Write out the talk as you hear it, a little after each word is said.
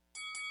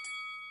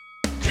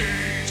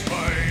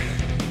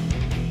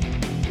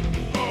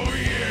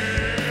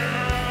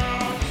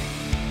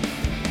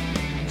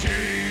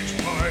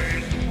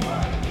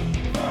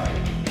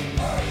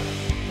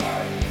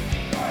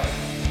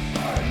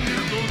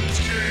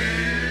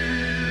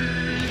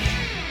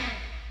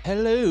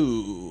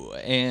Hello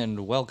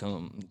and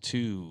welcome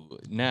to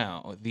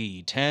now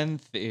the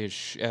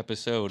 10th-ish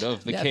episode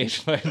of the Cage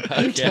Fight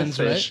Podcast. 10's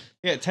right.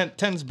 Yeah,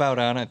 10's about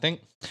on, I think.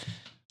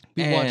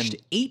 We've watched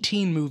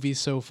 18 movies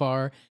so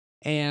far,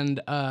 and,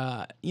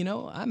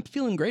 I'm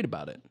feeling great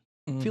about it.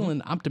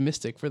 Feeling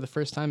optimistic for the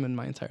first time in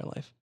my entire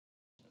life.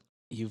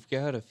 You've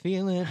got a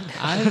feeling.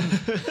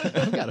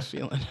 I've got a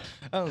feeling.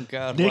 Oh,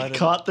 God. Nick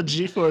caught the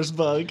G-Force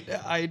bug.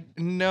 I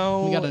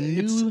know. We got a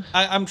new...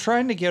 I'm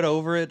trying to get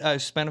over it.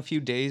 I've spent a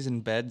few days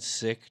in bed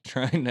sick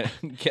trying to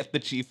get the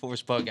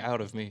G-Force bug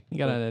out of me. We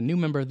got a new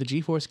member of the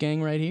G-Force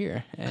gang right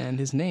here, and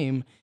his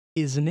name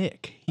is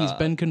Nick. He's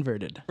been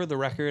converted. For the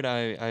record,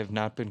 I have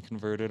not been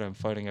converted. I'm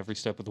fighting every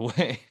step of the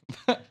way.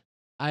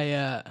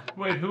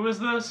 Wait, who is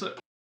this?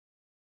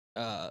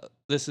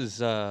 This is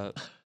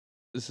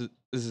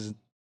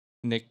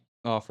Nick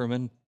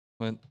Offerman.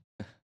 What?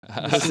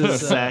 This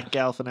is Zach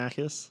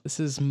Galifianakis. This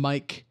is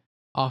Mike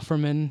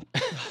Offerman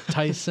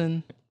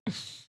Tyson.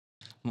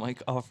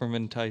 Mike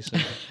Offerman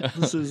Tyson.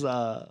 This is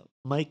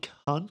Mike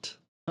Hunt.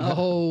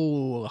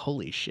 Oh,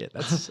 holy shit.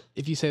 That's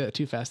if you say that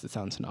too fast, it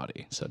sounds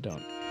naughty, so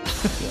don't.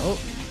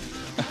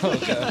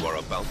 You are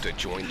about to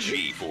join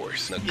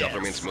G-Force, the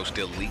government's most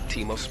elite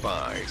team of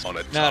spies on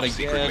a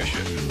top-secret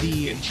mission.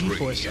 The In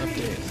G-Force 3,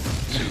 update.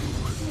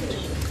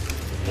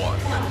 2, 1.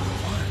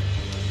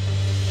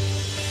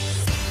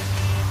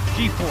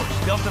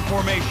 G-Force, Delta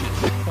Formation.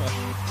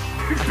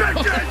 You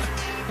bitches!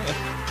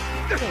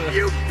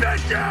 You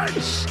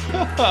bitches!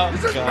 Oh,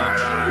 This is God.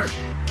 murder!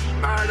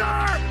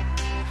 Murder!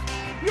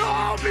 You'll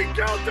all be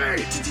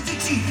guilty!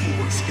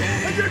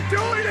 And you're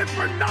doing it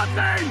for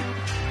nothing!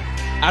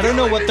 I don't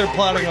know what they're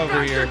plotting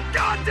over here.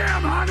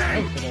 Goddamn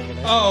honey!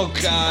 Oh,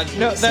 God.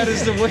 No, that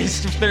is the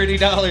waste of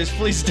 $30.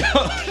 Please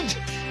don't.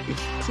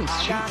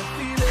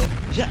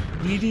 Yeah,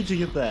 we need to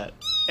get that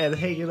and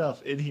hang it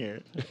up in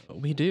here.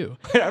 We do.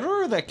 I don't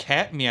remember that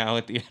cat meow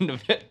at the end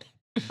of it.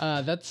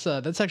 That's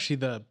actually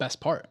the best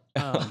part.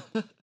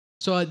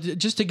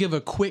 Just to give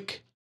a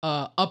quick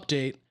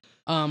update.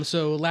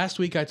 So last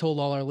week I told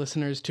all our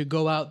listeners to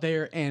go out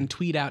there and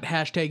tweet out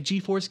hashtag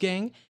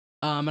GeForceGang.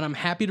 And I'm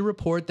happy to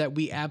report that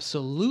we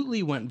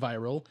absolutely went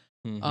viral.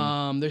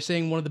 They're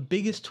saying one of the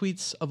biggest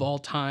tweets of all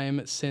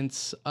time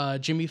since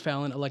Jimmy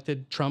Fallon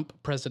elected Trump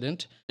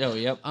president. Oh,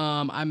 yep.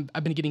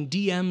 I've been getting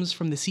DMs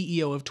from the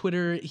CEO of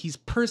Twitter. He's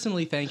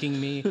personally thanking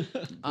me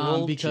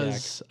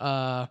because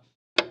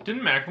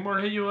Didn't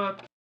Macklemore hit you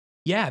up?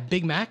 yeah,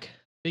 Big Mac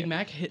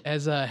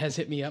has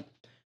hit me up.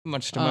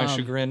 Much to my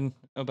chagrin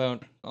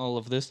about all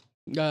of this.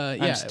 Yeah,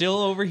 I'm still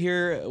over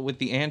here with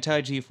the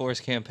anti-G-Force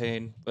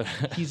campaign, but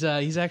he's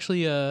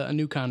actually a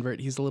new convert.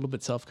 He's a little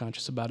bit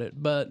self-conscious about it.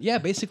 But yeah,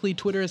 basically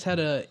Twitter has had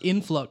an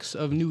influx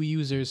of new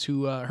users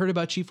who heard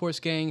about G-Force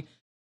Gang.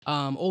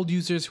 Old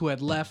users who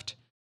had left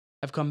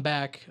have come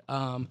back.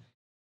 And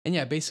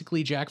yeah,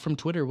 basically Jack from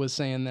Twitter was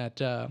saying that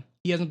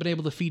he hasn't been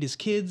able to feed his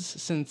kids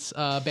since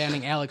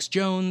banning Alex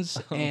Jones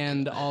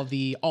and all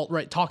the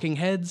alt-right talking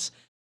heads.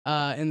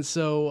 And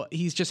so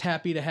he's just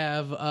happy to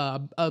have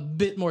a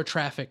bit more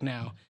traffic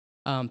now,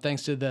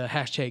 thanks to the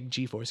hashtag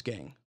GeForce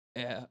Gang.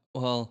 yeah.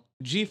 Well,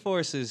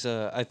 G-Force is,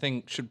 I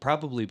think, should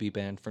probably be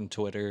banned from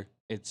Twitter.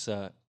 It's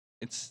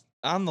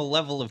on the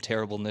level of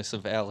terribleness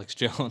of Alex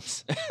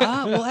Jones.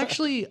 Well,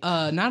 actually,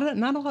 not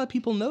a lot of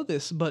people know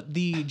this, but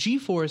the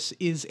G-Force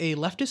is a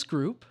leftist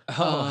group.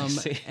 I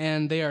see.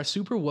 And they are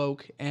super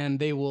woke, and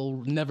they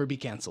will never be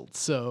canceled.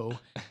 So,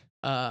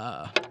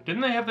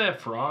 Didn't they have that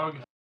frog?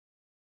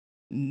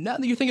 no,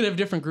 you're thinking of a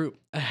different group.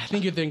 I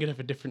think you're thinking of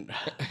a different.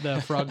 The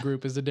frog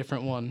group is a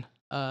different one.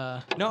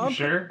 No,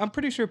 Sure? I'm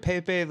pretty sure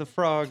Pepe the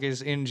Frog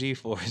is in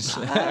G-Force.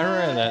 I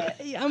remember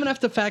that. I'm gonna have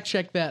to fact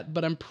check that,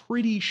 but I'm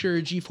pretty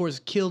sure G-Force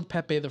killed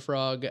Pepe the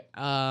Frog,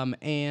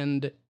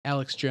 and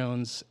Alex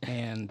Jones,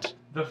 and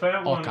The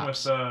fat All one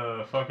cops. with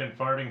the fucking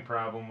farting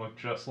problem looked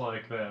just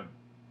like that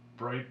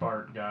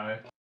Breitbart guy.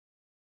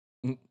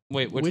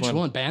 Wait, which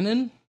one?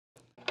 Bannon?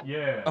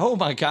 Yeah. Oh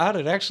my God,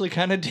 it actually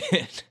kind of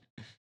did.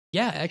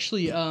 Yeah,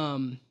 actually,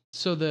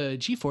 so the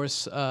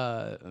G-Force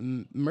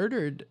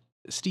murdered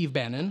Steve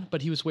Bannon,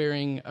 but he was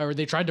wearing, or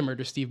they tried to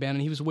murder Steve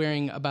Bannon. He was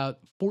wearing about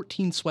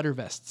 14 sweater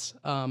vests,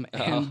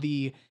 and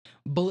the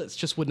bullets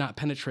just would not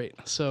penetrate.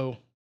 So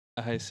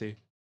I see.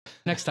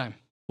 next time,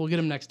 we'll get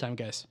him next time,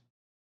 guys.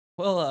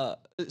 Well,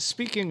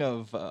 speaking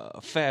of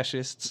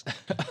fascists,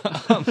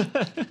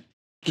 Good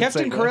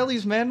Captain segue.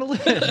 Corelli's mandolin.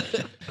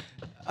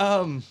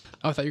 Oh,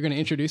 I thought you were going to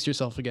introduce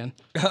yourself again.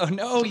 Oh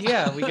no,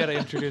 yeah, we gotta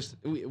introduce.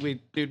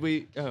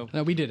 Oh,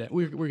 No, we did it.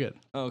 We're good.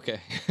 okay.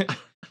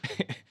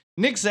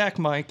 Nick, Zach,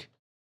 Mike.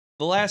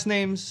 The last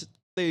names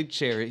they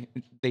cherry.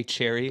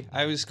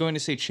 I was going to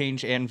say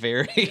change and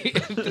vary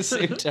at the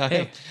same time,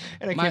 Hey,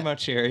 and it my- came out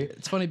cherry.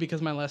 It's funny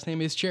because my last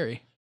name is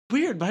Cherry.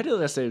 Weird, my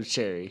last name is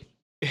Cherry.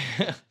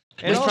 And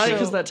It's probably also,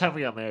 because that time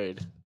we got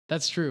married.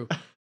 That's true.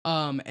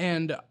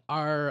 And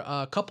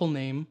our couple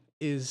name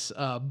is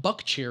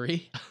Buck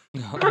Cherry.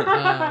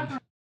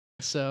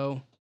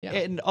 So yeah.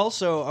 and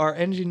also our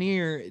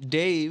engineer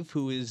Dave,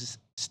 who is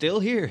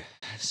Still here.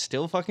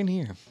 Still fucking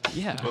here.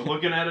 Yeah. But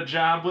looking at a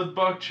job with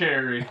Buck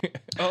Cherry.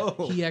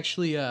 Oh. He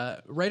actually,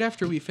 right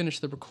after we finished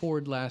the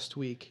record last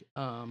week,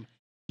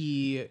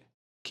 he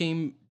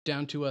came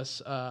down to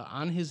us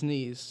on his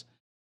knees,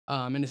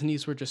 and his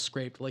knees were just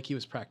scraped like he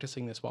was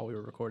practicing this while we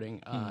were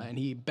recording, and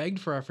he begged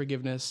for our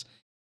forgiveness,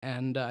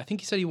 and I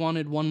think he said he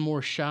wanted one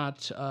more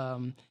shot.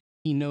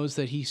 He knows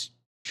that he's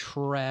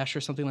trash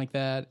or something like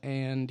that,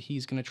 and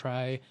he's going to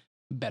try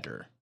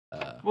better.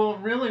 Well,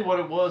 really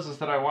what it was is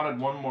that I wanted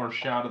one more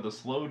shot of the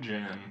slow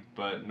gin,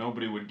 but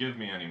nobody would give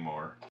me any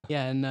more.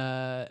 Yeah, and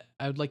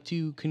I would like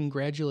to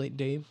congratulate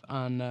Dave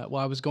on, I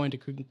was going to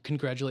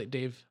congratulate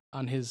Dave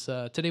on his,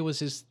 today was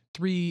his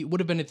 3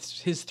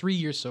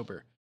 years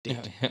sober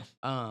date.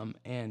 Yeah.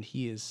 And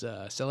he is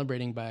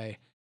celebrating by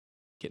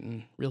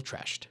getting real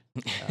trashed.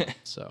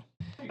 So.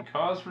 Hey,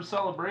 cause for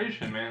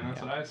celebration, man,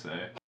 that's what I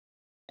say.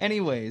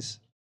 Anyways,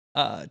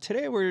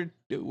 today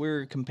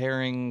we're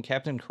comparing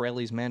Captain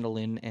Corelli's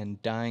Mandolin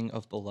and Dying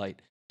of the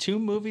Light. 2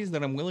 movies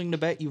that I'm willing to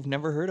bet you've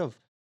never heard of.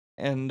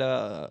 And,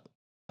 I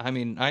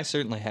mean, I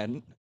certainly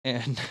hadn't.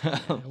 And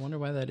I wonder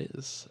why that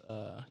is.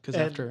 Because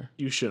after...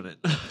 You shouldn't.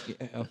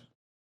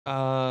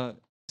 Yeah.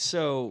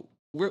 So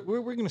we're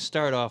going to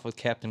start off with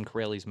Captain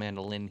Corelli's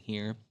Mandolin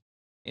here.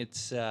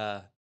 It's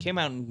came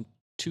out in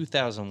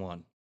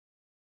 2001.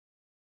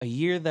 A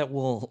year that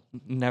we'll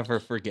never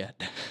forget.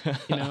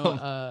 You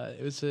know,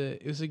 it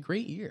was a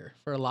great year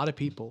for a lot of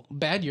people.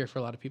 Bad year for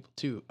a lot of people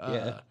too.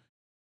 Yeah.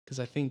 Because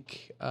I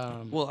think.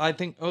 Well, I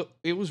think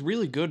it was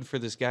really good for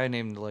this guy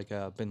named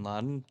Bin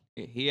Laden.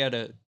 He had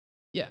a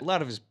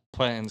lot of his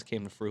plans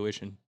came to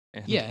fruition.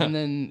 And, and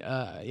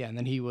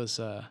then he was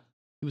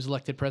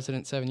elected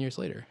president 7 years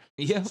later.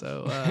 Yeah.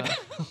 So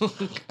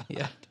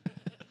yeah.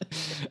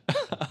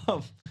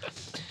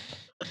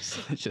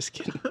 Just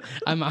kidding.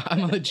 I'm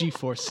on the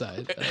G-Force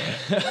side.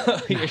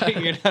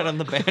 You're not on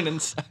the Bannon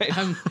side.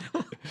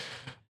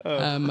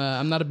 I'm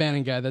not a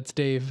Bannon guy. That's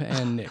Dave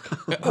and Nick.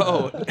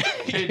 Oh,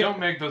 hey! Don't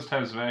make those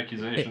types of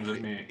accusations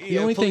at me. The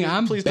only thing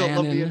I'm please don't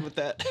lump me banning. in with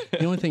that.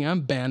 The only thing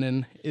I'm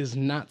banning is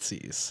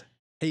Nazis.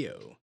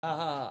 Heyo.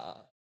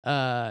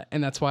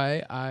 And that's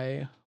why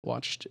I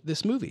watched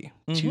this movie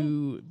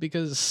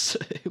because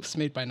it was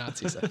made by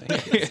Nazis, I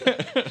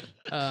think.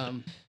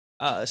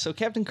 So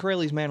Captain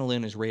Corelli's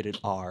Mandolin is rated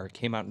R,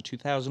 came out in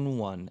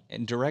 2001,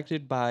 and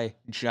directed by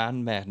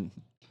John Madden.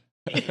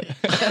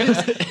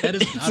 that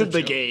is It's not in the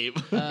joke. game.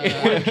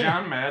 Wait,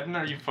 John Madden?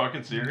 Are you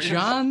fucking serious?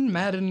 John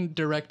Madden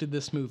directed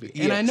this movie.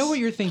 And I know what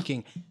you're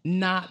thinking.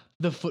 Not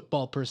the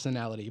football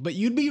personality. But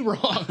you'd be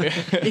wrong.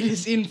 It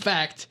is, in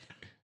fact...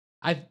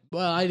 I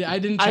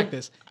didn't check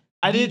this.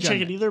 I didn't check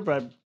it either,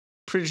 but I'm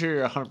pretty sure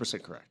you're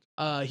 100% correct.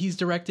 He's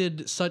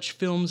directed such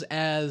films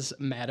as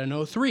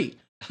Madden 03,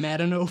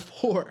 Madden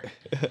 04.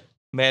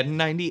 Madden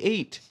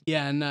 98.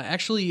 Yeah, and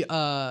actually,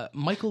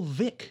 Michael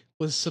Vick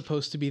was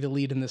supposed to be the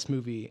lead in this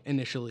movie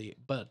initially,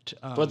 but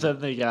then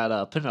they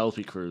got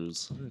Penelope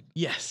Cruz.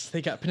 Yes,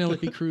 they got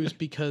Penelope Cruz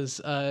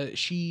because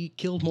she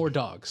killed more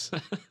dogs,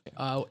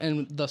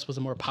 and thus was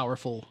a more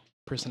powerful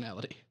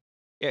personality.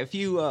 Yeah, if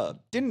you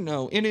didn't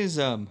know, in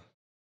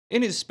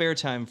his spare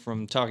time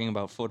from talking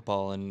about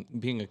football and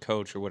being a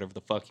coach or whatever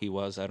the fuck he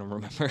was, I don't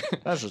remember.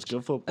 That's just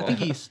good football. I think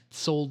he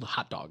sold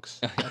hot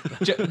dogs.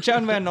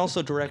 John Madden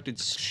also directed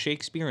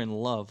Shakespeare in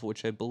Love,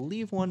 which I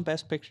believe won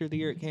Best Picture the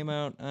year it came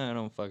out. I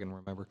don't fucking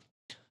remember.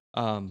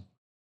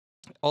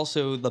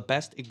 Also, the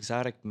Best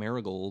Exotic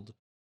Marigold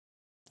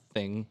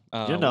thing.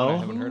 I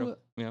haven't heard of.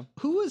 Yeah.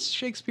 Who was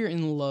Shakespeare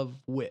in Love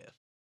with?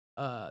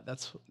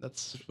 That's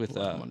with what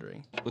I'm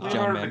wondering. with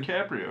John Madden.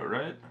 DiCaprio,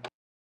 right?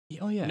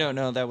 Oh yeah.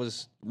 No, that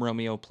was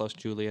Romeo plus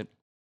Juliet.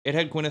 It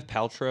had Gwyneth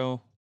Paltrow.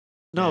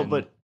 No, and-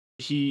 but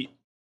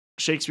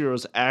Shakespeare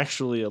was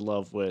actually in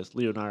love with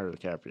Leonardo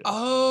DiCaprio.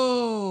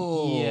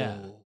 Oh. Yeah.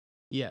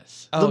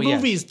 Yes. Oh, the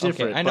movie's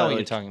different. Okay, I know but, what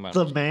you're talking about.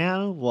 The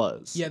man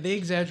was. Yeah, they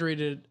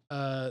exaggerated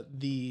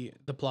the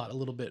plot a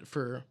little bit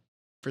for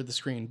the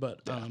screen,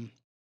 but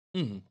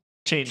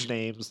Changed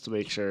names to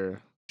make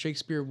sure.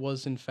 Shakespeare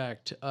was in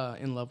fact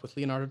in love with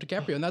Leonardo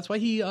DiCaprio, and that's why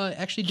he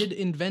actually did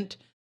invent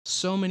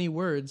so many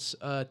words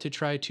to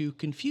try to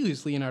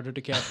confuse Leonardo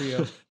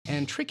DiCaprio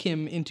and trick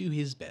him into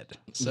his bed.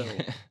 So,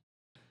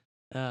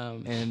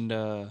 and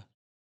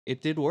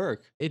it did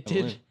work. It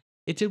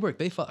did work.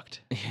 They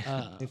fucked.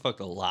 They fucked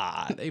a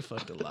lot. They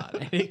fucked a lot,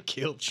 and it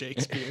killed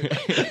Shakespeare.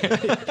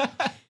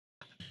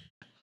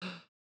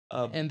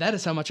 And that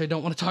is how much I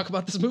don't want to talk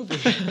about this movie.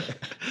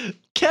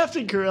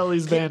 Captain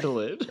Corelli's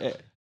Mandolin.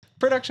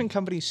 Production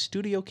company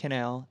Studio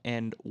Canal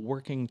and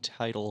Working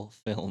Title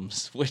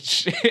Films,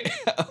 which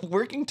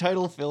Working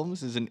Title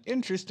Films is an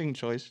interesting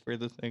choice for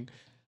the thing.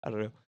 I don't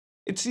know.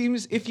 It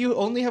seems if you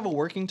only have a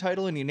working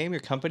title and you name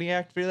your company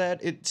after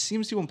that, it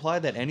seems to imply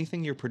that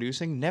anything you're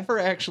producing never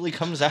actually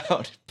comes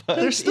out. But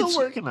They're still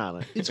working on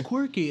it. It's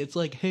quirky. It's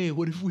like, hey,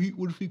 what if we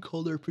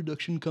called our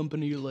production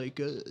company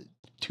like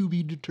To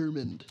Be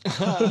Determined?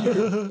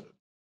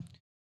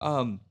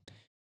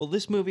 Well,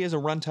 this movie has a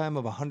runtime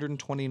of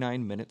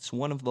 129 minutes,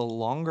 one of the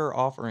longer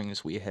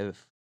offerings we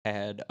have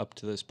had up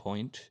to this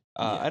point.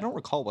 Yeah. I don't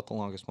recall what the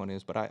longest one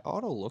is, but I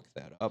ought to look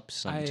that up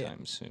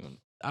sometime soon.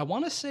 I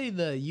want to say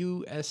the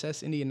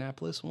USS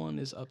Indianapolis one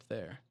is up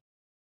there.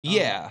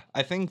 Yeah,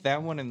 I think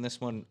that one and this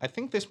one. I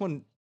think this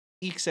one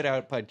ekes it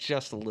out by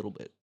just a little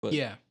bit. But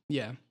Yeah.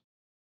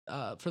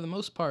 For the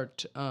most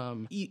part,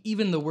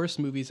 even the worst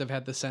movies have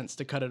had the sense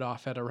to cut it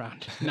off at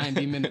around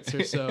 90 minutes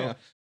or so.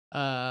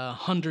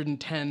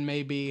 110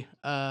 maybe.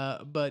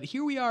 But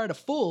here we are at a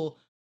full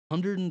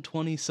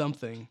 120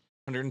 something.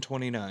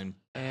 129.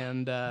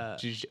 And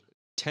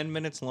 10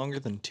 minutes longer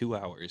than 2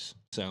 hours.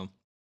 So.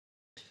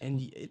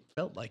 And it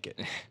felt like it.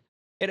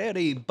 It had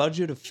a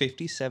budget of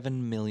 $57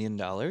 million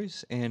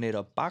and it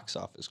a box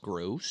office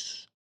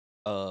gross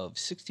of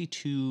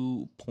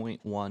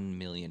 $62.1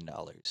 million.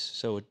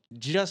 So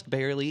just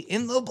barely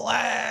in the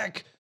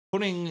black,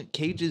 putting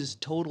Cage's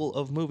total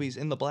of movies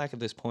in the black at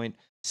this point,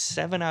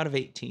 7 out of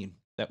 18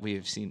 that we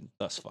have seen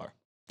thus far.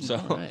 So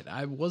All right.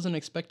 I wasn't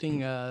expecting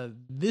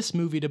this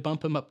movie to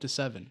bump him up to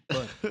 7,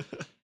 but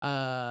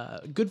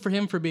good for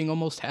him for being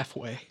almost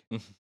halfway.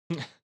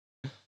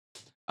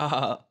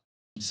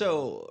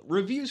 So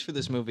reviews for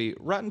this movie,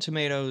 Rotten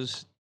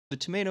Tomatoes, the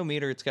tomato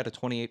meter, it's got a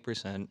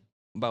 28%.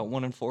 About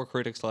 1 in 4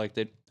 critics liked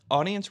it.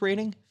 Audience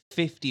rating,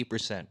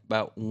 50%.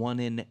 About 1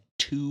 in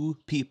 2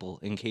 people,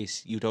 in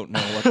case you don't know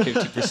what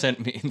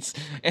 50% means.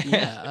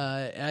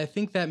 I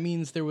think that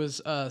means there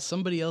was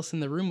somebody else in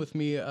the room with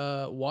me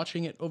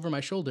watching it over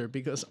my shoulder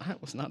because I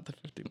was not the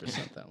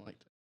 50% that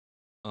liked it.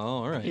 Oh,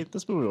 all right. Hey,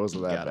 this movie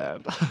wasn't that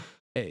Got bad.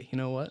 Hey, you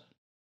know what?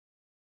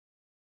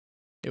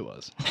 It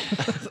was.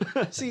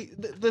 See,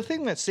 the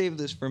thing that saved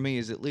this for me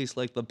is at least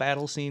like the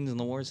battle scenes and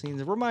the war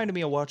scenes. It reminded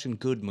me of watching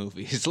good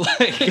movies,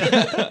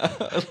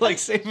 like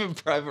Saving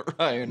Private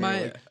Ryan.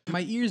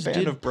 My ears Band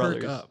did of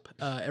perk Brothers. up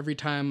every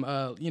time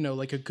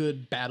like a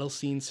good battle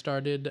scene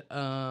started.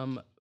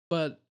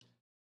 But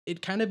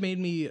it kind of made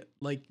me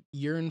like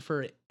yearn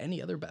for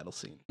any other battle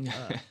scene.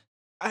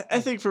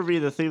 I think for me,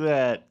 the thing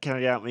that kind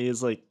of got me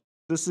is like,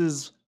 this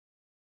is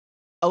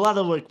a lot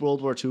of like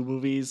World War II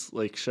movies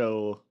like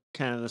show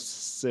kind of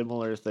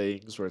similar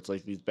things where it's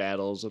like these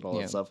battles and all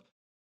Yeah. that stuff.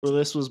 Where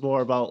this was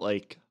more about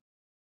like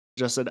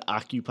just an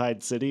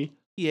occupied city.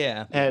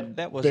 Yeah, Had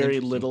that was very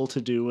interesting. little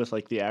to do with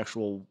like the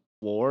actual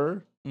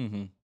war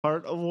Mm-hmm.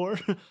 part of war.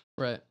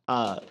 Right.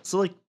 So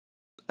like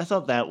I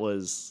thought that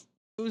was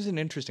It was an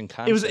interesting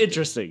concept. it was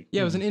interesting.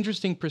 Yeah, it was an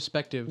interesting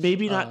perspective.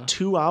 Maybe not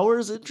 2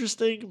 hours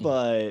interesting,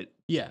 but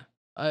Yeah.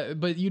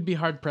 But you'd be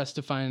hard pressed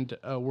to find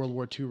a World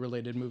War II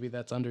related movie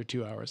that's under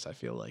 2 hours, I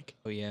feel like.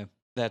 Oh yeah,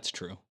 that's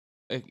true.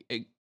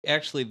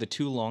 Actually, the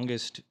 2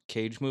 longest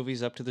Cage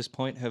movies up to this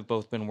point have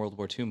both been World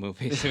War II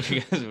movies, if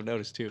you guys have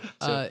noticed too.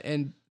 So,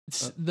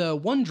 The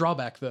one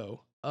drawback, though,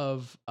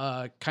 of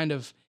kind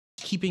of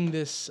keeping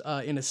this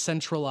in a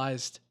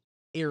centralized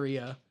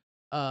area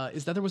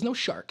is that there was no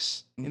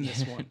sharks in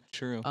this one.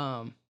 True.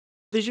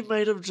 they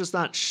might have just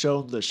not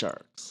shown the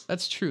sharks.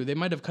 That's true. They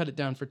might have cut it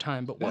down for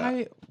time, but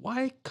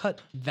why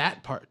cut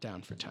that part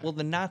down for time? Well,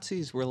 the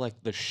Nazis were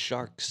like the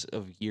sharks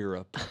of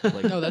Europe.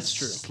 Like, No, that's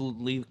true.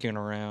 Sleeking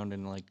around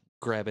and like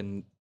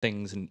grabbing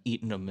things and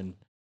eating them and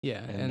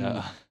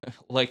and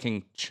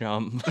liking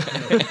chum.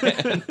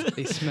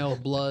 they smell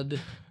blood,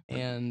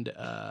 and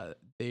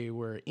they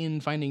were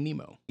in Finding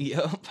Nemo.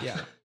 Yep.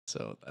 Yeah,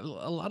 so a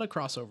lot of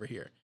crossover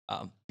here.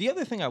 The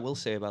other thing I will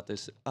say about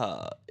this,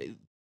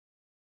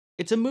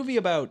 it's a movie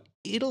about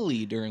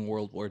Italy during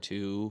World War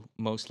II,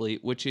 mostly,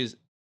 which is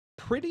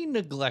pretty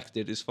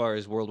neglected as far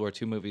as World War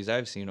II movies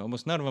I've seen.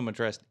 Almost none of them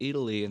addressed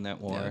Italy in that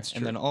war. that's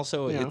And then true.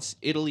 also Yeah. it's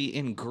Italy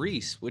in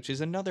Greece, which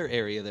is another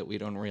area that we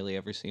don't really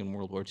ever see in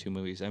World War II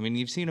movies. I mean,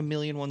 you've seen a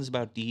million ones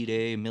about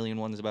D-Day, a million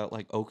ones about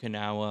like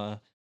Okinawa,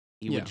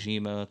 Iwo Yeah.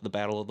 Jima, the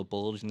Battle of the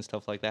Bulge and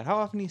stuff like that. How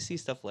often do you see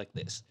stuff like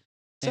this?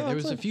 Yeah, there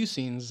it's was a like- few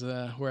scenes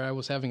where I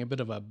was having a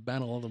bit of a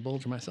battle of the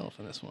bulge myself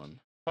in this one.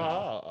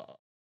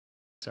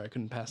 Sorry, I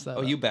couldn't pass that.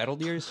 Oh, up. you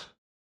battled yours?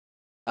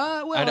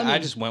 Well, I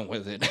mean, just went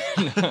with it.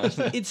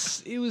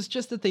 it was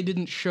just that they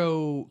didn't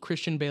show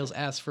Christian Bale's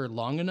ass for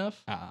long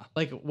enough.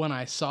 Like when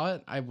I saw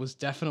it, I was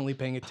definitely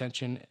paying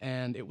attention,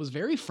 and it was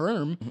very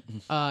firm.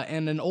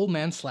 And an old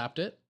man slapped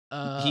it.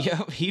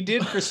 Yeah, he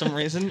did for some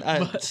reason. It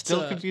but,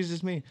 still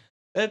confuses me.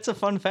 That's a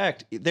fun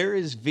fact. There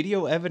is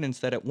video evidence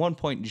that at one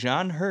point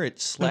John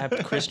Hurt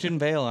slapped Christian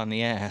Bale on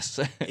the ass.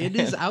 It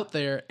is out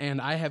there, and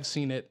I have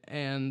seen it.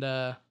 And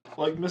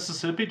Like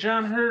Mississippi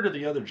John Hurt or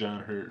the other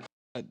John Hurt?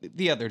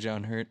 The other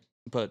John Hurt,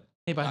 but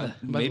hey,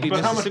 maybe But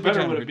how much Mississippi better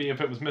John would Hurt. it be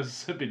if it was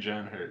Mississippi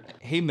John Hurt?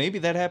 Hey, maybe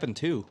that happened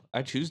too.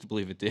 I choose to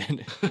believe it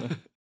did.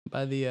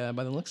 by the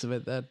looks of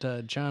it,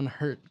 that John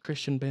hurt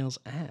Christian Bale's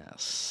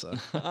ass.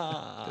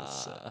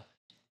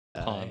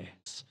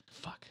 Puns.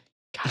 Fuck.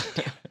 God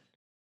damn it.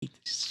 I hate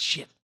this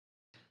shit.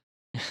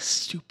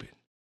 Stupid.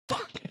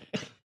 Fuck.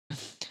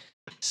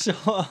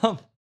 So,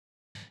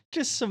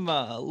 just some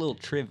little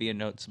trivia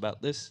notes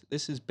about this.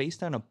 This is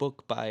based on a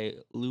book by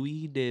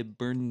Louis de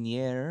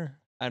Bernier.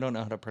 I don't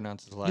know how to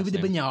pronounce his last Louis de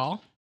name.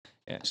 Bignal.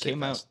 Yeah, it Say it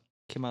came out fast.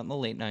 in the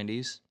late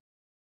 90s.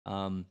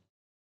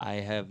 I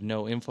have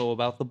no info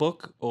about the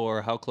book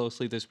or how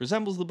closely this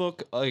resembles the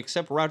book,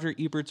 except Roger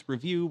Ebert's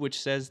review, which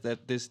says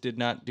that this did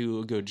not do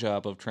a good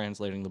job of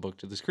translating the book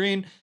to the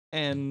screen.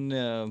 And,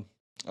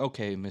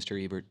 okay,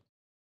 Mr. Ebert.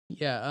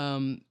 Yeah,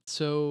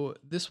 so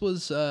this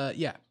was, I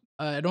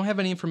don't have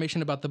any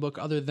information about the book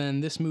other than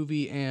this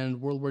movie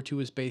and World War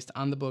II is based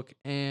on the book.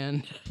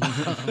 And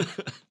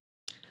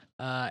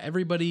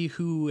everybody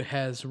who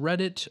has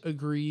read it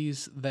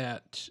agrees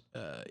that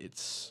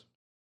it's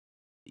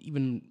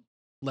even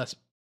less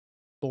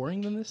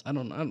boring than this. I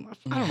don't know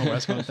where I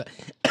was going with that.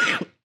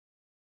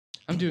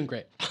 I'm doing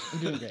great.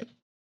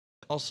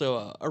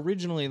 Also,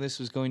 originally this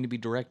was going to be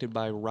directed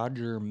by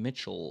Roger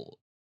Mitchell,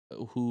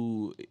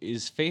 who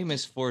is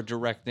famous for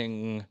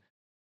directing...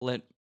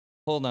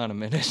 Hold on a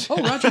minute.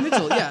 Oh, Roger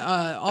Mitchell.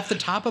 Yeah, off the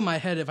top of my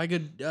head, if I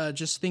could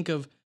just think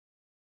of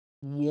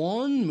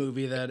one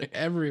movie that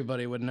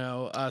everybody would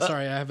know.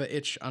 Sorry, I have an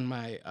itch on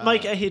my...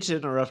 Mike, I hate to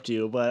interrupt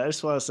you, but I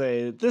just want to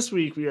say this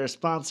week we are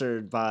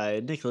sponsored by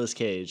Nicolas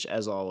Cage,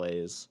 as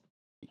always,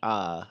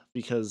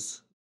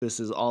 because this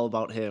is all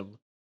about him.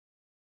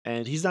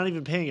 And he's not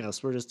even paying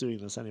us. We're just doing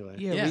this anyway.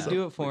 Yeah, we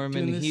do it for him,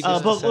 and he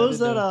but just what was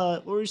that?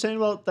 What were you saying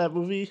about that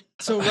movie?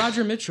 So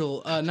Roger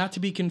Mitchell, not to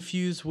be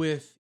confused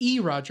with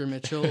Roger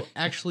Mitchell,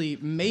 actually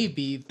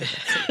maybe...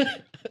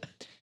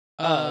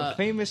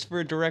 famous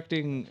for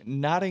directing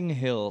Notting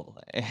Hill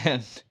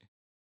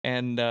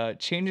and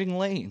Changing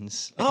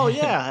Lanes. Oh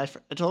yeah,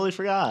 I totally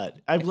forgot.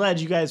 I'm glad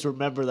you guys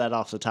remember that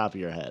off the top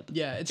of your head.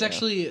 Yeah, it's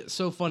actually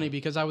so funny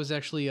because I was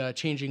actually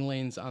changing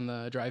lanes on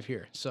the drive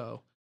here,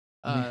 so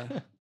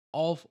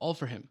all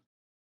for him.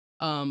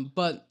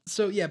 But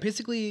so yeah,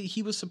 basically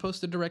he was supposed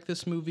to direct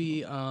this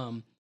movie,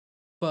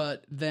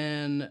 but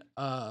then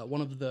one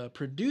of the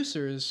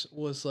producers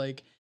was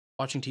like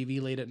watching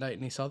TV late at night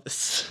and he saw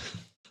this.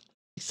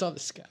 He saw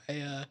this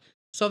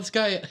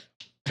guy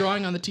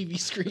drawing on the TV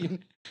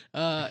screen.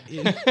 And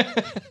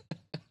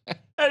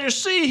you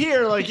see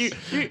here, like you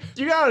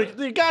got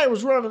the guy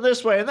was running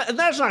this way, and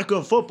that's not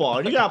good football.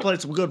 And you got to play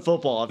some good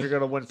football if you're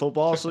gonna win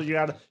football. So you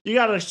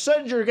gotta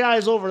send your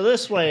guys over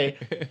this way.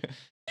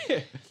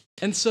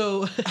 And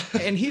so,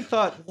 and he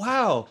thought,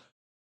 wow,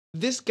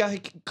 this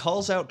guy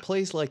calls out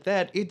plays like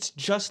that. It's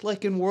just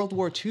like in World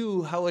War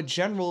II, how a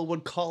general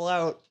would call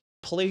out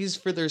plays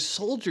for their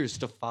soldiers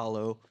to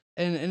follow.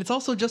 And it's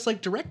also just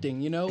like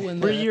directing, when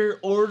where you're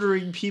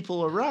ordering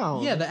people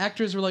around. Yeah, the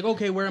actors were like,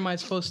 okay, where am I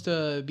supposed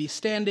to be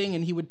standing?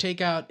 And he would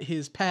take out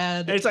his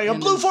pad. And it's like, a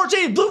blue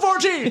 14, blue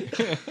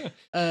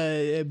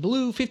 14!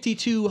 Blue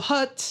 52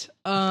 Hut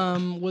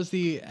was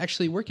the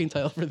actually working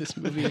title for this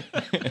movie.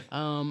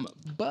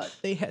 But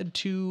they had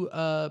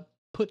to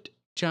put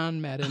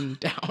John Madden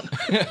down.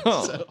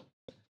 So.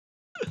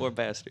 Poor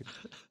bastard.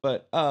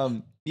 But,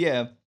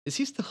 yeah. Is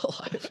he still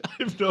alive? I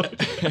have no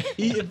idea.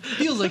 It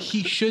feels like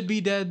he should be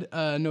dead.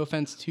 No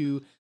offense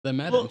to the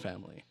Madden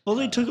family. Well,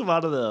 they took him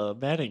out of the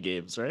Madden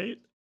games, right?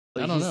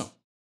 Like I don't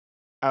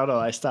know.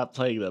 I stopped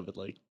playing them in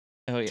like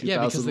 2001.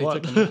 Yeah, because they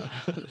took him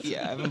out.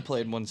 Yeah, I haven't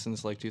played one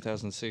since like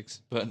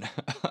 2006. But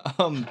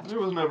it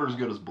was never as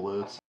good as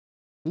Blitz.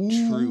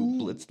 True,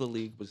 Blitz the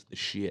League was the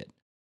shit.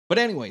 But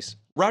anyways,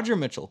 Roger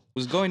Mitchell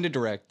was going to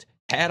direct,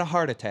 had a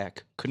heart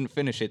attack, couldn't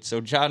finish it.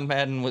 So John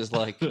Madden was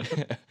like,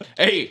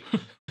 hey,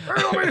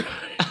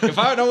 if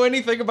I know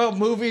anything about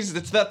movies,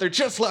 it's that they're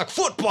just like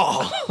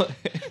football.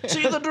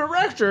 See, the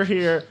director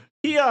here,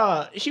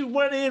 he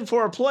went in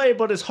for a play,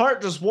 but his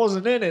heart just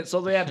wasn't in it,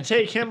 so they had to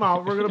take him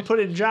out. We're going to put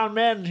in John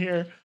Madden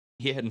here.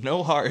 He had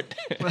no heart.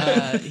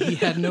 He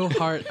had no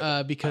heart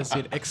because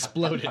it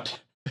exploded.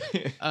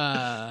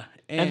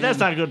 And that's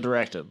not good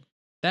directing.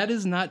 That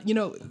is not,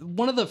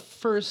 one of the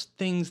first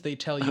things they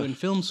tell you in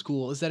film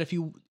school is that if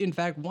you, in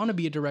fact, want to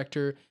be a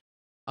director,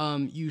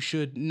 you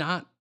should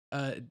not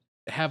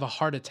have a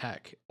heart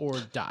attack or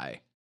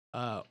die.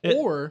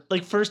 Or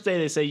like first day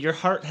they say your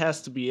heart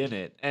has to be in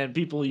it, and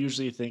people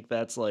usually think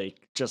that's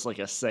like just like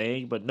a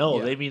saying, but no,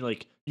 they mean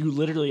like you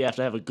literally have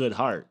to have a good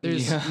heart.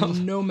 There's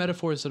no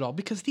metaphors at all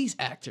because these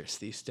actors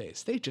these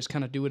days, they just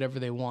kind of do whatever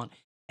they want,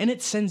 and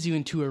it sends you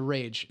into a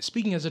rage.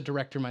 Speaking as a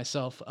director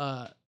myself,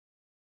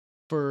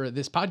 for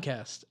this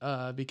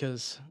podcast,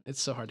 because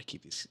it's so hard to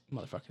keep these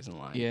motherfuckers in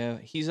line. Yeah,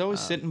 he's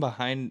always sitting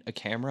behind a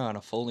camera on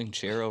a folding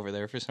chair over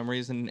there for some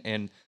reason,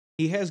 and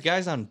he has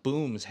guys on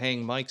booms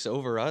hang mics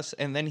over us,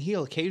 and then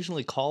he'll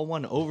occasionally call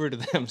one over to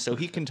them so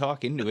he can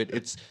talk into it.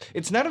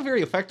 It's not a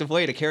very effective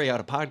way to carry out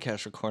a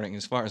podcast recording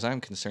as far as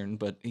I'm concerned,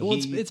 but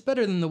it's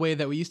better than the way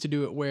that we used to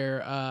do it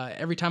where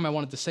every time I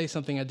wanted to say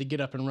something, I had to get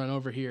up and run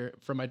over here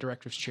from my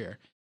director's chair.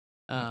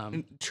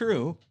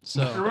 True.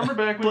 So remember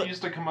back when you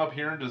used to come up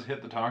here and just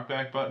hit the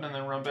talkback button and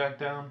then run back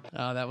down?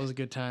 Oh, that was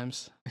good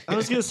times. I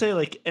was gonna say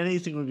like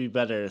anything would be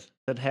better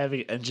than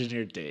having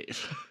Engineer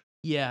Dave.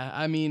 Yeah,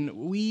 I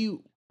mean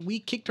we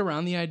kicked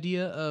around the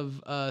idea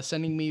of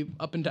sending me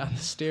up and down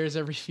the stairs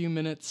every few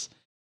minutes,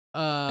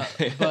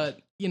 but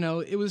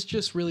it was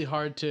just really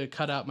hard to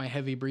cut out my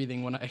heavy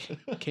breathing when I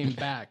came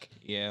back.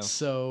 Yeah.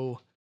 So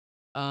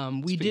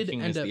we Speaking did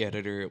end as up the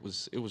editor. It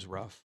was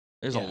rough.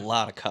 There's Yeah. a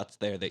lot of cuts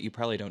there that you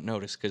probably don't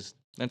notice because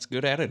that's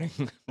good editing.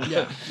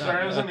 Yeah.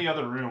 Sorry, I was in the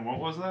other room. What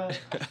was that?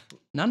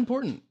 Not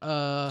important.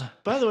 By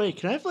the way,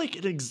 can I have like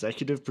an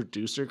executive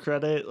producer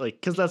credit? Like,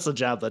 because that's a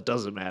job that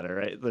doesn't matter,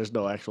 right? There's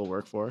no actual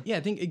work for. Yeah,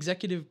 I think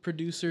executive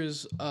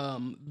producers,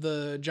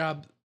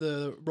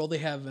 the role they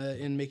have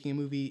in making a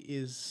movie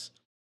is,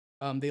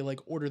 they like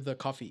order the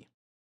coffee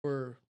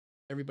for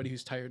everybody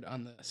who's tired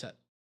on the set.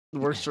 It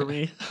works for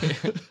me.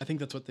 I think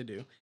that's what they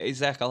do. Hey,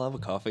 Zach, I'll have a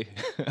coffee.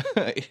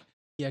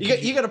 Yeah,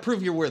 you got to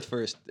prove your worth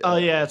first. Oh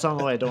yeah, it's on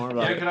the way. Don't worry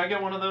about Yeah, it. can I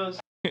get one of those?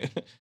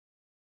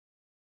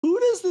 Who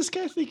does this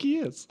guy think he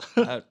is?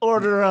 Uh,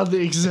 Order on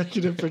the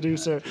executive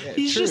producer. Yeah,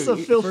 He's true. just a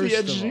filthy First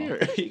of all.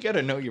 engineer. You got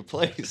to know your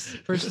place.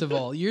 First of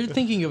all, you're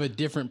thinking of a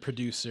different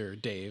producer,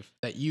 Dave,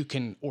 that you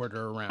can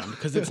order around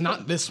because it's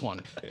not this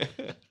one.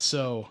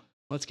 So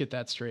let's get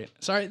that straight.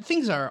 Sorry,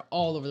 things are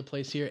all over the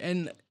place here.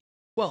 And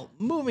Well,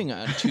 moving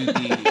on to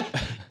the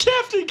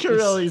Captain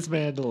Corelli's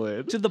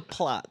mandolin. to the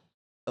plot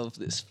of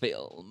this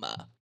film.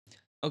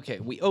 Okay,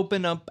 we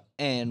open up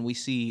and we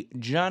see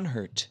John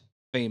Hurt,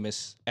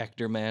 famous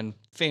actor man,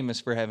 famous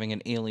for having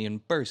an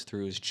alien burst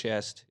through his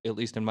chest, at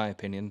least in my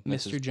opinion.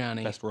 That's Mr. his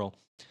Johnny. best role.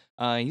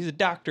 He's a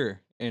doctor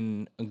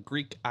in a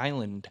Greek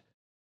island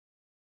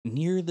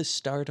near the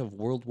start of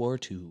World War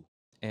II.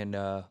 And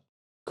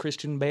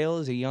Christian Bale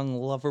is a young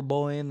lover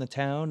boy in the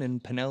town,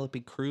 and Penelope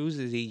Cruz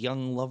is a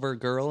young lover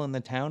girl in the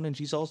town, and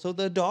she's also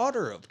the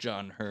daughter of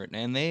John Hurt,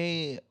 and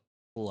they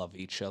love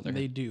each other.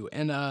 They do.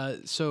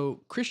 And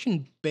so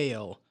Christian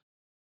Bale,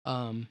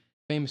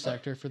 famous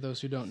actor for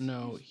those who don't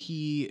know,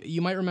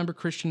 you might remember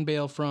Christian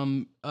Bale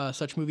from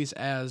such movies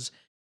as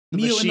The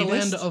Neo in the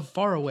Machinist? Land of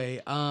Faraway,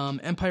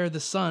 Empire of the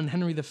Sun,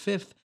 Henry V,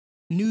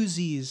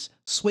 Newsies,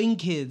 Swing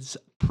Kids,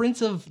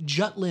 Prince of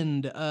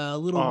Jutland,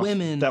 Little Oh,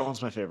 Women, That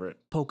one's my favorite.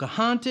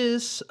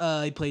 Pocahontas,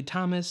 he played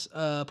Thomas,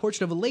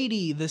 Portrait of a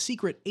Lady, The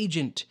Secret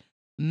Agent,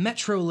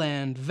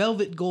 Metroland,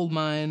 Velvet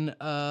Goldmine,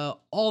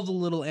 All the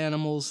Little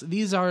Animals.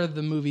 These are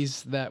the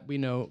movies that we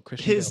know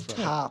Christian His Bale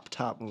from.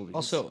 top movies.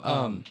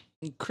 Also,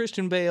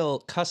 Christian Bale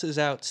cusses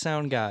out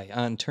sound guy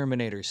on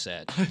Terminator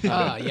set.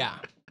 Yeah.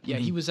 Yeah,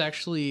 he was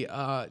actually,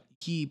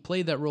 he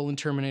played that role in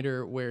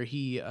Terminator where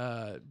he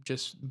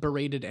just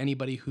berated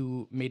anybody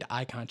who made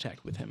eye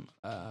contact with him.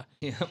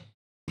 Yeah.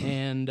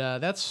 And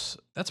that's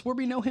where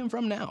we know him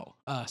from now.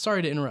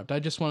 Sorry to interrupt. I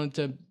just wanted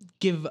to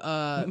give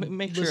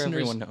Make sure listeners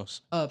everyone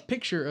knows. a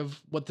picture of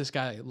what this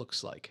guy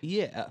looks like.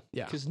 Yeah.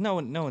 Yeah. Because no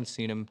one's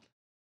seen him.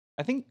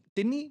 I think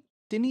did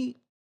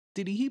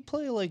he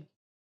play like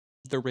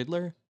the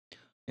Riddler?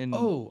 In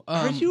Oh,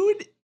 Are you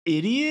an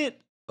idiot?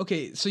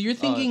 okay. So you're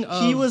thinking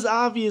of He was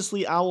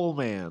obviously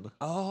Owlman.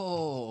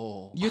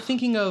 Oh. You're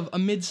thinking of A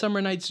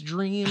Midsummer Night's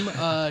Dream,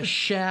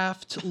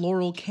 Shaft,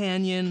 Laurel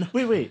Canyon.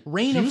 Wait.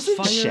 Rain he of was in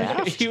Fire.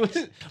 Shaft? He was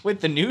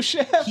with the new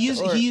Shaft? He's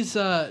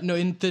or- no,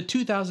 in the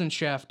 2000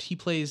 Shaft he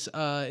plays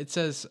it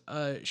says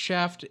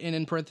Shaft and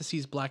in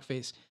parentheses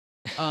blackface.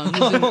 He's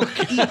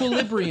in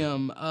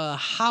Equilibrium,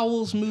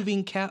 Howl's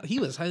Moving Castle. He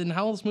was in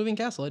Howl's Moving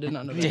Castle. I did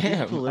not know that. Damn, I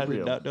did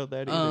Equilibrium. not know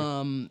that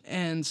either.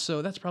 And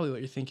so that's probably what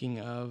you're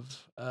thinking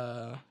of,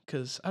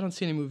 because I don't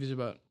see any movies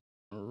about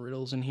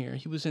riddles in here.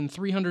 He was in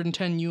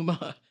 310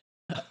 Yuma,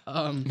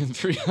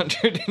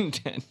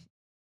 310.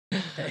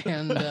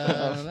 and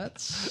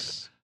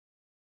that's.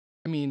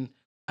 I mean,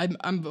 I'm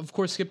of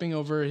course skipping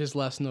over his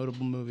less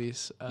notable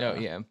movies. Oh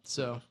yeah.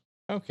 So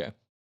Okay.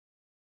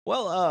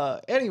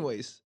 Well,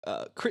 anyways,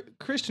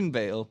 Christian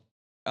Bale,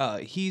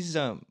 he's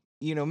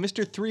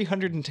Mr.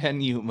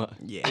 310 Yuma.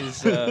 yeah.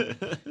 Is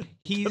That's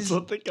he's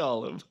what they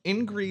call him.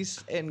 in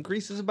Greece, and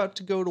Greece is about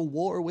to go to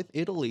war with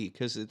Italy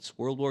because it's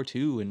World War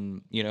II,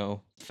 and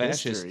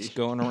fascists History.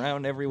 going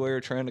around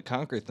everywhere trying to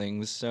conquer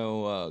things.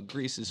 So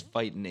Greece is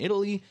fighting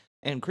Italy,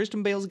 and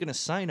Christian Bale's gonna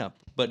sign up,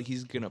 but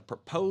he's gonna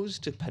propose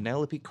to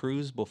Penelope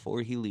Cruz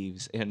before he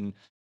leaves. And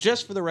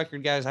just for the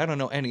record, guys, I don't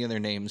know any of their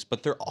names,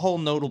 but they're all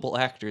notable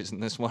actors in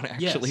this one,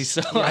 actually. Yes.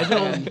 So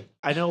Yeah,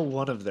 I know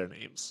one of their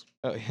names.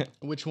 Oh yeah.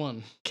 Which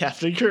one?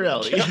 Captain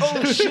Corelli.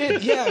 Oh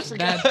shit! Yeah, I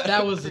forgot,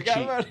 That was the forgot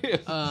cheat. about him.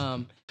 Yeah,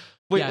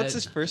 Wait, what's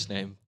his first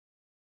name?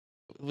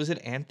 Was it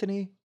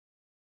Anthony?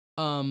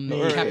 Or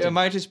Captain. am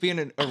I just being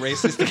a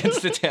racist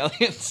against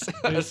Italians?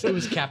 It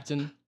was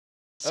Captain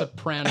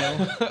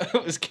Soprano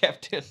It was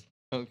Captain.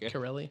 Okay.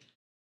 Corelli.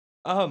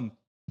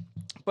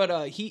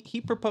 But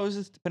he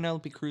proposes to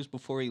Penelope Cruz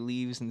before he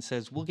leaves and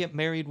says, "We'll get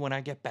married when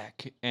I get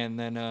back." And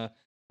then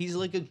he's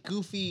like a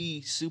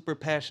goofy, super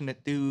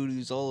passionate dude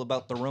who's all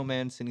about the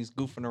romance, and he's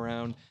goofing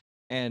around.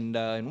 And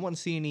in one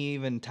scene, he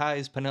even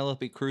ties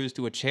Penelope Cruz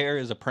to a chair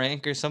as a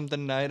prank or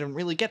something. I don't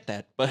really get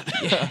that, but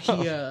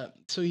Yeah,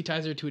 so he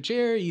ties her to a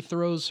chair. He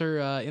throws her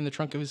in the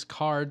trunk of his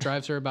car,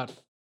 drives her about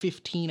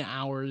 15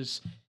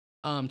 hours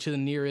to the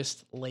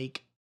nearest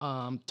lake,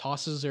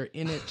 tosses her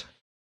in it,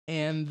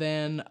 and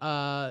then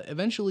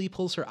eventually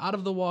pulls her out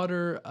of the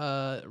water,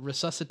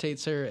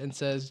 resuscitates her, and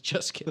says,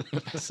 "Just kidding."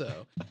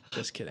 So,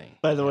 just kidding.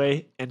 By the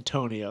way,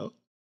 Antonio.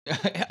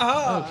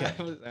 oh, Okay.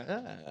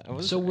 I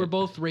was So we're right.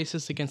 both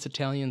racist against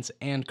Italians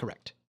and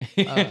correct.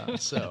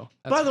 So,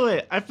 By the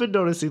way, I've been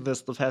noticing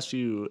this the past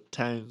few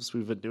times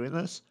we've been doing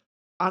this.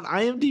 On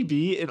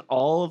IMDb, in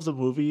all of the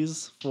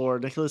movies for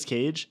Nicolas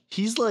Cage,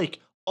 he's like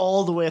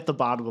all the way at the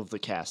bottom of the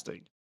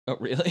casting. Oh,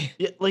 really?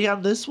 Yeah, like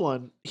on this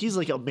one, he's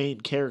like a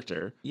main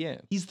character. Yeah.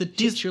 he's the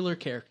titular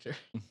character.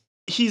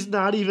 He's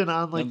not even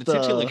on No, like the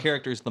titular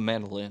character is the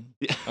mandolin.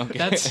 Okay.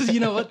 That's you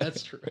know what?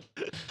 That's true.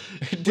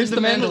 Did Where's the,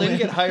 the mandolin mandolin?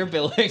 get higher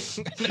billing?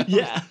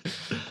 yeah.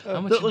 How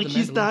much No, did like the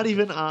he's mandolin not get?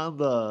 even on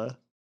the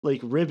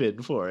like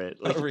ribbon for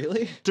it. Like, Oh,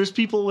 really? there's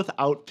people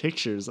without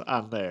pictures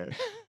on there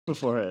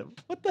before him.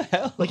 What the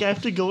hell? Like I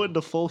have to go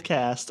into full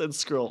cast and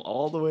scroll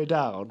all the way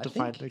down I to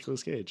find think-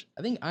 Nicolas Cage.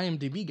 I think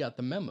IMDb got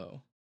the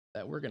memo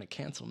that we're going to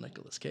cancel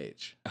Nicolas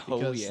Cage Oh,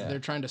 because yeah. they're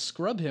trying to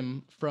scrub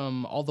him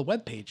from all the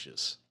web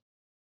pages.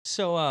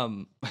 So,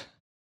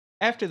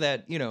 after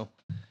that,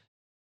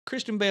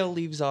 Christian Bale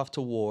leaves off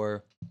to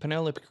war.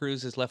 Penelope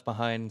Cruz is left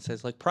behind and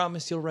says, like,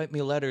 promise you'll write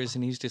me letters.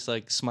 And he's just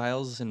like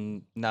smiles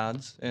and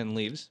nods and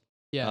leaves.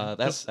 Yeah,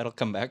 That'll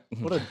come back.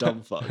 What a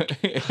dumb fuck.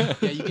 yeah,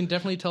 you can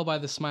definitely tell by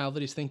the smile that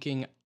he's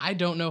thinking, I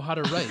don't know how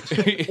to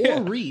write Yeah.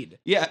 or read.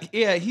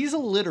 Yeah, he's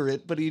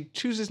illiterate, but he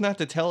chooses not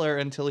to tell her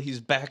until he's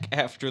back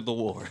after the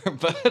war.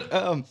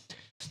 But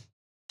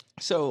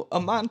so a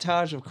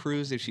montage of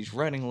Cruz as she's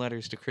writing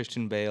letters to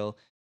Christian Bale,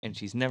 and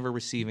she's never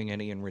receiving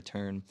any in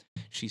return.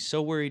 She's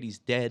so worried he's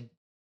dead.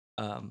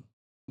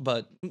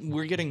 But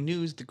we're getting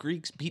news the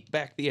Greeks beat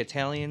back the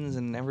Italians,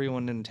 and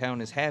everyone in town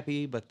is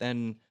happy. But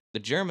then the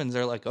Germans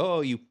are like,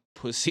 "Oh, you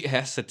pussy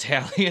ass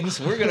Italians,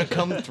 we're gonna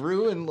come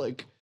through and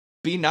like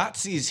be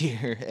Nazis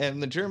here."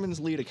 And the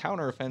Germans lead a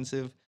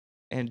counteroffensive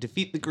and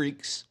defeat the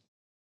Greeks.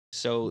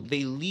 So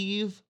they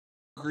leave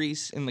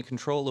Greece in the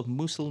control of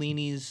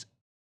Mussolini's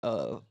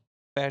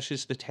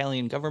fascist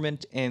Italian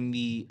government, and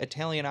the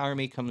Italian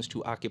army comes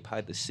to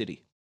occupy the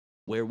city,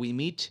 where we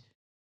meet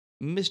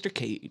Mr.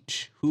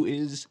 Cage, who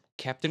is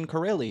Captain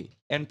Corelli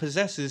and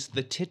possesses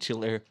the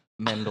titular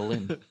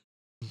mandolin.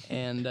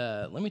 And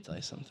let me tell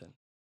you something.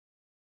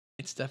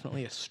 It's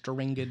definitely a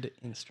stringed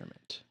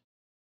instrument,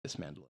 this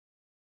mandolin.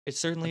 It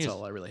certainly That's is.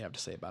 all I really have to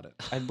say about it.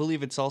 I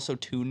believe it's also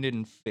tuned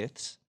in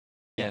fifths.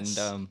 Yes.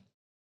 And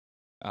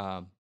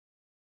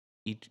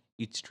each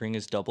string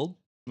is doubled.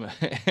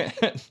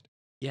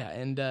 Yeah,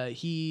 and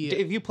he...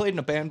 Dave, you played in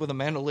a band with a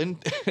mandolin.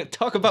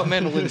 Talk about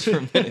mandolins for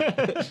a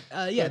minute.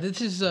 yeah, this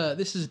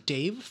is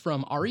Dave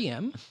from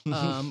REM,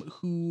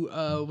 who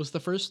was the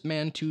first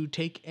man to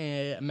take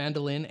a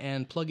mandolin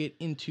and plug it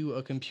into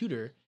a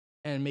computer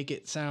and make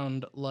it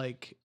sound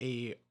like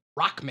a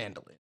rock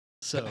mandolin.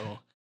 So,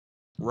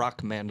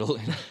 Rock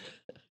mandolin.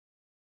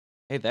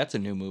 Hey, that's a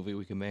new movie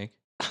we can make.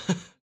 Captain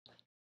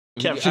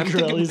I'm thinking-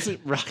 Corelli's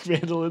Rock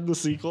Mandolin, the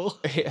sequel.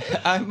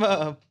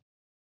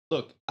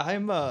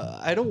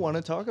 I don't want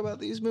to talk about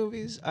these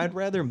movies. I'd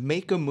rather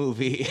make a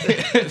movie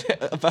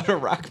about a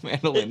rock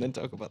mandolin than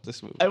talk about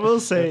this movie. I will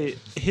say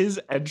his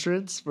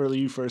entrance where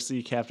you first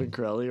see Captain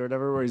Corelli or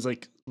whatever, where he's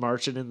like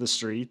marching in the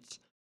streets,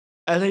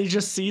 and then he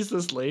just sees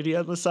this lady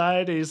on the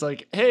side, and he's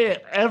like, "Hey,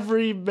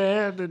 every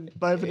man in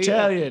my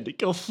battalion,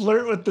 go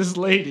flirt with this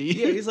lady."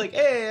 Yeah, he's like,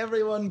 "Hey,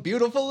 everyone,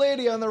 beautiful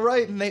lady on the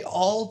right," and they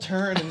all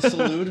turn and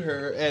salute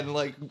her and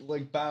like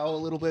bow a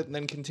little bit and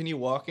then continue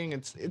walking.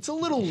 It's a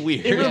little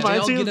weird. It yeah, they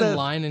reminds all me get of in that-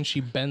 line and she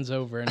bends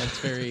over, and it's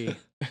very,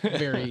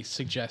 very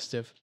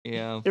suggestive.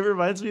 Yeah. It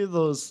reminds me of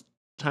those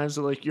times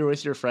where like you're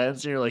with your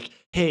friends and you're like,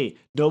 "Hey,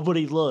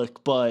 nobody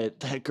look, but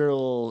that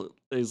girl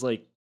is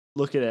like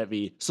looking at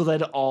me," so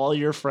then all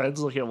your friends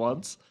look at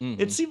once. Mhm.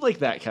 It seemed like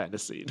that kind of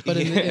scene. But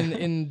Yeah.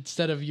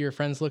 instead of your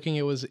friends looking,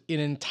 it was an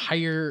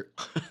entire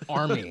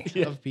army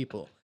Yeah. of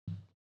people.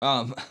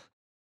 But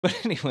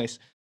anyways,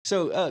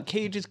 so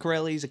Cage is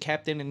Corelli. He's a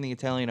captain in the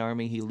Italian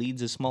army. He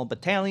leads a small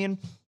battalion,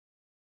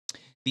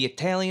 the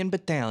Italian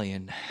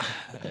Battalion.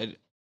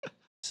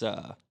 It's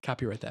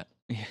Copyright that.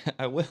 yeah,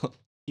 I will.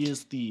 He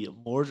is the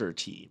mortar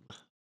team.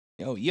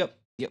 Oh, yep,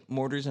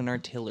 mortars and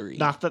artillery.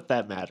 Not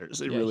that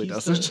matters. It Yeah, really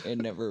he's doesn't. It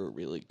never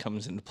really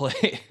comes into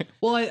play.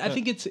 Well, I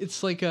think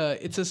it's like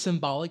it's a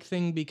symbolic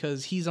thing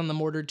because he's on the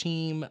mortar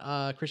team,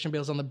 Christian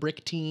Bale's on the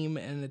brick team,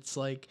 and it's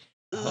like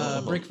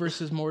brick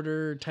versus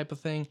mortar type of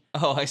thing.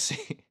 Oh, I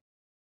see.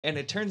 And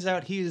it turns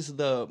out he is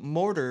the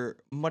mortar,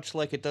 much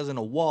like it does in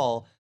a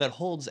wall, that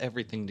holds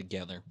everything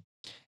together.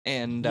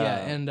 And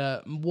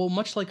Well,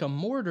 much like a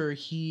mortar,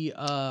 he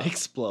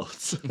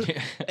Explodes.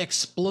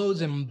 explodes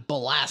and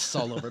blasts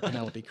all over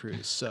Penelope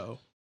Cruz. So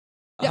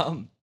yeah.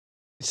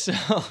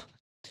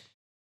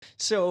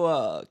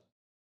 So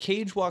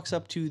Cage walks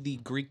up to the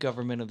Greek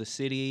government of the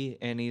city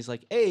and he's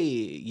like, "Hey,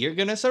 you're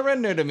gonna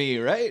surrender to me,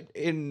 right?"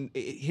 And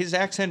his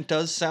accent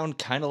does sound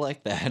kind of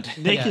like that.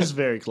 Nick Yeah. is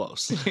very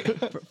close.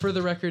 for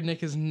the record,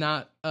 Nick is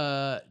not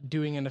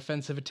doing an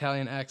offensive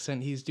Italian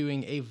accent. He's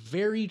doing a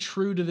very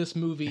true to this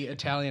movie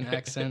Italian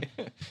accent.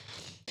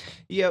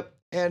 Yep.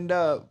 And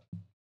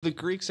the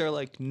Greeks are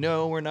like,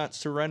 "No, we're not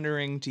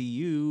surrendering to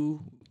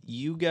you.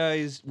 You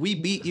guys, we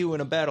beat you in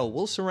a battle.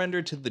 We'll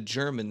surrender to the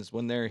Germans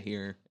when they're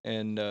here."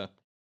 And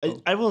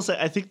I will say,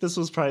 I think this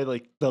was probably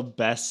like the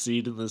best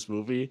scene in this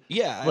movie.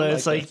 Yeah, When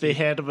it's like they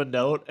hand him a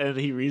note and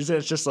he reads it,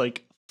 it's just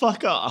like,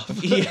 fuck off.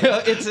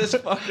 Yeah, it says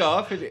fuck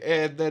off,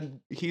 and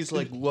then he's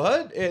like,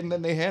 what? And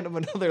then they hand him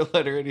another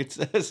letter, and it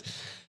says,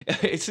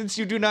 since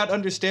you do not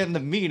understand the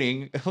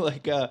meaning,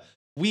 like,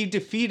 we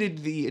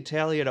defeated the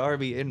Italian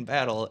army in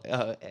battle,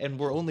 and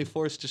were only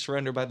forced to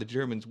surrender by the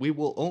Germans. We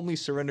will only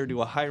surrender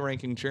to a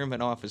high-ranking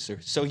German officer,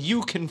 so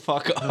you can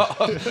fuck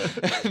off.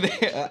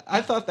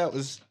 I thought that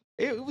was...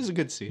 It was a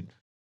good scene.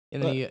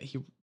 And then he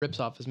rips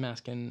off his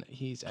mask, and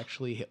he's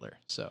actually Hitler.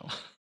 So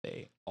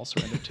they all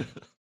surrendered to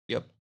him.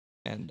 Yep.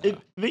 And It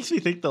makes me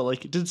think though,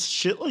 like, did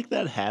shit like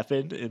that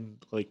happen in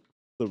like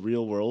the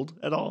real world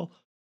at all?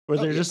 Where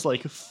they're just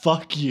like,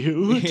 fuck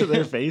you to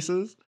their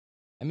faces?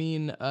 I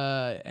mean,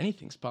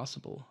 anything's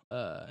possible.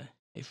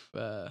 If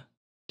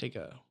take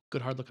a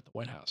good hard look at the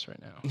White House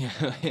right now.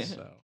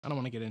 So I don't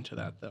want to get into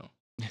that though.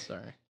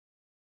 Sorry.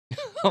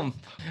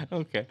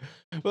 Okay.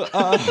 Well,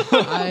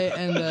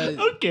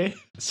 Okay.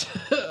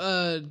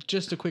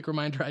 Just a quick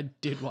reminder, I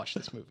did watch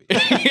this movie.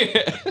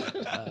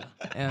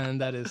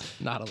 And that is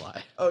not a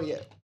lie. Oh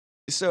yeah.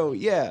 So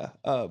yeah,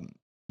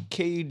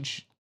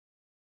 Cage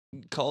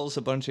calls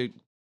a bunch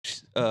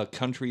of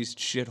countries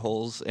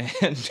shitholes,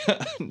 and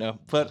no,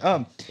 but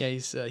yeah,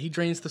 he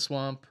drains the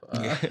swamp.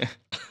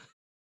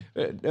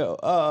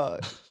 No.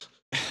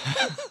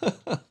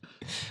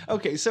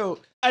 Okay, so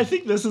I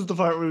think this is the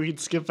part where we can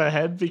skip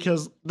ahead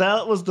because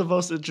that was the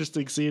most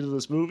interesting scene in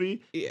this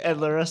movie, and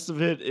the rest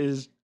of it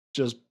is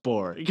just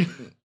boring.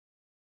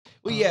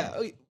 Well,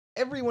 yeah,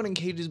 everyone in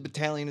Cage's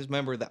battalion is a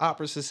member of the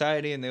Opera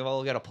Society, and they've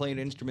all got to play an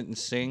instrument and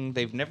sing.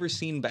 They've never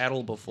seen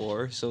battle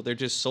before, so they're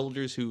just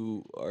soldiers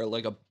who are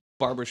like a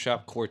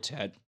barbershop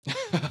quartet.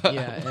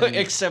 Yeah,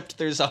 except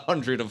there's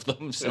 100 of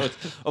them, so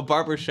it's a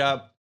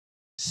barbershop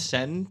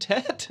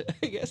centet,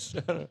 I guess. I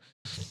don't know.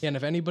 Yeah, and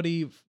if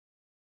anybody...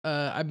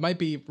 I might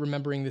be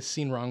remembering this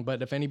scene wrong,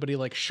 but if anybody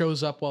like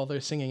shows up while they're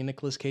singing,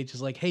 Nicolas Cage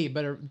is like, "Hey,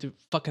 better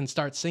fucking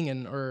start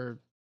singing or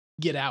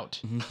get out."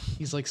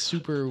 He's like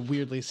super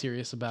weirdly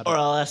serious about Or it.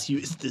 I'll ask you,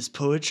 is this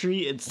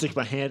poetry? And stick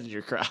my hand in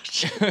your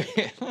crotch.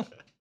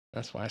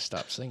 That's why I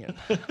stopped singing.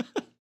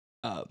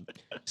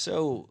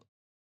 So,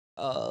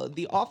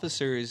 the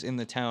officers in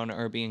the town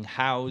are being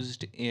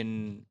housed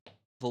in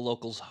the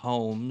locals'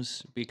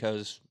 homes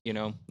because, you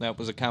know, that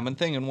was a common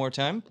thing in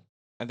wartime.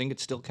 I think it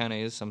still kind of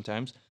is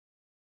sometimes.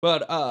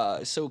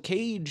 But, so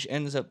Cage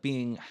ends up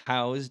being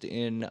housed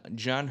in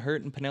John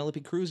Hurt and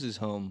Penelope Cruz's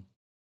home.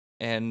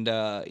 And,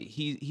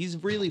 he's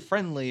really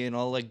friendly and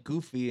all, like,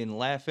 goofy and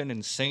laughing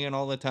and singing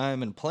all the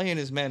time and playing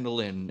his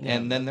mandolin. Yeah,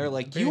 and then they're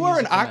like, you are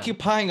an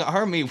occupying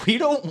army. We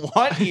don't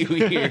want you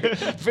here.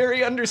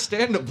 Very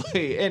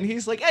understandably. And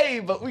he's like, hey,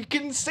 but we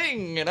can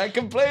sing and I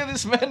can play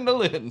this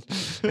mandolin.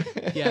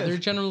 Yeah, they're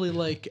generally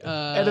like...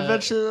 and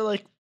eventually they're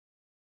like,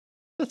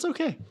 that's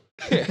okay.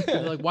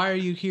 They're like, why are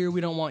you here?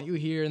 We don't want you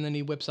here. And then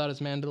he whips out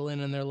his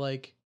mandolin and they're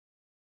like,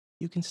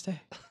 you can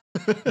stay.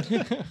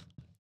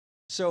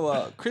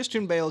 So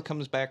Christian Bale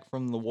comes back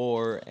from the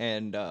war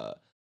and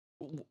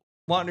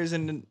wanders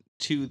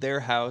into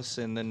their house,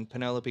 and then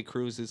Penelope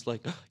Cruz is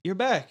like, you're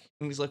back.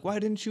 And he's like, why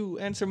didn't you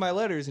answer my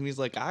letters? And he's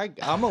like,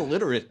 I'm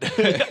illiterate.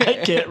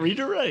 I can't read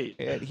or write.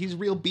 And he's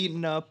real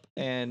beaten up,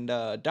 and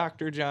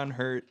Dr. John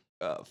Hurt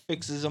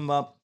fixes him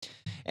up.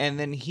 And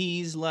then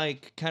he's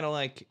like, kind of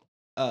like,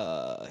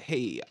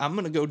 hey, I'm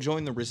going to go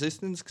join the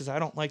resistance because I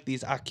don't like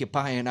these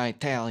occupying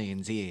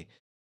Italians here.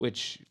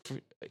 Which,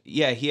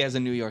 yeah, he has a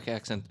New York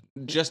accent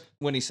just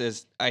when he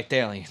says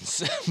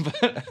Italians.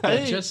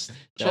 But just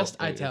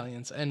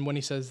Italians. And when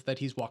he says that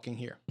he's walking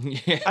here.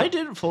 Yeah. I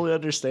didn't fully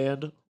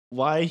understand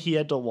why he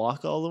had to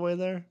walk all the way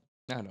there.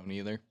 I don't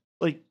either.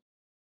 Like,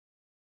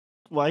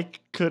 why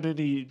couldn't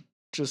he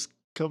just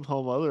come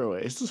home other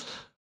ways?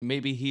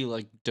 Maybe he,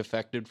 like,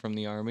 defected from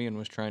the army and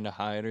was trying to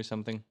hide or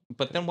something.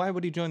 But then why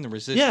would he join the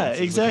resistance? Yeah,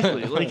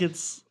 exactly. Like,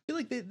 it's... I feel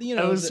like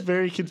I was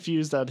very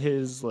confused on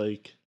his,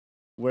 like...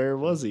 Where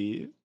was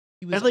he?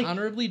 He was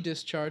honorably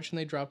discharged, and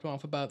they dropped him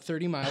off about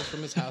 30 miles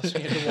from his house,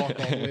 and he had to walk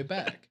all the way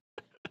back.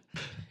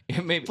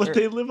 Yeah, but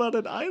they live on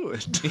an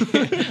island.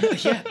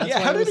 Yeah,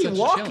 how did he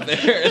walk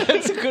there?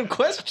 That's a good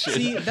question.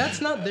 See, that's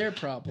not their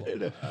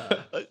problem.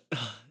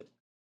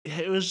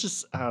 It was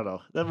just, I don't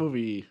know. That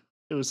movie,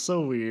 it was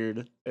so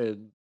weird,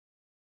 and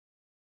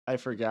I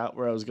forgot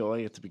where I was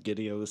going at the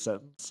beginning of the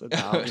sentence, and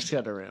now I'm just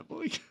kind of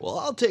rambling. Well,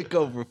 I'll take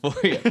over for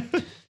you.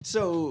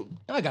 So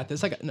I got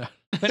this. No.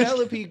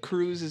 Penelope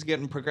Cruz is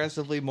getting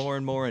progressively more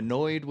and more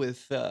annoyed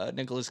with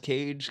Nicolas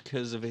Cage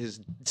because of his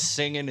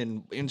singing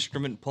and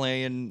instrument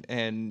playing,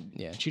 and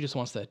yeah, she just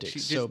wants that dick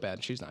so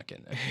bad. She's not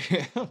getting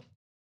it.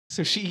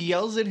 So she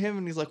yells at him,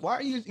 and he's like, "Why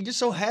are you're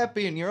so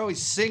happy, and you're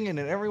always singing,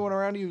 and everyone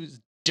around you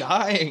is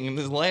dying, and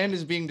this land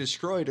is being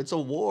destroyed. It's a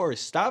war.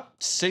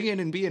 Stop singing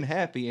and being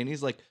happy." And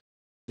he's like,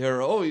 "There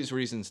are always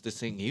reasons to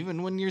sing,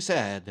 even when you're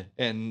sad.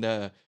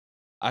 And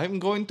I'm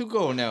going to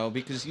go now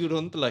because you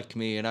don't like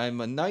me, and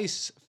I'm a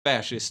nice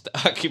fascist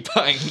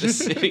occupying the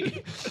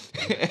city."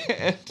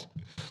 And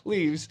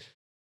leaves.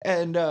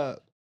 And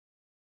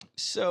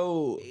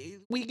So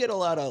we get a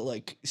lot of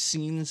like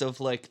scenes of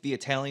like the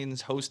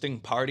Italians hosting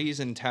parties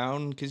in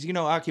town because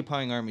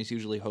occupying armies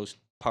usually host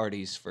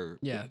parties for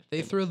Yeah,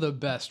 they throw the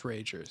best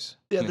ragers.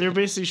 Yeah, they're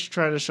basically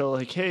trying to show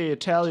like, hey,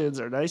 Italians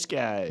are nice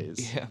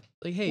guys. Yeah.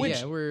 Like, hey, Which-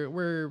 yeah,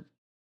 we're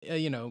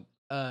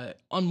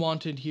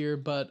unwanted here,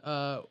 but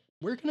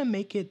we're gonna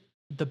make it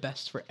the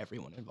best for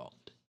everyone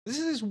involved. This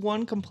is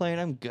one complaint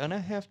I'm gonna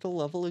have to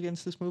level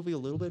against this movie a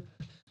little bit.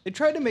 They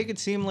tried to make it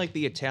seem like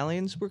the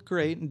Italians were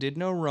great and did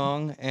no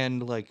wrong,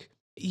 and like,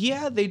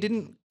 yeah, they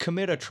didn't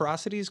commit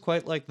atrocities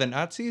quite like the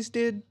Nazis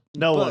did.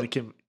 No but one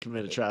can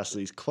commit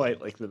atrocities quite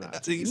like the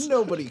Nazis.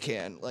 Nobody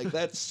can. Like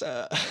that's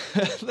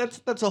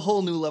that's a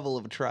whole new level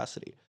of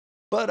atrocity.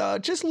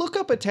 But just look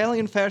up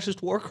Italian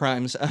fascist war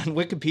crimes on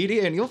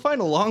Wikipedia, and you'll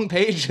find a long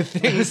page of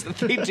things that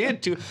they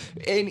did to,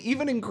 and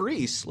even in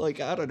Greece,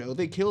 like I don't know,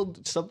 they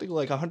killed something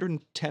like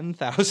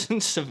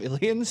 110,000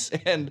 civilians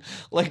and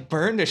like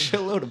burned a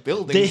shitload of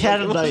buildings. They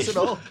had Like, a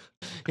knife.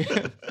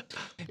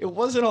 It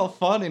wasn't all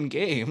fun and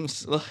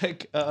games.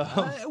 Like,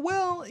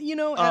 Well,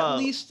 at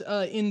least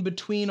in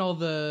between all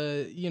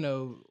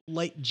the,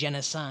 light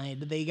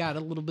genocide, they got a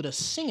little bit of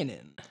singing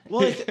in.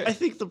 Well, I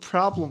think the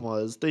problem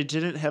was they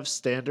didn't have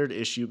standard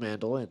issue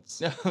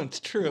mandolins. no, it's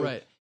true.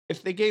 Right.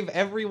 If they gave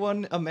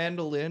everyone a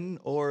mandolin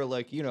or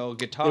like a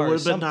guitar, It or would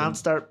have been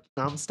something,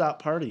 nonstop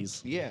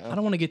parties. Yeah. I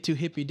don't want to get too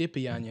hippy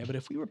dippy on you, but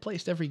if we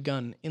replaced every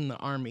gun in the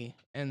army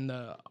and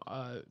the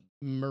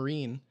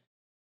Marine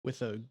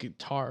with a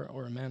guitar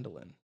or a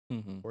mandolin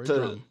Mhm. or a So-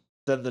 drum,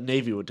 Then the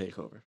Navy would take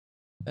over.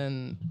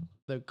 then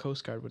the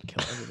Coast Guard would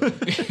kill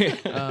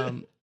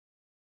everybody.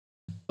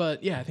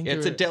 But yeah, I think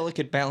It's a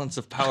delicate balance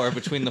of power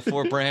between the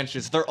four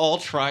branches. They're all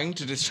trying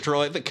to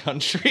destroy the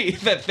country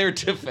that they're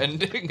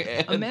defending.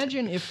 And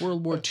Imagine if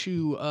World War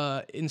II,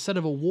 instead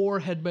of a war,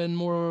 had been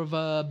more of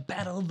a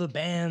battle of the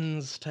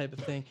bands type of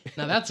thing.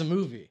 Now that's a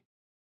movie.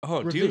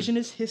 oh, dude,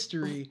 Revisionist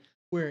history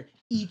where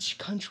each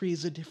country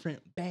is a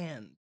different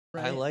band.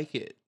 Right? I like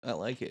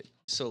it.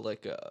 So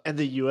like, And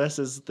the U.S.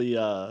 is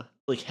the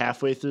like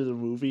halfway through the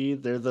movie.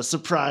 They're the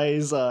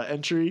surprise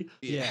entry.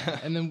 Yeah,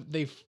 and then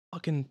they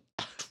fucking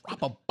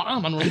drop a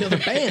bomb on one of the other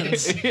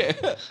bands.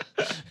 yeah.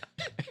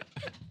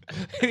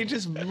 He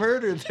just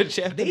murdered the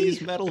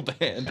Japanese metal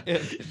band.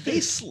 They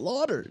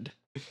slaughtered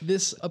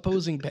this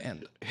opposing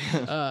band.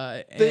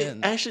 They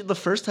And actually the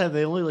first time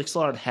they only like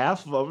slaughtered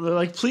half of them. They're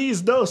like,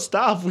 please no,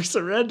 stop, we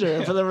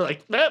surrender. But then we're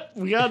like,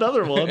 we got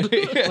another one.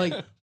 like,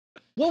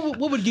 what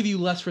would give you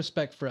less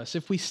respect for us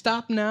if we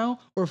stop now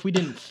or if we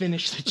didn't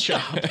finish the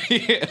job?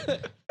 Yeah.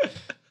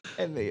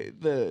 And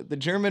the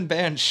German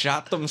band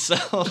shot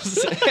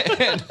themselves.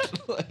 And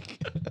like,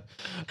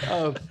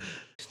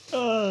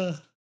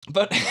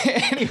 but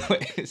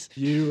anyways,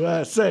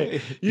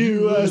 USA,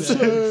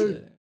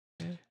 USA.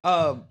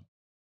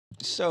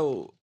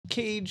 So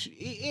Cage,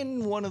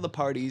 in one of the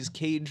parties,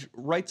 Cage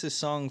writes a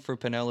song for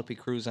Penelope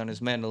Cruz on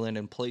his mandolin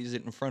and plays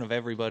it in front of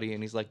everybody,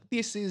 and he's like,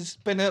 "This is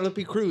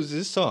Penelope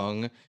Cruz's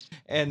song,"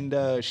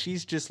 and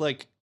she's just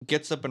like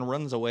gets up and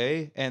runs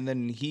away, and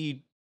then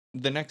he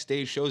the next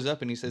day shows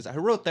up and he says, "I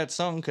wrote that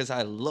song because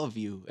I love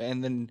you,"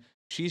 and then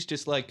she's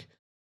just like,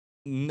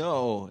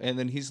 "No," and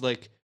then he's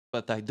like,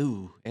 "But I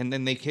do," and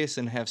then they kiss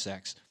and have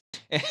sex,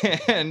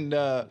 and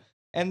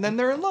then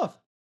they're in love.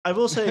 I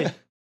will say,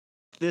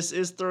 this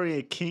is throwing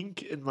a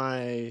kink in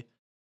my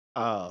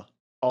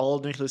all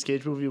Nicolas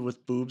Cage movie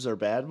with boobs are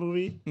bad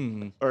movie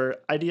Hmm. or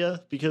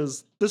idea,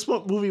 because this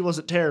movie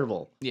wasn't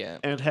terrible Yeah.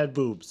 and it had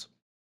boobs.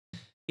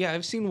 Yeah,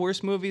 I've seen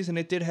worse movies, and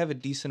it did have a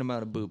decent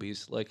amount of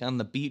boobies. Like on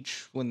the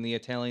beach when the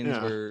Italians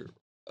Yeah. were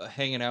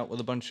hanging out with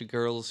a bunch of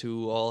girls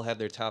who all had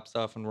their tops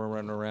off and were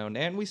running around.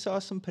 And we saw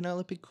some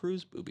Penelope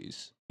Cruz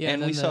boobies. Yeah,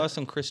 and and we then saw the-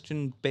 some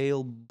Christian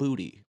Bale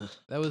booty.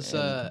 That was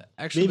And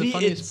actually maybe the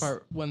funniest it's-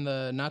 part when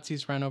the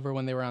Nazis ran over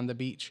when they were on the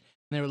beach.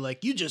 And they were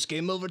like, "You just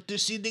came over to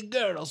see the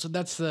girl." So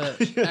that's the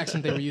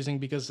accent they were using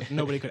because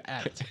nobody could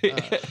act.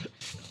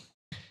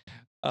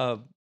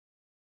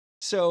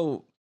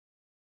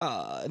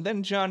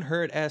 Then John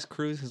Hurt asked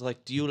Cruz, he's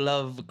like, "Do you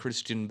love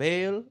Christian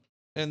Bale?"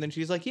 And then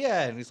she's like,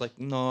 "Yeah." And he's like,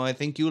 "No, I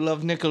think you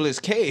love Nicolas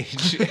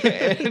Cage."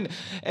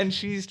 and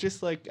she's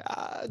just like,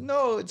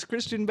 "No, it's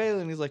Christian Bale."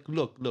 And he's like,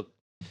 look,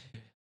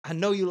 I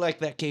know you like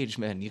that Cage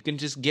man. You can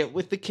just get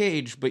with the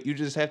Cage, but you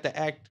just have to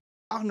act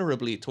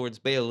honorably towards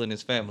Bale and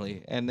his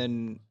family." And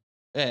then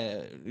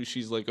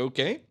she's like,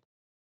 "Okay."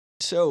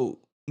 So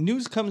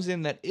news comes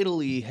in that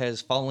Italy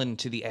has fallen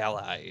to the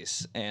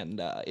Allies, and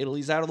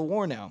Italy's out of the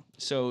war now.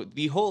 So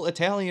the whole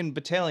Italian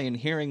battalion,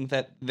 hearing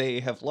that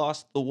they have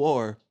lost the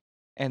war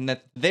and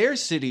that their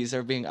cities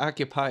are being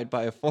occupied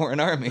by a foreign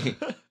army,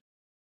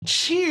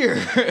 cheer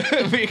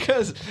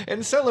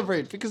and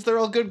celebrate because they're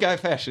all good guy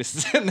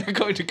fascists and they're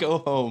going to go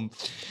home.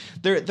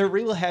 They're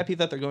real happy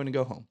that they're going to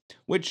go home.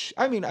 Which,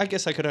 I mean, I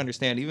guess I could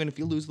understand. Even if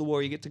you lose the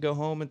war, you get to go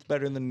home. It's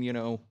better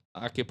than,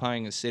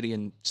 occupying a city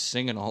and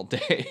singing all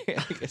day.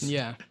 I guess.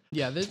 Yeah.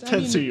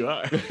 Depends who you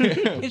are.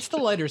 It's the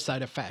lighter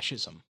side of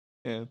fascism.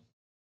 Yeah.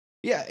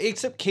 Yeah,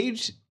 except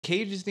Cage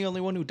Cage is the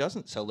only one who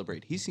doesn't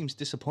celebrate. He seems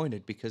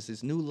disappointed because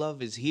his new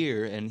love is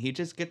here and he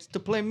just gets to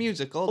play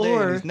music all day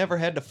and he's never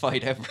had to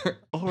fight ever.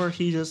 Or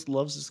he just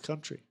loves his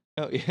country.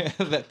 Oh, yeah,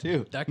 that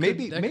too.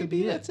 Maybe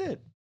that's it.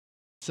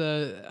 It's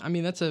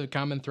that's a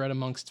common thread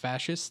amongst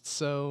fascists,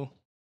 so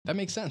that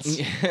makes sense.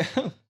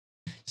 Yeah.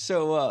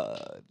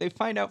 So they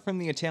find out from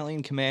the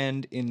Italian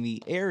command in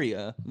the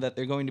area that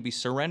they're going to be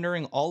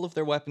surrendering all of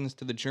their weapons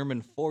to the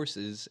German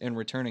forces and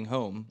returning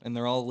home. And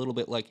they're all a little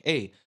bit like,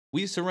 hey,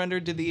 we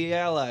surrendered to the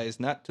Allies,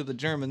 not to the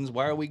Germans.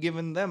 Why are we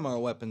giving them our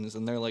weapons?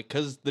 And they're like,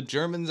 because the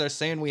Germans are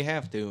saying we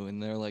have to.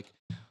 And they're like,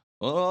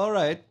 well, all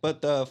right,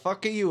 but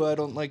fuck you, I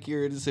don't like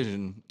your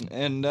decision.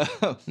 And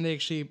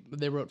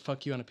they wrote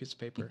fuck you on a piece of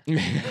paper.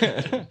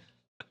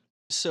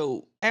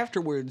 So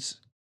afterwards,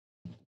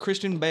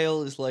 Christian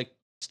Bale is like,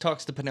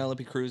 talks to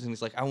Penelope Cruz and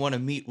he's like, I want to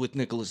meet with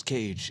Nicolas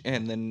Cage.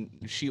 And then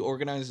she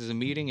organizes a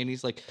meeting and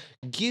he's like,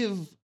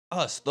 give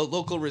us, the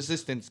local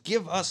resistance,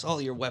 give us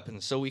all your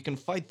weapons so we can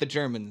fight the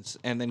Germans.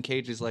 And then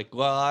Cage is like,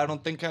 well, I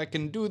don't think I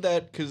can do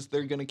that because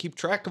they're going to keep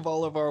track of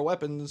all of our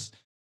weapons.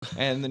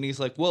 And then he's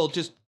like, well,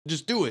 just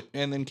do it.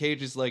 And then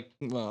Cage is like,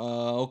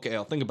 okay,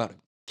 I'll think about it.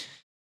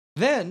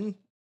 Then,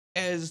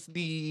 as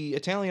the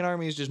Italian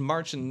army is just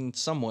marching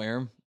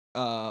somewhere,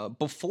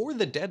 before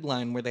the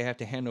deadline where they have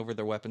to hand over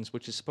their weapons,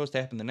 which is supposed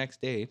to happen the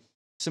next day,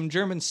 some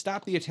Germans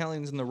stop the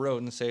Italians in the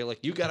road and say, like,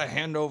 you gotta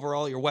hand over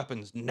all your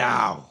weapons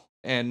now.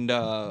 And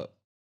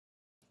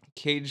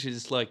Cage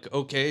is like,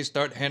 okay,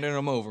 start handing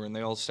them over. And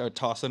they all start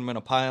tossing them in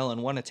a pile.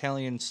 And one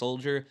Italian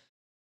soldier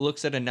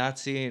looks at a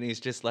Nazi and he's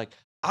just like,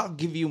 I'll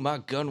give you my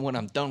gun when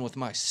I'm done with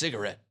my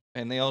cigarette.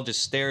 And they all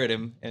just stare at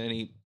him.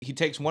 And he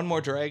takes one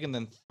more drag and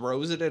then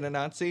throws it at a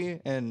Nazi.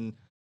 And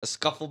a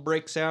scuffle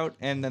breaks out.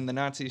 And then the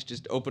Nazis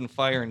just open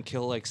fire and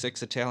kill like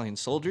 6 Italian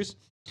soldiers.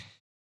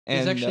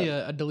 And there's actually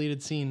a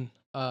deleted scene,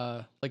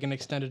 like an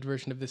extended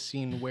version of this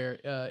scene where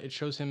it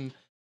shows him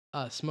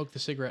smoke the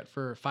cigarette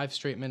for 5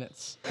 straight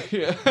minutes.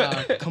 Yeah.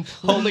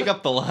 Holding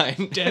up the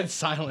line. Dead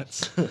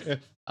silence.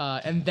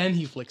 And then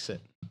he flicks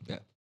it. Yeah.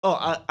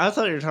 Oh, I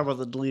thought you were talking about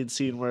the deleted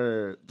scene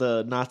where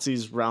the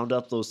Nazis round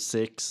up those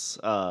 6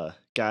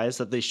 guys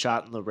that they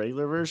shot in the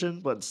regular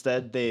version, but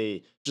instead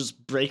they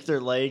just break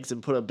their legs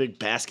and put a big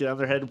basket on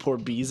their head and pour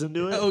bees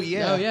into it. Oh,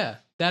 yeah. Oh, yeah.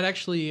 That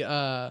actually...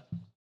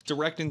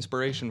 direct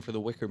inspiration for The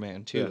Wicker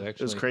Man, too, Yeah, actually.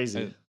 it was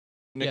crazy.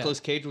 Nicolas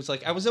Cage was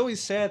like, I was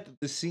always sad that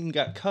the scene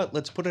got cut.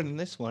 Let's put it in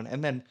this one.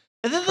 And then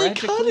they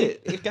cut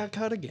it. It got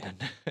cut again.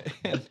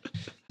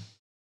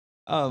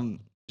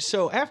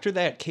 So after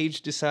that,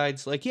 Cage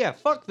decides, like, yeah,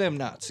 fuck them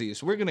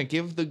Nazis. We're going to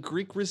give the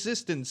Greek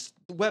resistance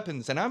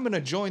weapons, and I'm going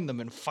to join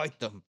them and fight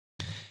them.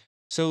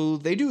 So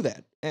they do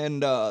that.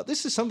 And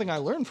this is something I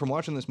learned from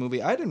watching this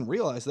movie. I didn't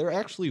realize there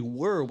actually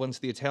were, once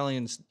the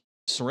Italians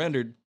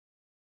surrendered,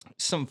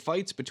 some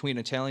fights between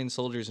Italian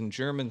soldiers and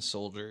German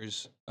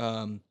soldiers.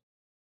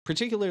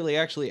 Particularly,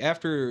 actually,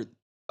 after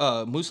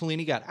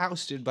Mussolini got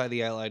ousted by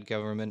the Allied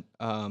government,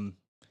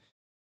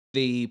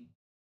 they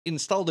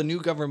installed a new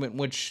government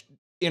which,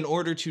 in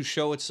order to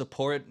show its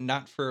support,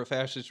 not for a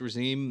fascist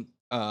regime,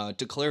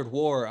 declared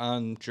war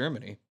on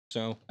Germany.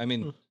 So, I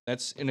mean,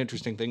 that's an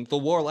interesting thing. The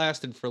war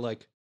lasted for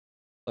like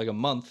a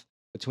month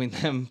between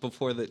them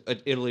before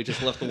Italy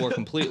just left the war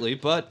completely,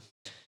 but...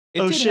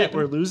 Oh shit, happen.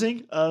 We're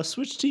losing?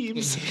 Switch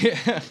teams.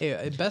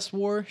 Yeah, best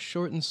war,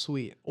 short and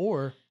sweet,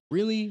 or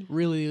really,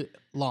 really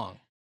long.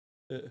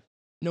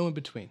 No in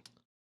between.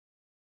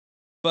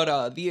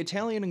 But the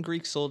Italian and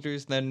Greek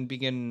soldiers then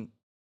begin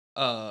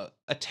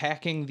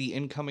attacking the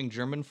incoming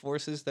German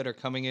forces that are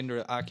coming in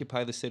to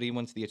occupy the city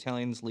once the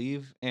Italians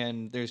leave,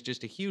 and there's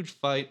just a huge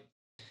fight.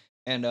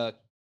 And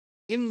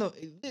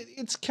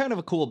it's kind of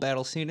a cool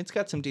battle scene. It's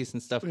got some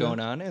decent stuff going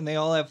on, and they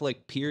all have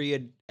like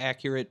period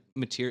accurate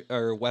material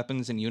or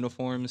weapons and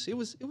uniforms. It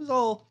was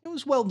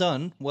well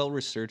done, well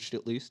researched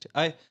at least.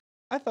 I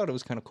thought it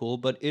was kind of cool,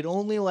 but it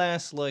only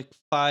lasts like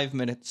 5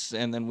 minutes,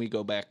 and then we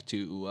go back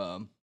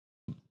to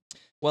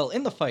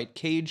in the fight,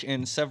 Cage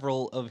and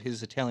several of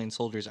his Italian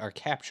soldiers are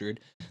captured.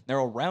 They're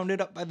all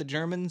rounded up by the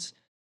Germans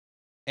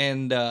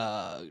and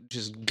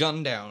just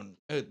gunned down.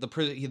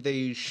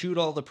 They shoot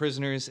all the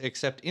prisoners,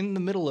 except in the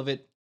middle of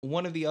it,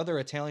 one of the other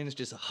Italians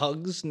just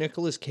hugs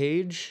Nicolas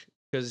Cage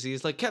because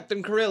he's like,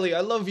 Captain Corelli,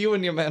 I love you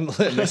and your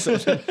mandolin. Or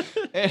something.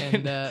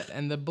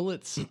 and the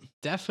bullets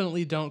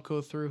definitely don't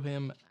go through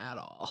him at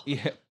all.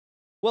 Yeah.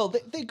 Well,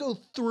 they go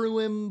through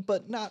him,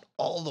 but not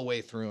all the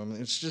way through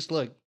him. It's just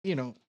like,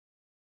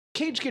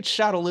 Cage gets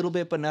shot a little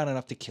bit, but not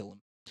enough to kill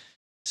him.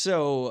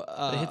 So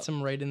it hits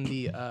him right in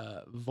the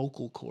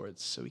vocal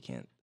cords, so he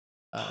can't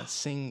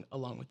sing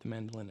along with the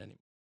mandolin anymore.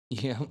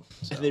 Yeah.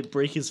 So. And they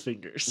break his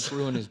fingers.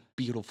 Ruin his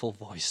beautiful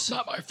voice.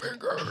 Not my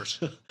fingers.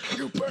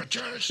 You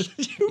bitches.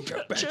 You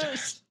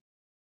bitches.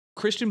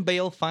 Christian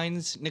Bale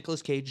finds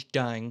Nicolas Cage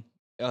dying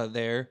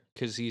there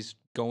because he's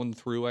going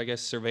through, I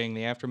guess, surveying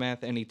the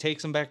aftermath, and he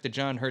takes him back to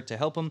John Hurt to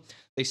help him.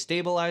 They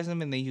stabilize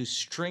him, and they use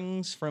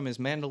strings from his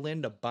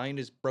mandolin to bind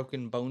his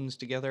broken bones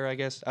together, I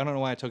guess. I don't know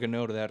why I took a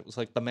note of that. It was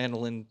like the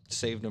mandolin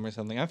saved him or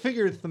something. I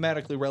figured it's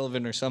thematically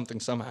relevant or something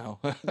somehow.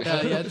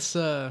 Yeah, it's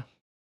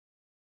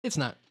It's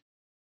not.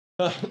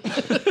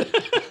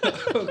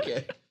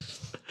 Okay.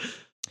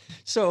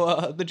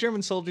 So the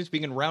German soldiers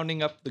begin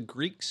rounding up the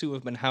Greeks who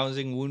have been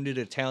housing wounded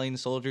Italian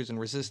soldiers and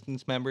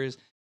resistance members,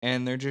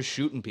 and they're just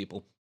shooting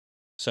people.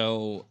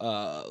 So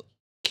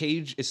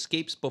Cage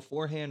escapes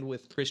beforehand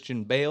with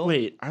Christian Bale.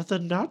 Wait, are the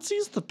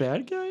Nazis the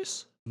bad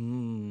guys?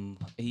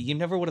 You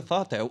never would have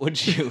thought that,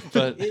 would you?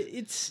 But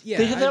It's yeah.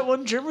 They had that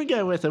one German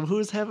guy with him who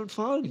was having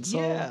fun. So.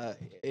 yeah,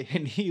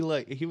 and he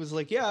was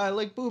like, yeah, I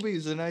like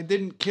boobies, and I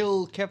didn't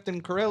kill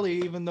Captain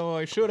Corelli even though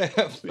I should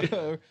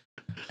have.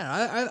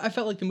 I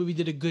felt like the movie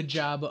did a good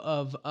job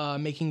of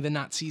making the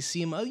Nazis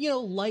seem,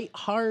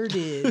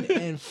 lighthearted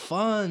and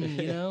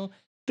fun.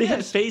 They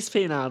had face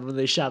paint on when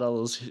they shot all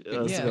those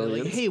Yeah,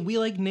 civilians. like, hey, we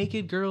like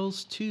naked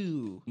girls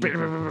too.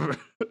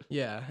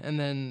 Yeah, and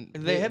then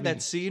They had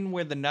that scene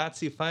where the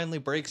Nazi finally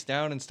breaks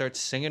down and starts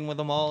singing with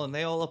them all, and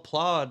they all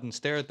applaud and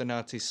stare at the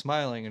Nazis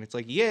smiling, and it's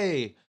like,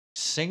 yay,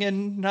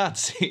 singing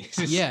Nazis.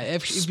 Yeah,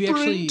 if you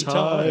actually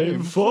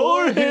Time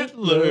for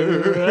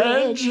Hitler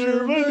and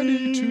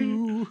Germany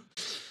too.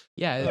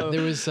 Yeah,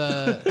 there was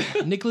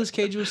Nicolas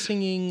Cage was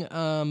singing.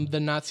 The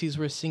Nazis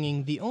were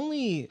singing. The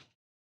only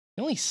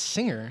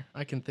singer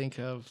I can think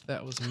of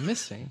that was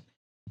missing.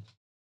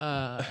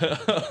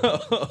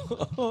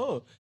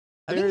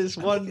 There is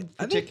one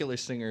particular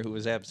singer who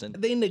was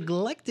absent. They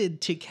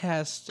neglected to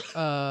cast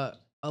a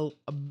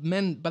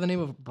man by the name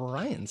of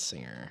Bryan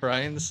Singer.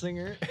 Bryan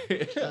Singer.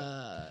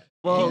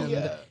 Well,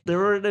 And- there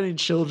weren't any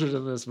children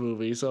in this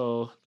movie,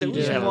 so There he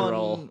was did have a one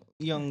role.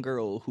 young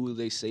girl who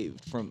they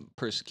saved from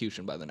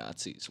persecution by the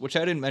Nazis, which I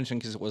didn't mention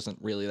because it wasn't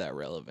really that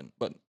relevant.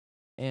 But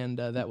And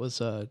that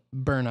was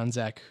Burn on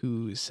Zach,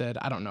 who said,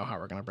 I don't know how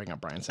we're going to bring up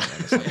Bryan Singer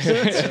in this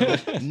episode.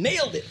 So,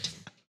 nailed it.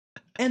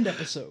 End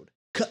episode.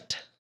 Cut.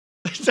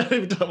 He's not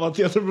even talking about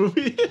the other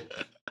movie.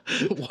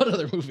 What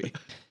other movie?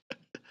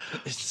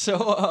 so,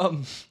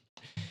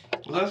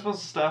 Was I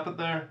supposed to stop it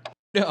there?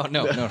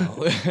 no.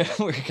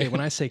 We're Okay,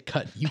 when I say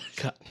cut, you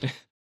cut.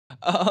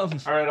 All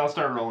right, I'll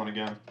start rolling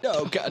again.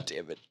 no, god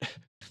damn it.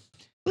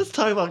 Let's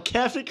talk about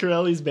Captain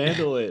Corelli's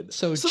mandolin.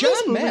 So this John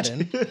movie-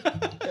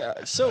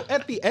 Madden- So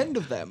at the end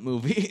of that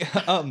movie,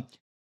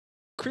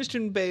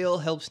 Christian Bale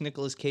helps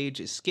Nicolas Cage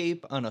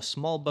escape on a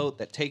small boat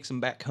that takes him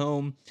back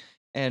home.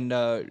 And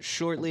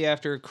shortly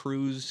after,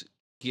 Cruz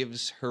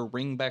gives her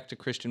ring back to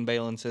Christian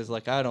Bale and says,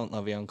 like, I don't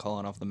love you, I'm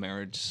calling off the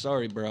marriage.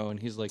 Sorry, bro. And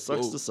he's like,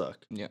 Sucks "Oh." to suck.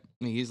 Yeah.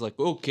 And he's like,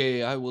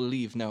 okay, I will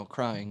leave now,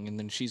 crying. And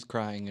then she's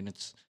crying, and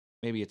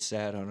maybe it's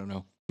sad, I don't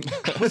know.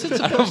 Was it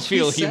I don't supposed to be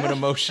feel sad? human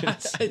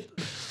emotions.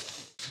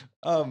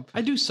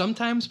 I do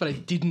sometimes, but I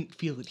didn't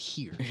feel it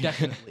here.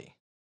 Definitely.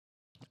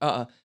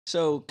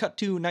 So cut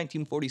to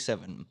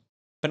 1947.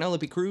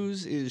 Penelope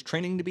Cruz is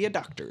training to be a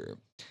doctor,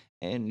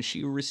 and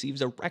she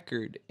receives a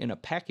record in a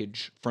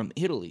package from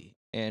Italy,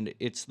 and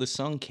it's the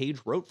song Cage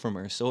wrote from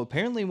her. So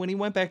apparently when he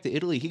went back to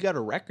Italy, he got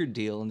a record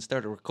deal and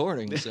started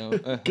recording. So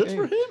Good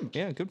for him.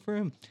 Yeah, good for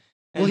him.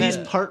 Well, And he's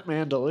then- part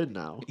mandolin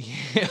now.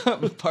 yeah,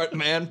 part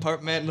man,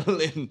 part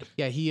mandolin.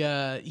 Yeah,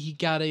 he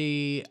got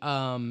a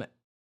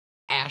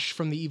Ash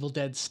from the Evil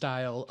Dead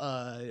style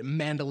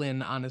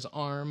mandolin on his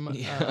arm.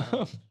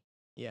 Yeah.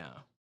 Yeah.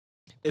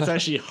 It's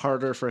actually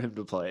harder for him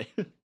to play.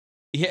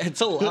 Yeah,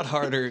 it's a lot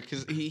harder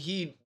because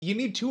you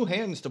need two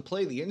hands to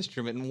play the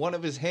instrument, and one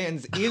of his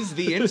hands is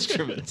the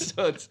instrument.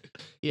 So it's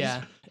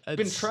Yeah. been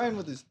it's- trying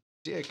with his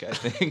dick, I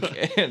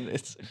think, and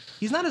it's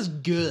He's not as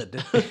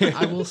good.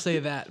 I will say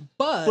that.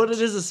 But But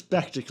it is a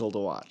spectacle to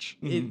watch.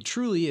 it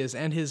truly is,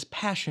 and his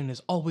passion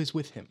is always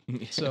with him.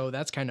 So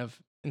that's kind of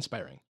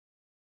inspiring.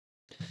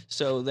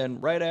 So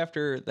then right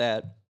after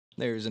that,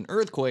 there's an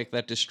earthquake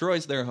that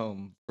destroys their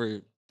home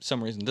for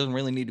some reason. Doesn't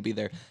really need to be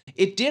there.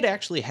 It did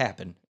actually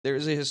happen. There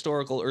is a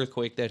historical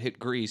earthquake that hit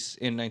Greece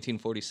in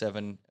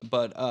 1947,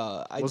 but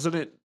Wasn't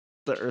it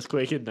the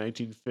earthquake in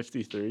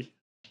 1953?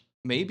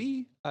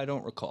 maybe I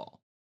don't recall.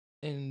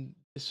 And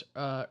this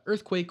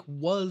earthquake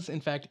was,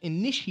 in fact,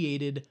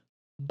 initiated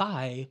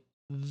by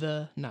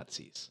the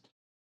Nazis.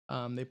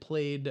 They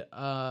played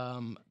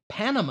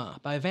Panama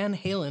by Van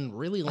Halen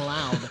really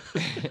loud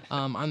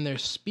on their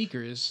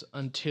speakers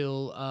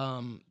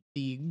until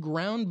the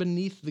ground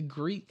beneath the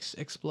Greeks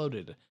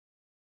exploded.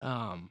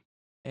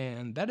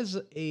 And that is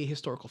a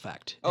historical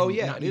fact. Oh, and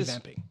yeah, not it is.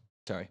 revamping.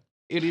 Sorry.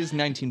 It is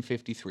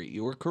 1953.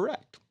 You were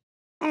correct.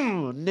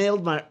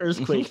 Nailed my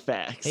earthquake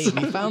facts. Hey,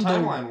 we found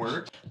Timeline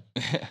worked.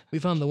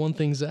 the one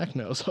thing Zach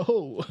knows.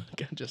 Oh,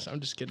 I'm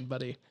just kidding,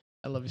 buddy.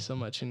 I love you so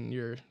much, and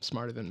you're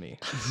smarter than me.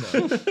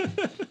 So.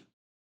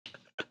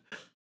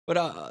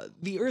 But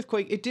the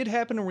earthquake, it did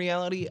happen in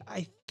reality.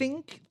 I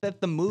think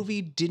that the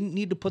movie didn't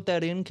need to put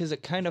that in because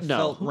it kind of No,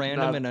 felt random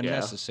not- and yeah.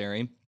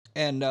 unnecessary.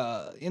 And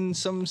in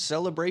some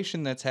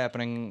celebration that's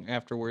happening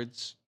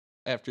afterwards,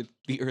 after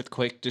the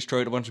earthquake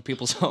destroyed a bunch of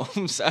people's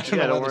homes, I don't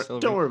Yeah, know don't, why worry, they're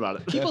don't worry about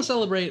it. People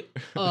celebrate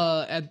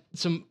at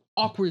some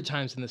awkward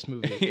times in this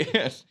movie.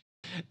 Yes.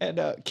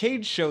 And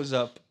Cage shows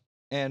up,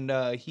 and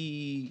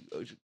he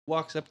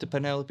walks up to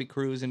Penelope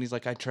Cruz, and he's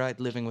like, I tried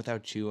living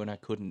without you, and I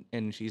couldn't.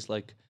 And she's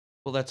like,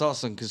 Well, that's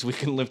awesome because we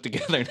can live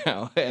together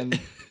now. And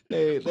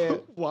they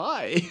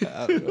Why?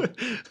 I don't know.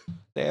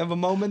 They have a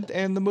moment,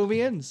 and the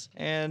movie ends,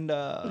 and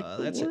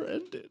that's the war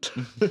it.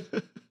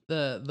 ended.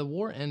 The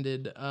war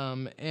ended,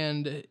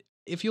 and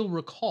if you'll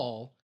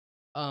recall,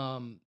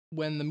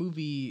 when the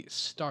movie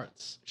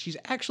starts, she's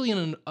actually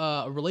in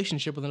a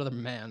relationship with another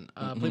man,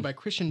 played by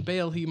Christian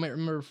Bale, who you might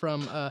remember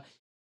from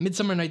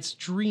Midsummer Night's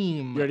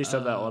Dream. You already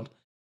said that one.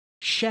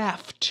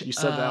 Shaft. You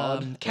said that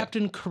one?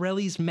 Captain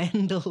Corelli's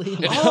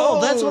Mandolin.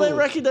 Oh, that's what I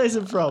recognize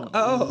him from.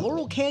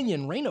 Laurel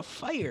Canyon, Reign of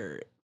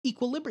Fire,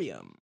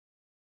 Equilibrium.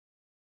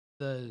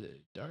 The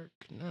Dark,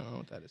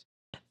 no, that is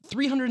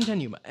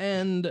 310 Yuma,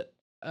 and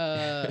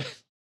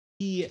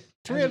he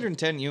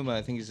 310 Yuma,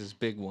 I think, is his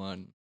big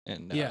one,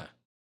 and yeah,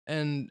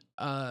 and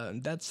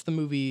that's the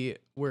movie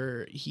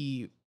where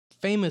he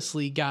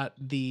famously got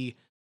the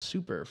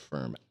super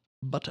firm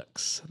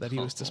buttocks that he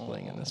was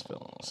displaying in this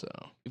film. So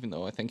even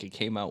though I think it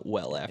came out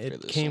well after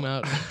it this came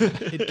one. out,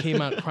 it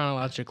came out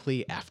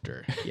chronologically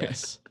after.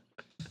 Yes,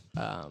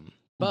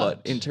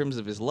 but in terms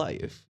of his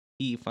life,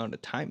 he found a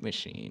time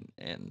machine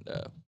and.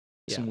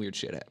 Some weird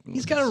shit happened.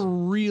 He's got a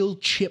real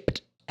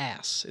chipped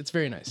ass. It's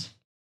very nice.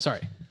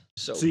 Sorry.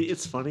 So see,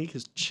 it's funny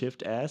because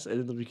chipped ass, and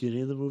in the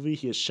beginning of the movie,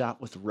 he is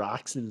shot with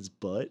rocks in his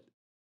butt.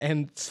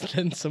 And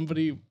then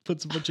somebody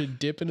puts a bunch of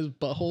dip in his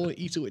butthole and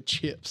eats it with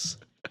chips.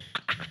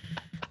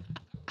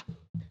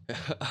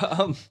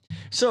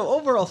 So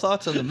overall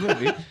thoughts on the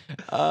movie,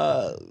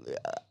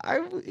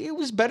 it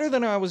was better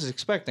than I was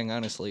expecting,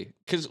 honestly.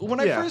 Because when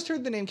I first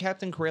heard the name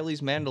Captain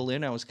Corelli's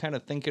Mandolin, I was kind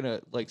of thinking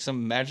of like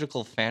some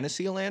magical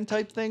fantasy land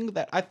type thing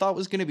that I thought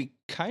was going to be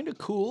kind of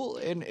cool,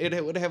 and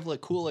it would have like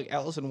cool like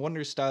Alice in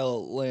Wonder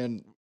style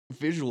land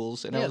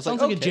visuals. And I was it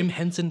sounds like a Jim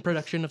Henson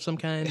production of some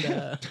kind.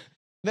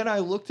 Then I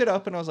looked it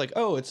up and I was like,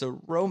 oh, it's a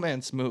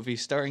romance movie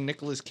starring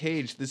Nicolas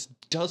Cage. This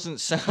doesn't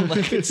sound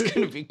like it's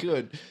going to be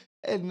good.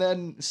 And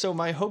then, so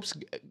my hopes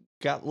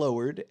got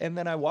lowered, and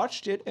then I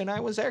watched it, and I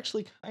was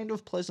actually kind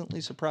of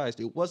pleasantly surprised.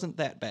 It wasn't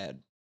that bad.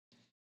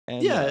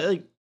 And,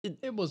 like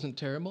it wasn't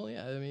terrible.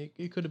 Yeah, I mean,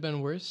 it could have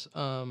been worse.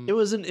 It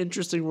was an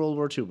interesting World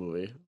War II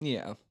movie.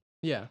 Yeah.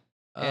 Yeah.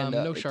 And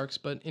no sharks,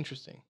 but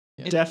interesting.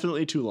 Yeah.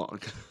 Definitely too long.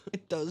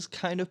 It does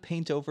kind of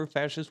paint over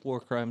fascist war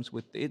crimes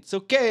with "It's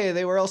okay,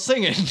 they were all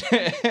singing,"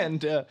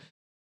 and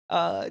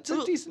it's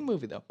a decent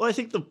movie though. Well, I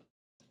think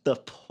the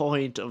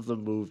point of the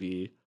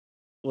movie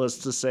was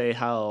to say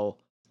how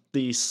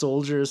the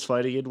soldiers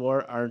fighting in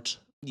war aren't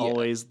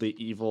always the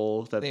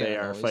evil that they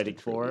are fighting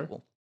for.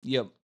 Evil.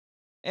 Yep.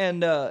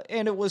 And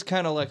it was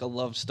kind of like a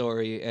love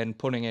story, and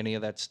putting any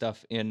of that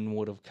stuff in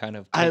would have kind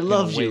of I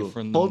love away you.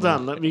 From Hold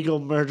on, let me go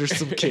murder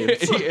some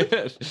kids.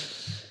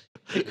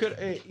 It could,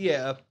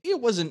 it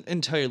wasn't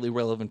entirely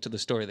relevant to the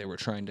story they were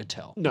trying to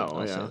tell. No,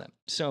 I'll say that.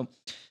 So,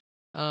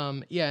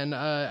 and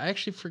I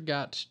actually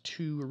forgot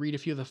to read a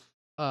few of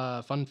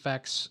the fun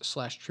facts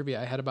 / trivia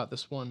I had about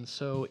this one.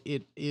 So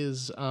it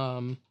is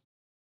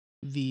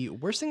the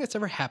worst thing that's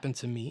ever happened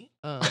to me,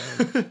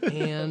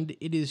 and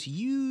it is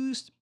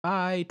used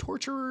by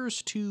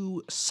torturers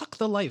to suck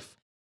the life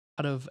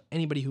out of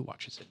anybody who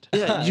watches it.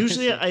 Yeah,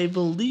 usually I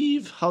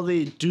believe how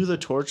they do the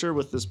torture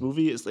with this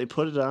movie is they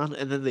put it on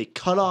and then they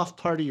cut off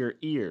part of your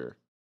ear.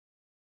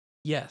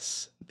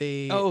 Yes,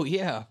 they. Oh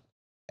yeah,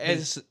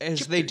 as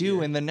they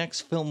do in the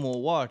next film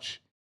we'll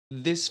watch.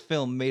 This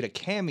film made a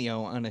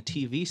cameo on a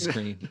TV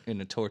screen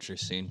in a torture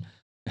scene.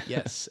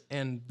 Yes,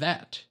 and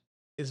that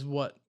is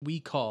what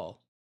we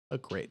call a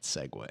great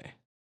segue.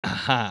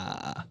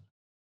 Aha.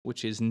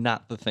 Which is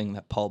not the thing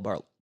that Paul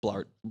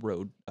Blart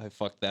wrote. I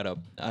fucked that up.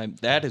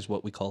 That is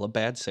what we call a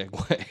bad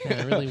segue.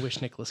 Yeah, I really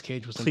wish Nicolas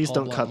Cage was in Please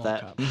Paul don't Blart cut Mall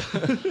that.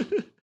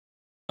 Cop.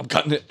 I'm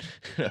cutting it.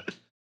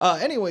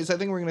 Anyways, I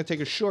think we're going to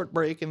take a short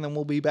break, and then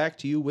we'll be back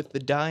to you with the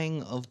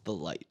Dying of the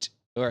Light.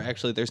 Or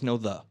actually, there's no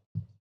the.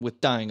 With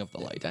Dying of the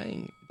Light.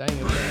 Dying of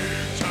the Light.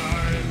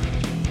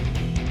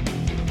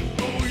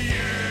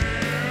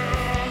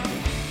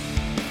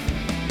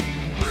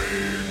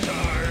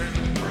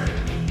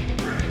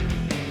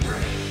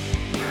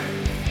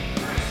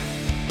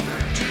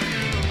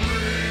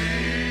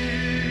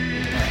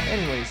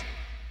 Anyways,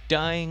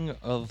 Dying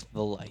of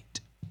the Light.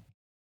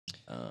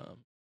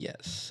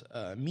 Yes,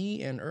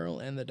 me and Earl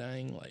and the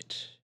Dying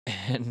Light.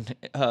 And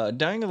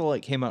Dying of the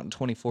Light came out in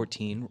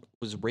 2014,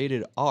 was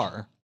rated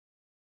R,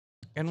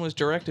 and was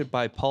directed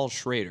by Paul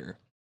Schrader.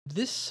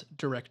 This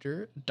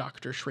director,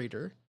 Dr.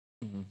 Schrader,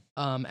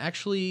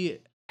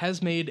 actually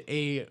has made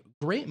a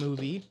great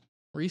movie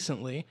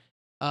recently,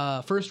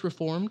 First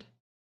Reformed.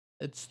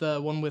 It's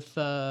the one with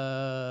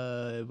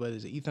what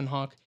is it, Ethan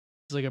Hawke.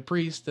 He's like a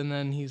priest, and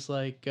then he's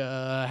like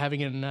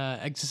having an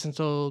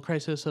existential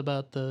crisis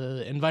about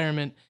the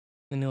environment.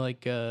 And you're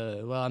like,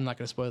 well, I'm not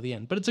going to spoil the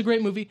end, but it's a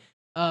great movie.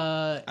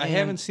 I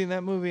haven't seen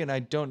that movie, and I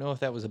don't know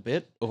if that was a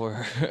bit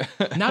or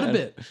not a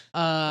bit.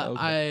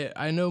 Okay.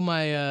 I know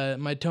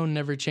my tone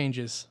never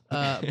changes,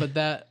 but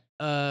that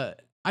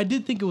I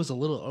did think it was a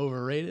little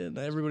overrated.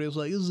 Everybody was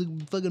like, "This is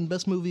the fucking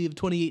best movie of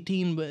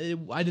 2018,"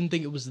 but I didn't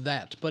think it was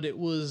that. But it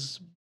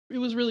was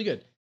really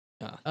good.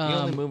 The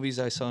only movies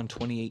I saw in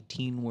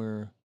 2018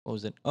 were what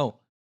was it? Oh,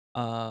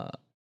 A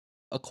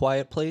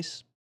Quiet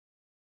Place,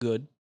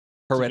 good.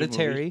 a good movie.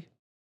 Hereditary,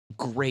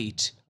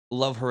 great.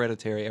 Love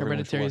Hereditary. Everyone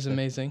should Hereditary is watch that.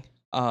 amazing.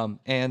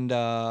 And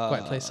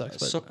Quiet Place sucks,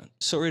 but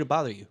Sorry to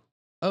Bother You,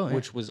 oh, yeah.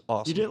 which was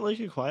awesome. You didn't like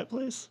A Quiet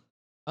Place?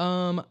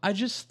 I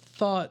just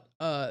thought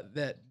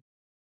that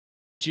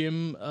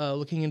Jim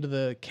looking into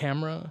the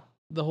camera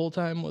the whole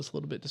time was a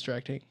little bit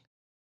distracting.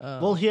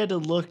 Well, he had to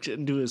look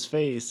into his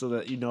face so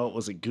that you know it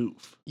was a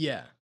goof.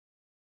 Yeah,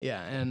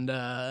 and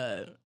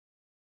I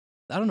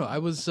don't know.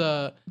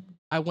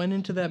 I went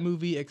into that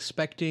movie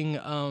expecting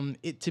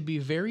it to be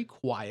very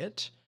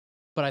quiet,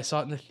 but I saw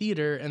it in the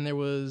theater and there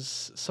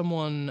was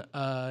someone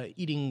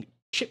eating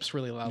chips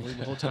really loudly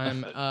the whole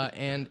time,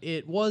 and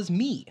it was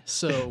me.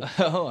 So,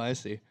 Oh, I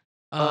see.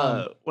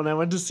 When I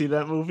went to see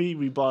that movie,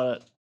 we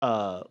bought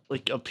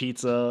like a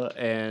pizza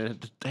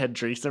and had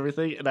drinks and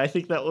everything, and I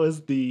think that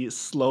was the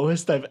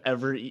slowest I've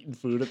ever eaten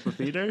food at the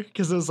theater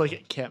because it was like,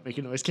 it can't make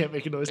a noise, can't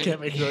make a noise, can't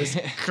make a noise,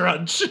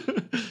 crunch.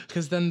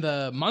 because then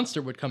the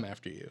monster would come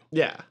after you,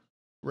 Yeah.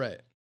 right?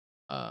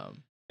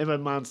 And by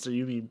monster,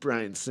 you mean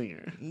Bryan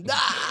Singer.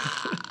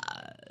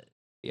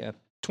 Yeah.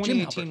 Jim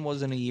 2018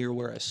 wasn't a year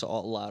where I saw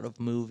a lot of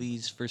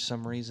movies for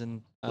some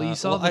reason. Well, you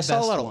saw the I saw a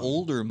best lot of one.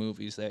 older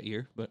movies that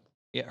year, but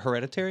yeah,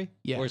 Hereditary.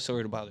 Yeah. Or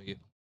Sorry to Bother You.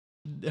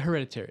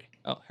 Hereditary.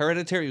 Oh,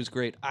 Hereditary was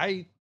great.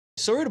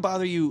 Sorry to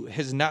Bother You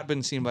has not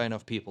been seen by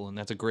enough people, and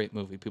that's a great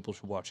movie. People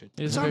should watch it.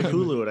 It is It's a on very good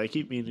movie. Hulu, and I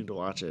keep meaning to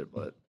watch it,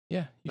 but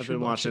Yeah, you I've should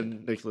been watch it.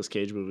 watching Nicolas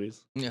Cage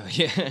movies. Yeah.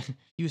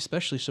 You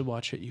especially should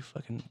watch it. You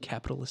fucking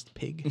capitalist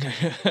pig.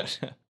 Just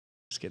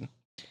kidding.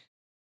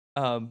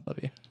 um. Love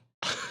you.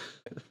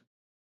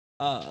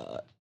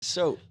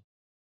 So.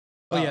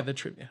 Oh yeah, the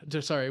trivia.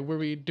 Sorry, were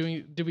we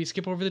doing? Did we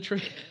skip over the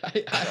trivia?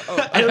 I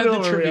I don't had know. the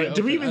Where we trivia are.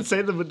 Did we open. even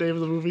say the name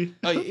of the movie?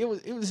 It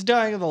was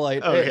Dying of the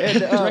Light. Okay. And,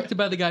 Directed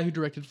by the guy who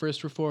directed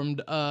First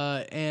Reformed,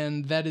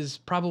 and that is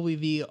probably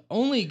the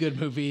only good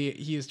movie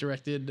he has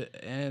directed,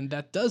 and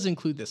that does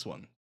include this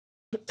one.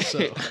 So,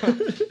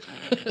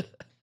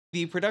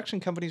 the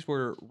production companies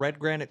were Red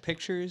Granite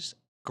Pictures,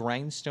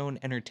 Grindstone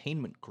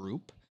Entertainment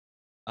Group.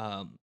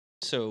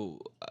 So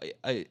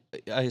I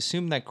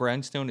assume that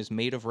Grindstone is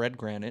made of red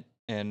granite,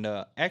 and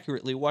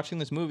accurately, watching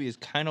this movie is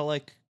kind of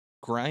like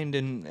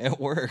grinding at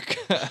work.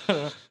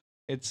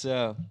 It's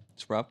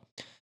rough.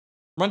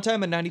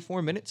 Runtime of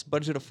 94 minutes,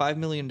 budget of $5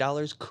 million.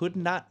 Could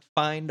not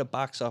find a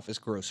box office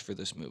gross for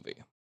this movie.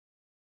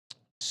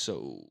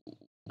 So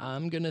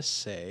I'm gonna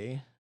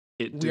say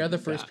It we are did the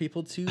first not.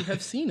 people to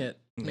have seen it.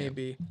 Yeah.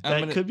 Maybe.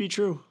 That could be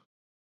true.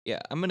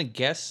 Yeah, I'm gonna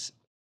guess,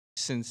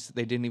 since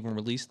they didn't even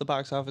release the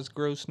box office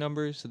gross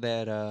numbers,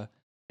 that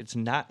it's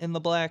not in the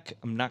black.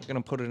 I'm not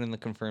gonna put it in the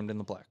confirmed in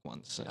the black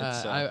ones.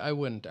 It's, I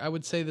wouldn't. I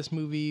would say this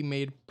movie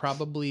made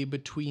probably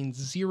between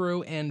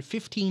 $0 and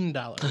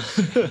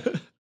 $15.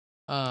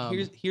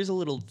 Here's a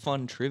little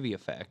fun trivia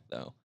fact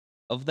though.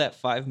 Of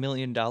that $5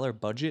 million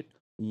budget,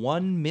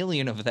 $1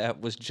 million of that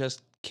was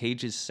just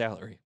Cage's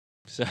salary.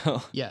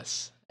 So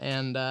Yes,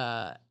 and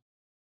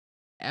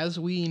as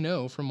we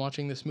know from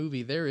watching this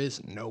movie, there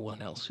is no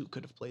one else who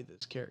could have played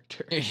this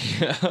character.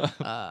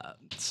 yeah.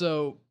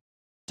 So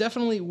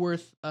definitely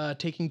worth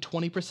taking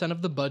 20%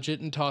 of the budget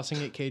and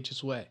tossing it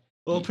Cage's way.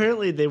 Well,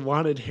 apparently they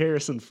wanted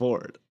Harrison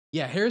Ford.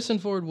 Yeah, Harrison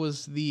Ford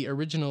was the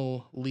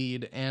original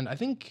lead, and I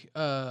think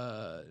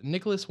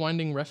Nicholas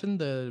Winding Refn,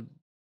 the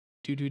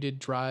dude who did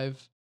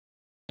Drive.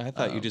 I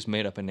thought you just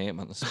made up a name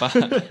on the spot.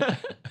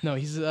 No,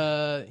 he's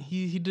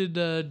he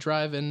did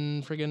Drive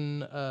and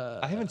friggin'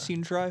 I haven't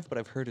seen Drive, but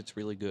I've heard it's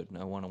really good, and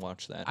I want to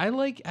watch that. I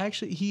like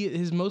actually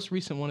his most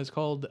recent one is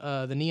called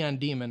The Neon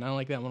Demon. I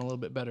like that one a little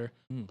bit better.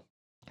 Mm.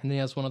 And then he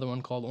has one other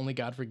one called Only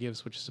God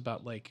Forgives, which is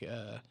about like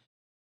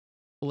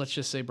well, let's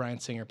just say Bryan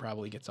Singer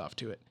probably gets off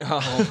to it.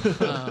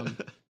 Oh.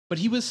 But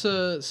he was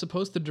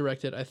supposed to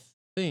direct it, I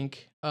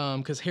think,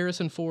 because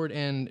Harrison Ford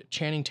and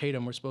Channing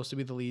Tatum were supposed to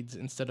be the leads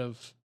instead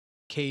of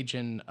Cage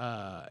and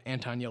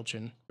Anton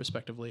Yelchin,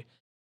 respectively.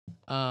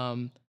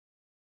 But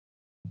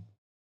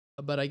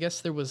I guess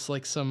there was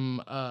like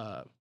some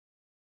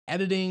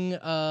editing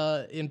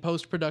in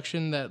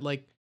post-production that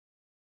like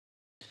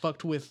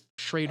fucked with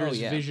Schrader's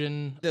yeah.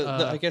 vision.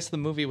 I guess the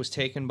movie was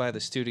taken by the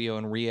studio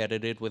and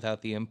re-edited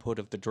without the input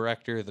of the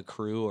director, the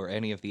crew, or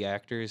any of the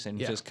actors, and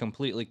Yeah. just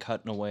completely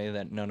cut in a way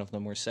that none of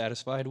them were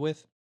satisfied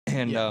with.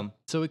 And Yeah.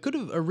 So it could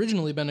have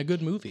originally been a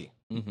good movie.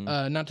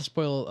 mhm. Not to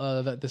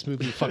spoil that this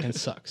movie fucking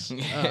sucks.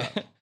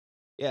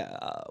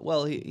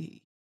 Well,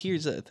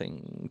 here's the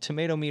thing: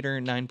 tomato meter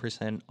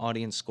 9%,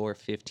 audience score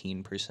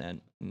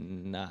 15%.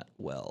 Not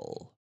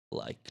well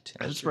liked.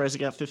 I'm surprised it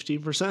got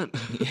 15%.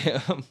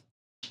 Yeah.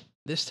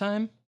 This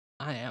time,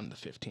 I am the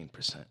 15%.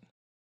 This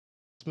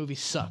movie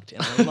sucked,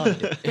 and I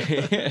loved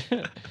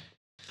it.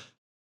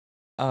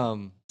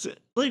 So,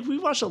 like, we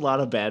watch a lot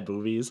of bad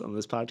movies on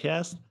this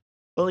podcast,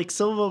 but like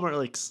some of them are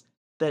like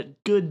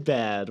that good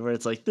bad where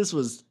it's like, this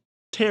was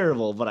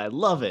terrible, but I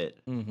love it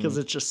because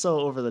it's just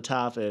so over the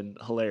top and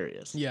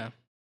hilarious. Yeah.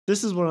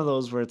 This is one of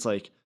those where it's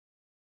like,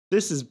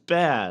 this is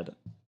bad.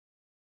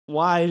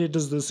 why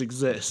does this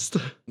exist?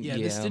 Yeah,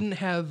 this didn't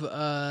have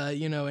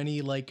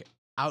any like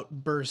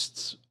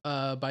outbursts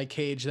by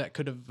Cage that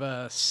could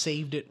have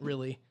saved it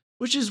really.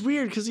 Which is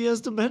weird because he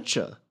has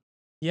dementia.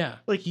 Yeah,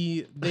 Like-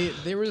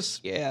 there was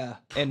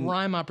and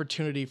prime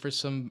opportunity for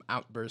some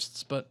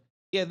outbursts, but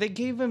yeah, they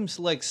gave him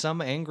like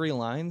some angry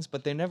lines,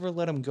 but they never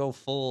let him go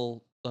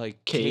full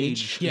like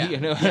Cage. Cage. yeah, you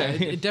know, yeah,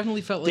 it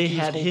definitely felt like They he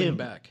was had holding him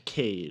back.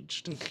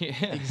 caged.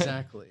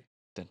 Exactly.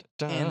 Dun,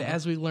 dun, dun. And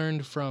as we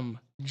learned from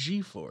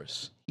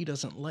G-Force, he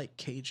doesn't like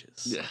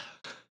cages. Yeah.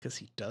 Because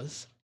he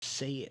does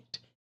say it.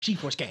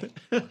 G-Force gang.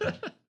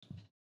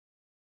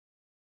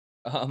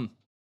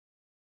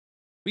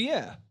 But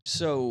yeah,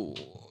 so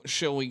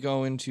shall we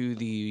go into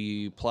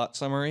the plot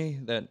summary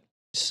that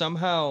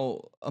somehow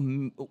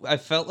I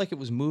felt like it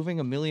was moving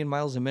a million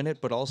miles a minute,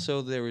 but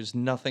also there was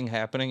nothing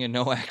happening and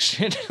no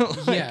action.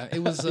 Yeah, it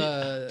was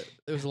there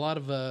was a lot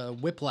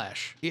of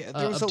whiplash. Yeah,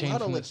 there was a obtained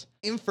lot of from like this.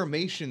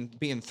 information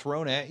being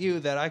thrown at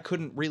you that I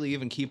couldn't really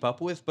even keep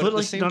up with. But, But at the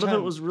like same none time,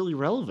 of it was really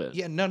relevant.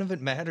 yeah, none of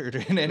it mattered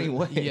in any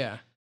way. Yeah.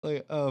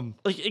 Like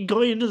Like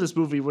going into this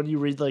movie, when you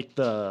read like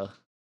the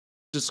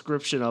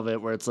description of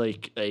it, where it's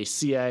like a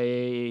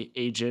CIA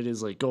agent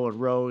is like going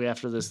rogue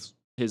after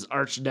his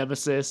arch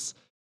nemesis.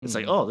 It's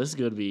like, oh, this is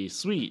gonna be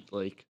sweet,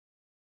 like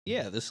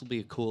yeah, this will be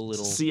a cool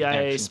little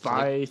CIA action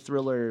spy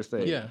thriller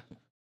thing. Yeah.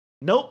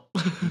 Nope.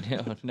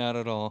 flick. No, not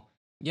at all.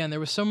 Yeah, and there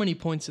were so many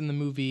points in the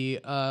movie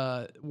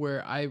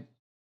where I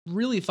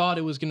really thought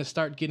it was going to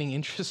start getting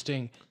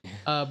interesting,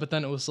 but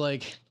then it was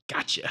like,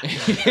 gotcha.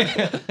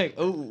 Like,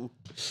 oh,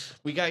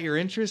 we got your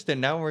interest, and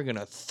now we're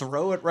gonna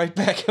throw it right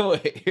back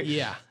away.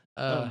 Yeah.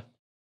 But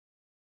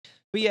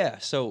yeah,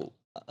 so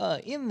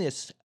in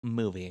this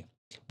movie,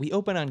 we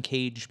open on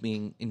Cage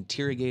being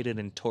interrogated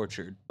and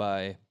tortured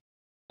by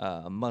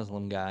a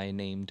Muslim guy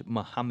named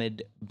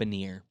Mohammed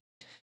Banir.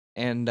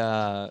 And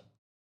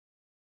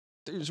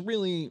there's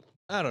really,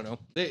 I don't know,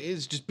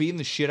 it's just beating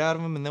the shit out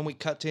of him, and then we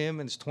cut to him,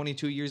 and it's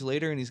 22 years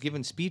later, and he's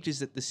giving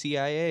speeches at the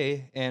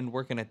CIA and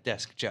working a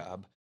desk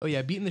job. Oh,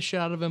 yeah, beating the shit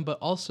out of him, but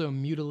also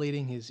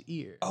mutilating his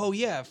ear. Oh,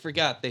 yeah, I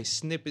forgot. They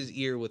snip his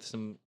ear with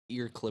some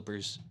ear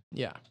clippers.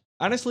 Yeah.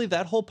 Honestly,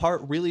 that whole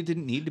part really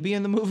didn't need to be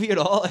in the movie at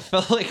all. I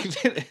felt like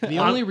The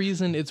only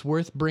reason it's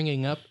worth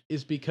bringing up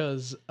is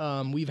because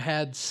we've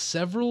had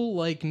several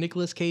like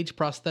Nicolas Cage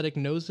prosthetic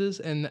noses,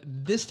 and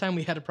this time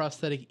we had a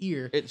prosthetic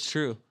ear it's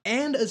true.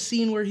 and a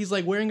scene where he's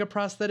like wearing a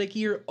prosthetic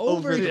ear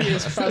over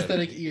his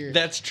prosthetic ear.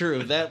 That's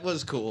true. That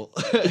was cool.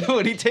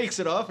 When he takes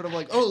it off, and I'm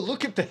like, oh,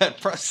 look at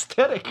that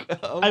prosthetic.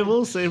 I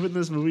will say when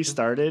this movie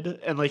started,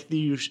 and like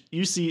you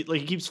see,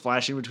 like it keeps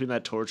flashing between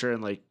that torture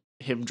and like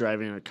him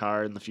driving a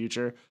car in the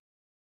future.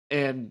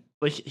 And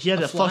like he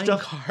had a fucked up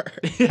car.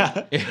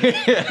 Yeah.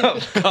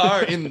 A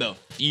car in the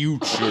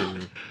future.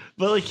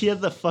 But like he had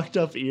the fucked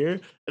up ear,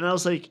 and I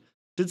was like,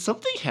 did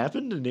something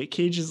happen to Nick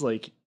Cage's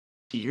like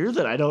ear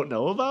that I don't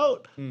know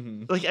about?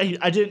 Mm-hmm. Like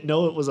I didn't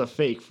know it was a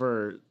fake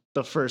for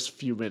the first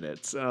few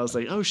minutes, and I was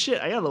like, oh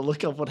shit, I gotta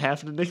look up what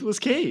happened to Nicolas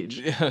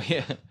Cage. Oh,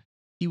 yeah.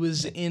 He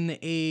was in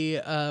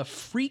a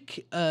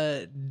freak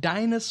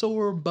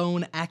dinosaur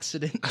bone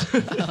accident,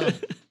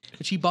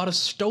 which he bought a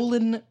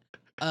stolen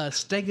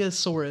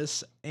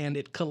Stegosaurus, and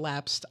it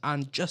collapsed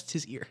on just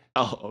his ear.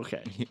 Oh,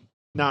 okay.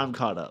 Now I'm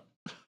caught up.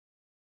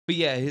 But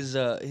yeah,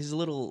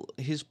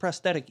 his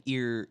prosthetic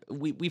ear.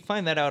 We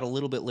find that out a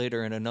little bit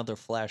later in another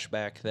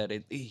flashback that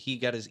he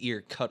got his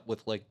ear cut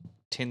with like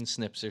tin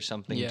snips or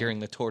something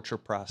during the torture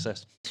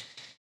process.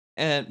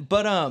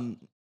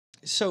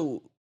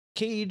 So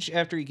Cage,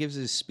 after he gives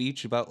his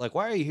speech about like,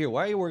 why are you here?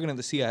 Why are you working at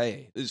the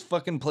CIA? This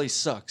fucking place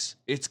sucks.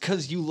 It's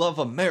 'cause you love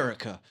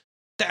America.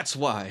 That's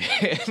why.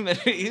 And then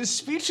his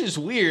speech is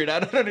weird. I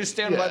don't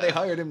understand why they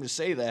hired him to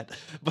say that.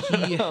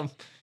 But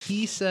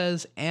He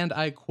says, and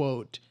I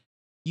quote,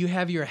 "You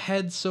have your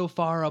head so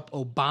far up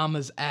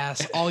Obama's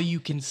ass, all you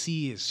can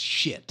see is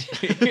shit."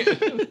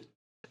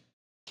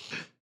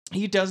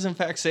 He does in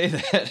fact say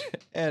that.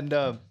 And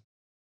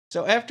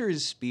so after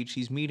his speech,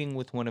 he's meeting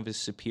with one of his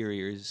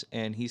superiors,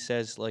 and he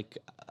says like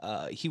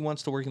he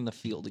wants to work in the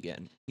field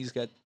again. He's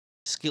got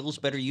skills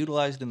better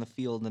utilized in the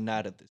field than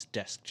not at this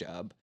desk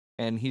job.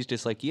 And he's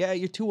just like, yeah,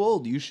 you're too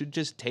old. You should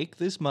just take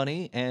this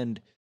money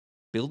and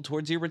build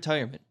towards your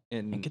retirement.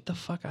 And Get the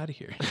fuck out of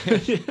here.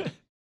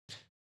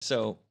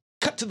 so,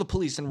 cut to the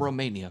police in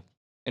Romania,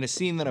 in a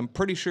scene that I'm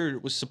pretty sure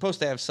was supposed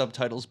to have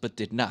subtitles but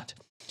did not.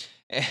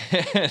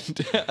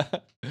 And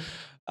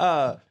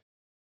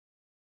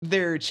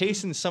they're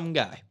chasing some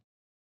guy,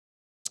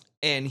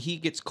 and he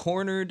gets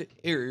cornered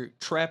or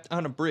trapped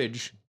on a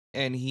bridge,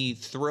 and he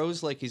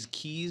throws like his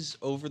keys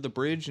over the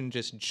bridge and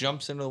just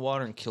jumps into the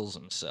water and kills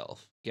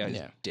himself.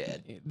 Guy's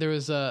dead.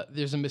 There's a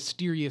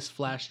mysterious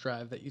flash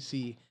drive that you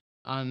see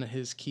on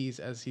his keys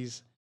as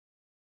he's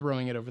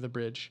throwing it over the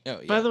bridge. Oh,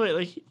 yeah. By the way,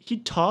 like he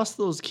tossed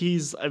those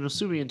keys, I'm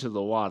assuming, into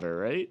the water,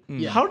 right?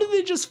 Yeah. How did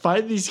they just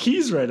find these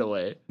keys right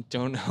away?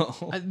 Don't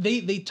know.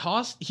 He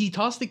tossed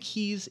the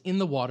keys in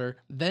the water,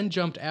 then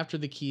jumped after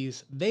the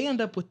keys. They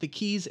end up with the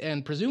keys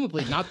and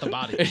presumably not the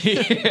body.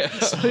 Yeah.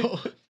 So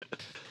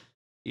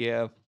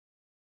Yeah.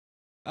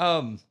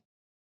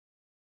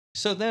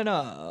 So then,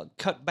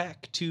 cut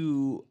back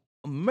to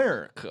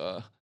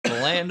America, the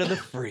land of the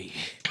free.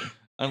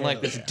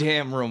 Unlike this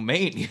damn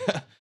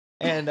Romania.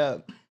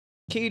 And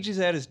Cage is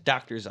at his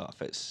doctor's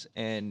office,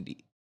 and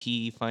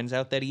he finds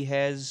out that he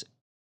has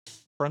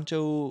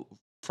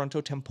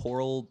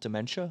frontotemporal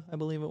dementia, I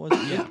believe it was.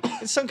 Yeah.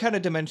 It's some kind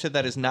of dementia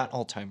that is not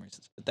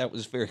Alzheimer's. That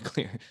was very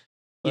clear.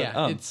 But,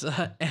 yeah, it's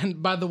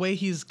and by the way,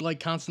 he's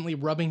like constantly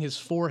rubbing his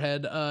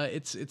forehead.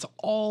 It's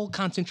all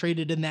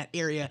concentrated in that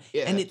area,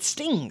 and it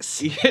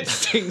stings. Yeah, it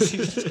stings.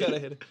 He's just gotta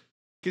hit it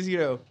because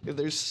if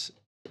there's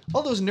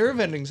all those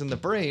nerve endings in the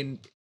brain.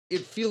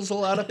 It feels a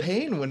lot of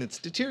pain when it's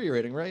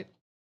deteriorating, right?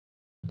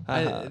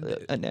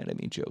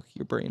 Anatomy joke.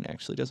 Your brain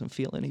actually doesn't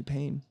feel any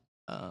pain.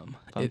 Fun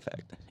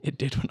fact. It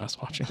did when I was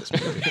watching this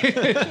movie.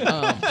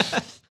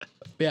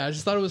 Yeah, I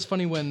just thought it was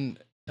funny when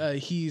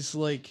he's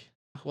like,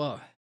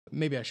 well,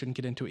 maybe I shouldn't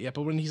get into it yet,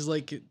 but when he's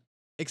like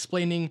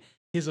explaining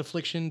his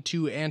affliction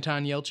to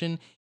Anton Yelchin,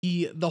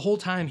 the whole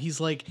time he's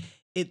like,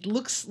 it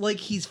looks like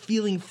he's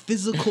feeling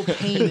physical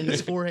pain in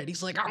his forehead.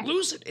 He's like, I'm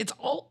losing. It's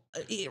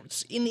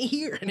in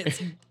here and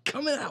it's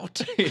coming out.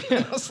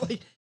 And I was like,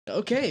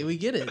 okay, we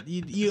get it.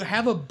 You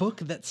have a book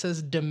that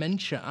says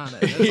dementia on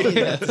it. That's all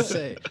you have to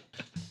say.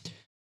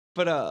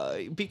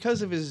 But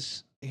because of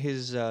his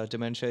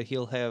dementia,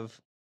 he'll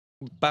have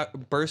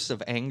bursts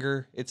of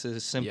anger. It's a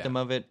symptom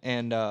of it,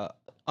 and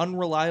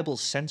unreliable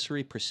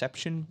sensory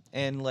perception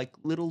and like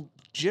little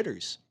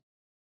jitters.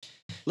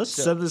 Let's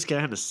send this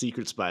guy on a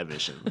secret spy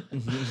mission.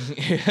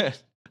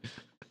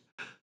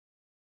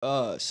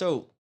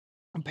 So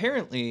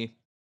apparently,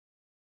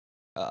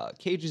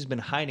 Cage has been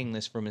hiding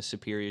this from his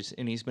superiors,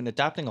 and he's been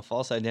adopting a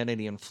false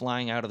identity and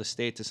flying out of the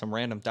state to some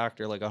random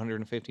doctor like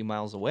 150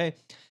 miles away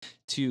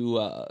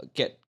to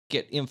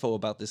get info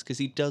about this because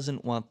he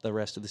doesn't want the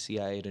rest of the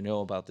CIA to know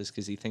about this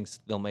because he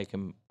thinks they'll make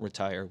him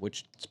retire,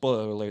 which,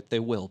 spoiler alert, they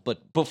will.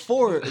 But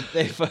before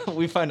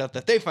we find out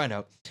that they find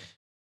out,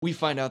 we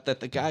find out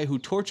that the guy who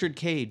tortured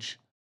Cage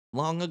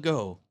long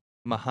ago,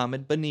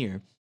 Mohammed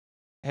Banir,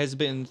 has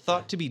been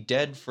thought to be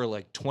dead for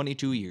like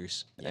 22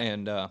 years. Yeah.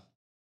 And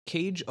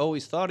Cage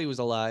always thought he was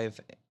alive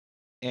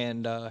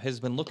and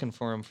has been looking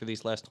for him for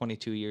these last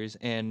 22 years.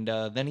 And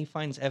then he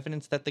finds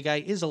evidence that the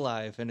guy is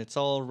alive, and it's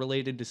all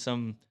related to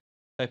some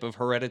type of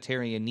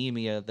hereditary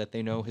anemia that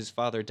they know his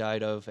father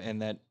died of,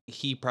 and that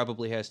he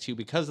probably has too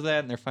because of that,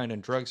 and they're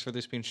finding drugs for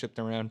this being shipped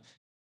around.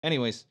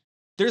 Anyways,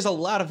 there's a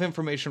lot of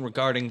information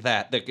regarding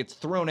that gets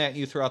thrown at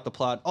you throughout the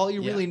plot. All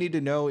you really need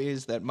to know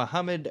is that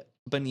Mohammed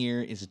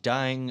Banir is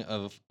dying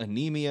of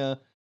anemia,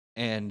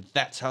 and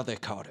that's how they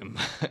caught him.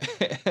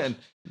 And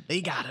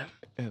they got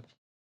him.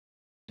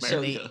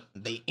 So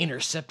they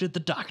intercepted the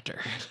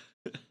doctor.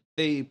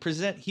 He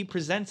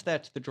presents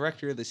that to the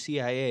director of the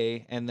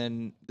CIA, and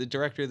then the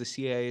director of the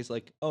CIA is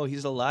like, "Oh,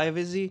 he's alive,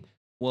 is he?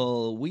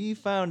 Well, we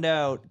found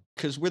out,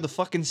 because we're the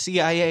fucking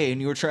CIA and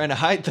you were trying to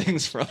hide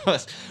things from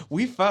us.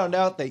 We found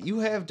out that you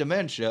have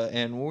dementia,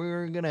 and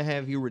we're going to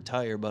have you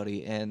retire,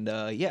 buddy. And,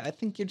 I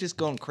think you're just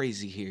going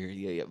crazy here.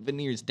 Yeah,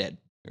 Banir's dead.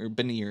 Or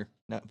Banir,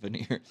 not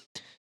Veneer.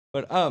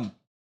 But,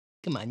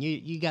 come on,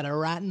 you got a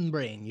rotten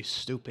brain, you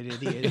stupid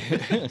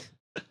idiot."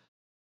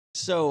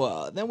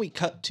 So, then we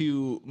cut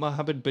to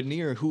Mohammed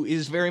Banir, who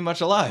is very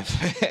much alive.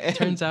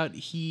 Turns out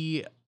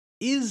he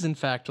is in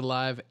fact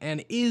alive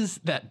and is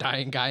that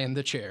dying guy in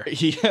the chair.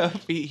 Yeah,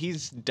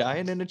 he's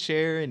dying in a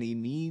chair and he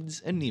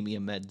needs anemia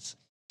meds.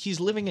 He's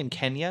living in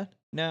Kenya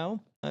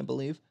now, I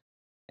believe.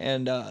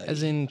 And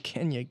as in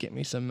Kenya, get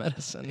me some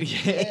medicine.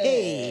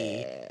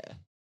 Yeah.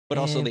 But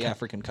also the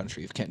African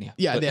country of Kenya.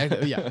 Yeah,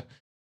 yeah.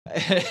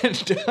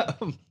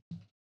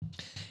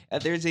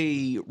 And there's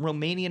a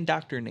Romanian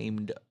doctor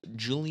named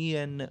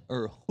Julian,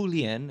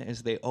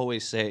 as they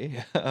always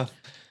say.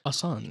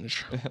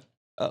 Assange.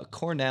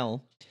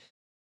 Cornell,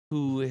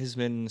 who has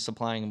been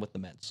supplying him with the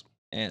meds.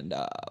 And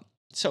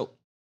so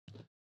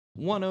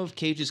one of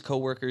Cage's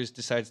coworkers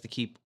decides to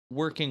keep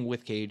working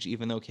with Cage,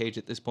 even though Cage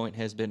at this point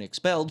has been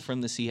expelled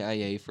from the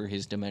CIA for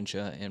his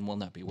dementia and will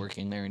not be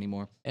working there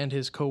anymore. And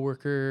his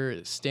coworker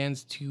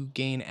stands to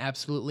gain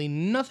absolutely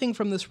nothing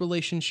from this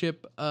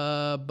relationship,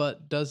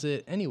 but does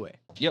it anyway.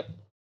 Yep,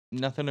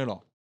 nothing at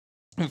all.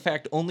 In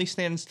fact, only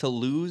stands to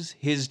lose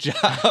his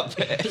job.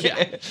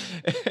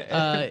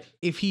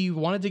 If he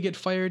wanted to get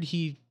fired,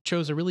 he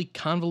chose a really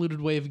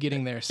convoluted way of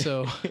getting there.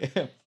 So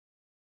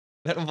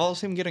that involves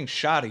him getting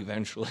shot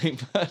eventually.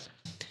 But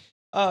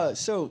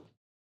so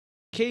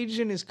Cage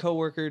and his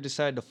coworker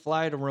decide to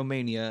fly to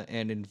Romania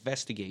and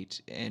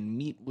investigate and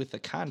meet with a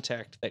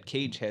contact that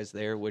Cage has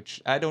there,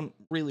 which I don't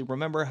really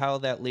remember how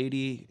that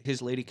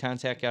his lady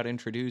contact got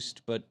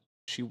introduced, but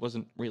she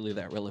wasn't really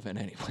that relevant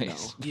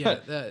anyways. No. Yeah,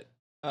 that.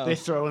 They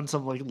throw in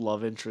some like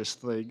love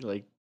interest thing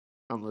like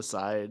on the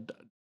side.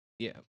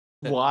 Yeah.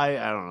 Why?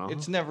 I don't know.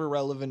 It's never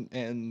relevant,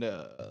 and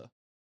I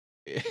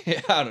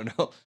don't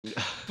know.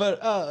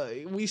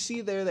 But we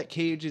see there that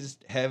Cage is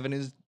having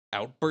his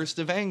outburst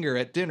of anger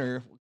at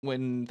dinner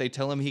when they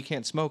tell him he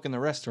can't smoke in the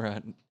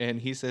restaurant, and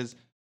he says,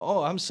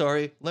 "Oh, I'm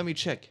sorry. Let me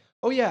check.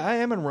 Oh yeah, I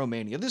am in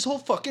Romania. This whole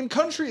fucking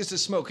country is a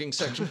smoking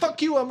section.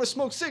 Fuck you. I'm gonna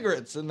smoke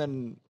cigarettes." And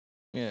then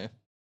Yeah.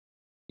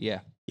 Yeah.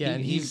 Yeah,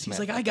 and he's mad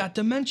like, about I got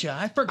dementia.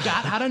 I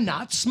forgot how to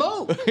not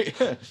smoke.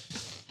 that.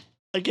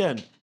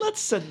 Again, let's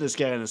send this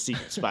guy on a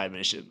secret spy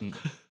mission.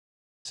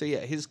 So yeah,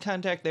 his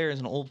contact there is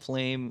an old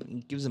flame.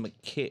 He gives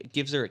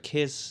gives her a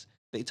kiss.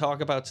 They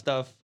talk about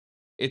stuff.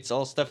 It's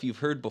all stuff you've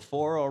heard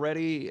before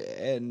already,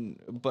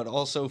 but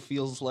also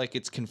feels like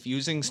it's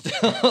confusing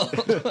still.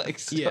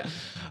 Yeah.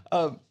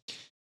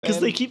 Because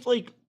they and- keep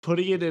like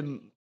putting it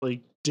in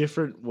like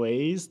different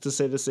ways to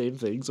say the same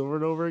things over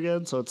and over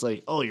again. So it's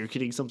like, oh, you're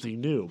getting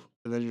something new.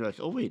 And then you're like,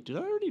 oh, wait, did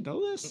I already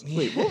know this?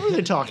 Wait, what were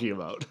they talking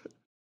about?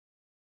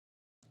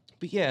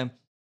 But yeah,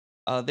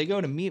 they go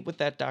to meet with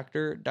that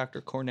doctor,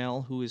 Dr.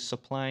 Cornell, who is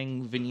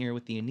supplying Veneer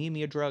with the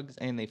anemia drugs,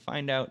 and they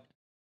find out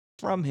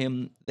from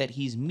him that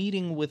he's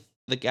meeting with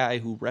the guy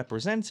who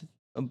represents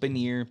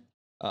Veneer,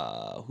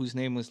 whose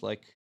name was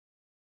like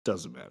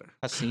Doesn't matter.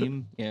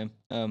 Hasim, yeah.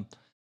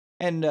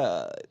 And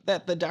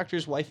that the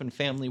doctor's wife and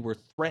family were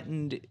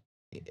threatened,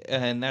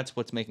 and that's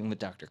what's making the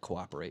doctor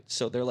cooperate.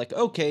 So they're like,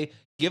 okay,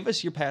 give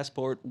us your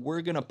passport.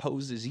 We're going to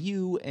pose as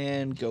you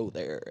and go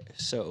there.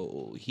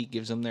 So he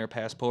gives them their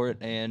passport,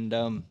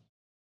 and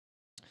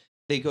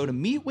they go to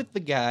meet with the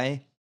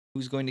guy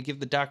who's going to give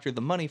the doctor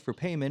the money for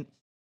payment,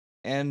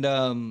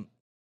 and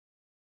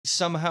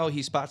somehow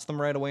he spots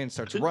them right away and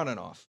starts running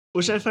off.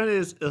 Which I find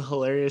is a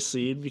hilarious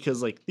scene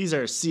because, like, these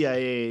are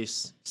CIA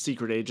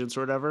secret agents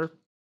or whatever.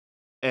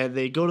 And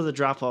they go to the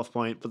drop-off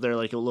point, but they're,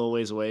 like, a little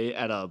ways away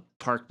at a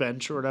park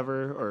bench or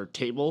whatever, or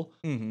table.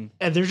 Mm-hmm.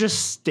 And they're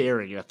just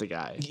staring at the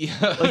guy.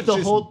 Yeah, Like,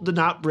 the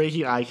not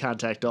breaking eye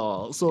contact at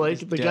all. So, like,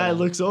 the guy dead.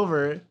 looks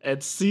over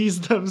and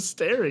sees them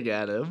staring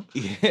at him.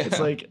 Yeah. It's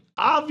like,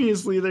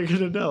 obviously they're going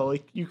to know.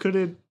 Like, you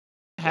couldn't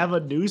have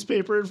a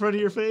newspaper in front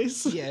of your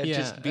face. Yeah, Yeah,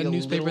 just be a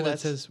newspaper little that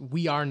less- says,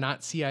 we are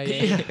not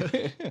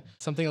CIA.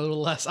 Something a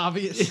little less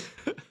obvious.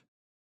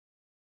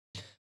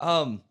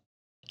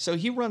 So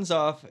he runs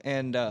off,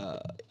 and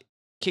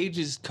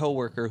Cage's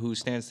coworker, who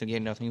stands to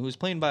gain nothing, who was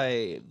played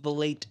by the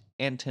late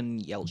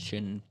Anton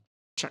Yelchin,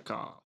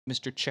 Chekhov.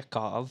 Mr.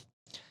 Chekhov,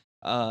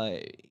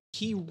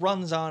 he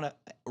runs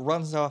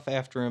off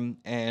after him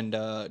and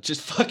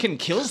just fucking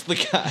kills the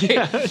guy.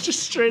 Yeah,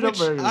 just straight up Which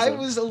murders I him.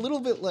 was a little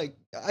bit like,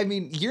 I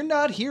mean, you're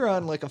not here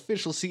on like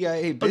official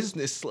CIA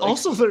business. Like,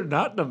 Also, they're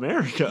not in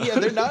America. yeah,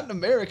 they're not in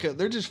America.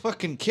 They're just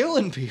fucking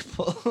killing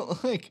people.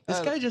 Like This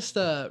guy just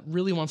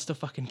really wants to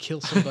fucking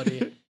kill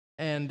somebody.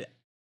 And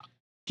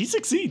He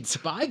succeeds.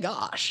 by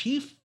gosh,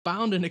 he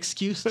found an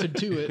excuse to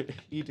do it.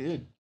 He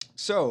did.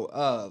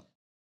 So,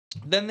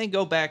 then they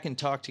go back and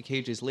talk to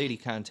Cage's lady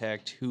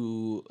contact,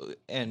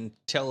 and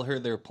tell her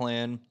their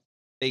plan.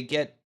 They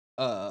get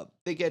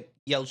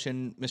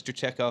Yelchin, Mr.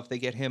 Chekhov. They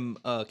get him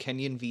a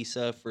Kenyan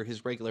visa for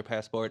his regular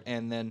passport,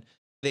 and then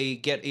they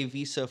get a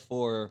visa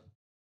for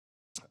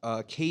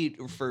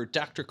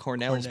Dr.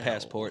 Cornell's Cornell.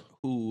 passport,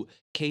 who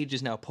Cage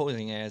is now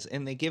posing as,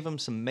 and they give him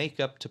some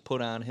makeup to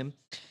put on him.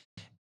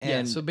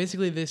 Yeah, so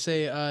basically they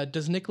say,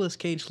 does Nicolas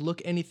Cage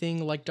look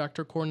anything like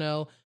Dr.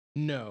 Cornell?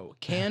 No.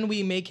 Can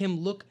we make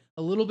him look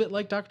a little bit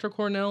like Dr.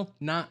 Cornell?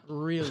 Not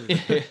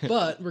really.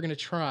 But we're going to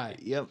try.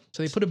 Yep.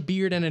 So they put a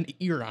beard and an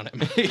ear on him.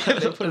 They put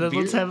And a then let's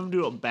beard- have him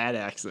do a bad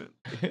accent.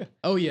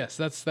 Oh, yes.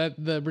 That's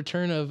the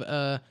return of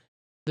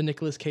the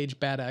Nicolas Cage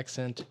bad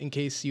accent, in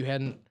case you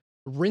hadn't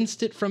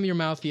rinsed it from your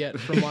mouth yet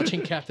from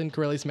watching Captain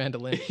Corelli's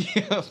Mandolin.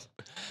 Yeah.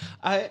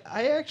 I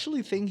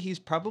actually think he's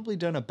probably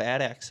done a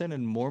bad accent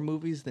in more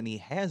movies than he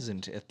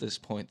hasn't at this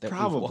point that we've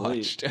Probably.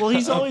 watched. Well,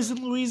 he's always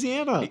in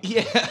Louisiana.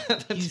 yeah,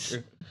 that's He's-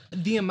 true.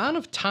 The amount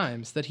of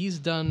times that he's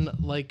done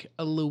like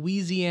a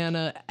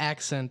Louisiana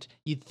accent,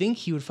 you'd think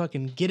he would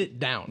fucking get it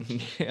down.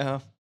 Yeah.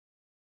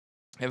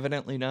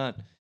 Evidently not.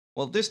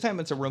 Well, this time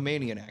it's a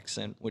Romanian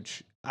accent,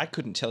 which I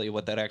couldn't tell you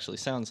what that actually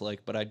sounds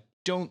like, but I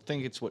don't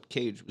think it's what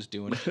Cage was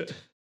doing.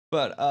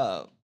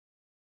 But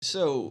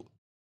so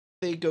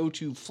they go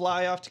to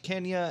fly off to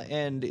Kenya,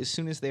 and as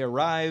soon as they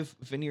arrive,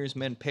 Veneer's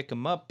men pick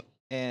him up,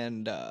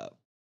 and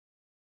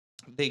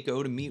they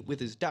go to meet with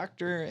his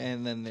doctor,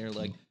 and then they're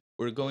like,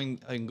 we're going,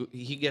 and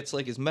he gets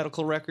like his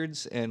medical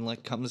records and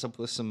like comes up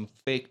with some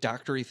fake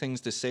doctory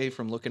things to say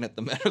from looking at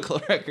the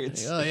medical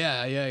records. Oh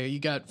yeah, you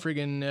got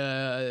friggin'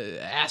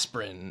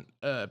 aspirin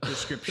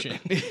prescription.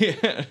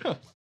 Yeah.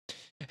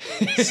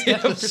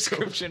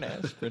 Prescription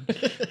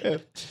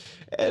aspirin.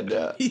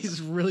 And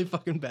He's really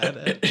fucking bad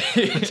at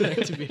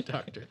pretending to be a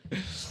doctor.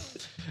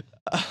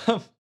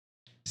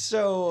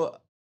 So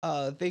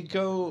they're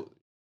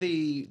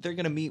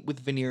gonna meet with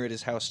Veneer at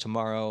his house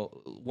tomorrow.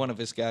 One of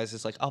his guys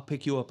is like, I'll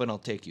pick you up and I'll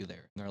take you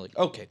there. And they're like,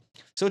 okay.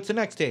 So it's the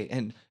next day,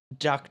 and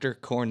Dr.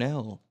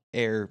 Cornell,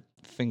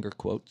 finger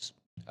quotes,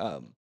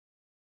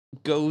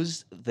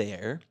 goes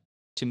there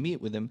to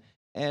meet with him.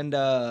 And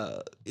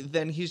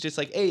then he's just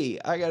like, hey,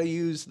 I gotta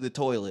use the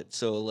toilet.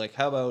 So like,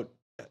 how about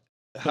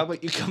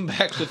you come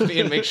back with me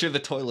and make sure the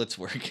toilet's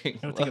working?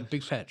 I'm gonna take a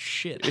big fat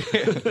shit.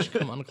 Just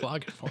come on and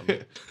clog it for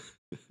me.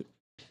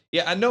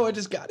 Yeah, I know I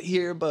just got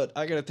here, but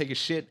I gotta take a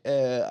shit.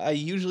 I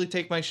usually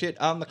take my shit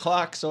on the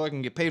clock so I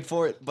can get paid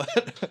for it. But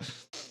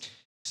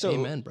so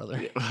Amen,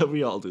 brother.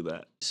 We all do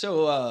that.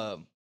 So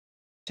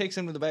takes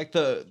him to the back.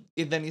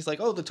 Then he's like,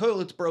 "Oh, the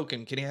toilet's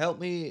broken. Can you help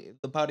me?"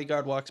 The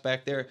bodyguard walks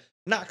back there,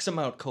 knocks him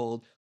out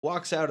cold,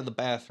 walks out of the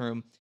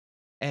bathroom,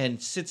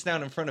 and sits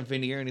down in front of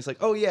Veneer. And he's like,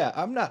 "Oh yeah,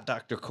 I'm not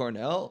Dr.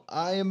 Cornell.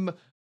 I'm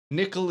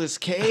Nicolas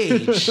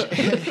Cage."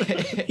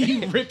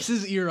 He rips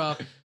his ear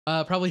off.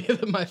 Probably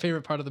my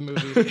favorite part of the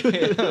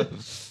movie.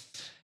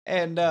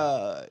 And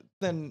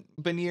then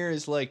Veneer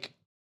is like,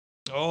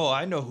 "Oh,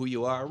 I know who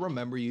you are. I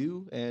remember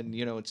you." And,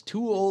 it's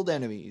two old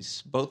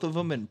enemies, both of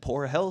them in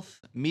poor health,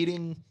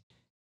 meeting,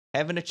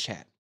 having a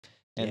chat.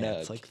 And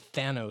it's like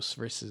Thanos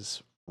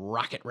versus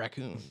Rocket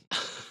Raccoon.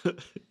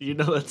 You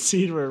know that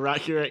scene where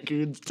Rocket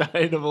Raccoon's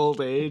dying of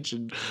old age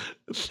and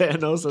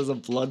Thanos has a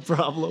blood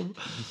problem?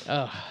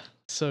 Oh,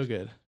 so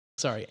good.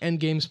 Sorry,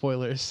 endgame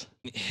spoilers.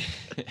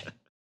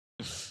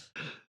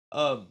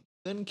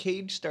 Then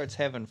Cage starts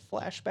having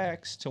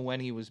flashbacks to when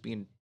he was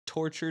being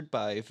tortured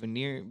by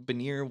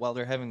Veneer while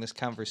they're having this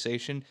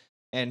conversation,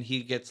 and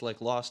he gets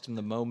like lost in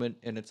the moment,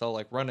 and it's all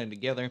like running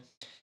together.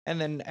 And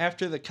then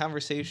after the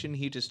conversation,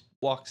 he just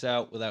walks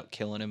out without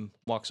killing him,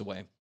 walks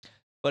away.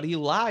 But he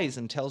lies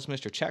and tells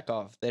Mr.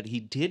 Chekhov that he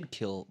did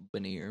kill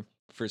Veneer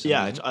for some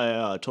reason.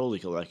 I totally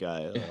killed that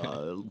guy.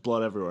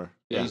 Blood everywhere.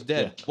 Yeah, he's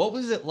dead. Yeah. What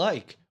was it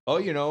like? Oh,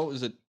 it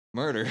was a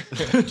murder.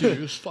 Dude, it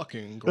was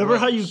fucking gross. Remember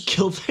how you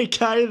killed that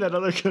guy in that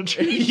other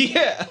country?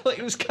 Yeah,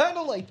 it was kind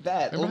of like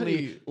that. Remember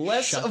only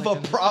less of a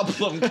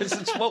problem because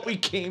it's what we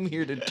came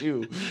here to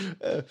do.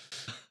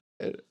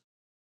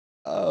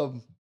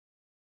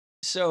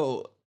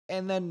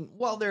 And then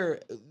while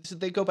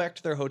they go back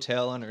to their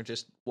hotel and are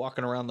just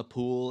walking around the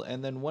pool,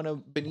 and then one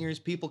of Veneer's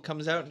people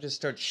comes out and just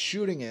starts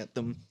shooting at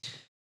them.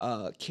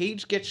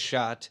 Cage gets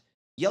shot.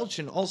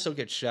 Yelchin also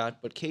gets shot,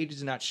 but Cage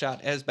is not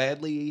shot as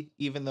badly,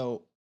 even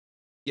though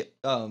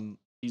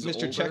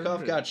Mr.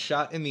 Chekhov got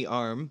shot in the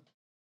arm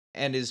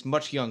and is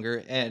much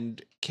younger,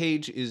 and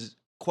Cage is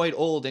quite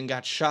old and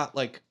got shot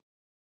like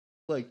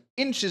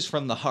inches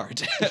from the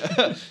heart.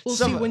 Well,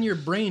 see, when your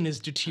brain is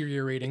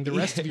deteriorating, the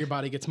rest of your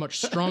body gets much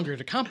stronger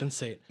to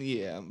compensate.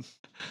 Yeah.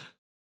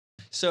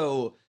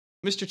 So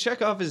Mr.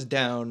 Chekhov is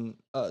down.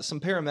 Some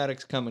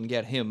paramedics come and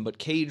get him, but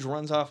Cage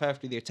runs off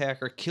after the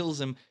attacker, kills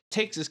him,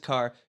 takes his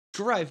car,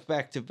 drives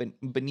back to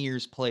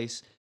Veneer's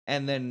place,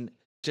 and then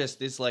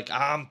just is like,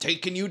 "I'm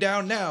taking you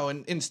down now."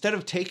 And instead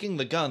of taking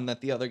the gun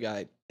that the other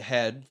guy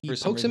had, he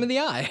pokes him in the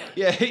eye.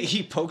 Yeah,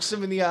 he pokes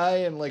him in the eye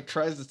and like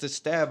tries to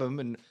stab him,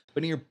 and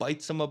Veneer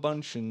bites him a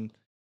bunch, and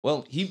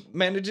he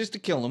manages to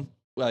kill him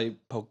by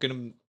poking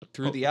him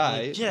through the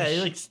eye. Yeah,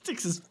 he like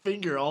sticks his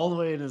finger all the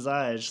way in his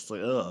eye. It's just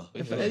like, ugh.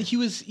 He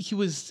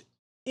was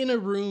in a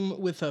room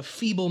with a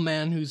feeble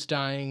man who's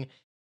dying,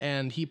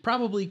 and he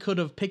probably could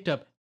have picked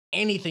up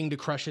anything to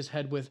crush his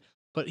head with,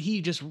 but he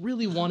just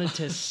really wanted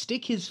to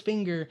stick his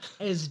finger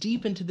as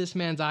deep into this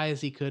man's eye as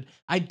he could.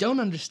 I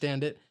don't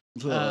understand it.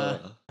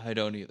 I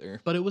don't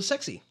either. But it was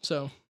sexy,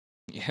 so.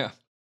 Yeah.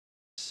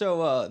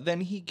 So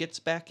then he gets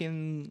back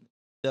in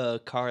the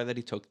car that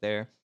he took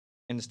there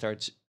and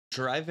starts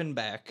driving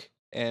back.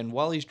 And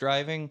while he's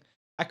driving,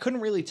 I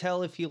couldn't really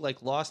tell if he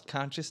like lost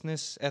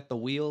consciousness at the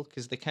wheel,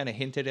 because they kind of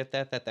hinted at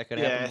that could happen.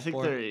 Yeah, I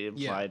think they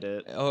implied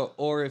it.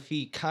 Or if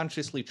he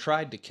consciously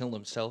tried to kill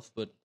himself.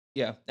 But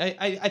yeah,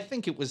 I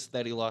think it was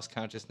that he lost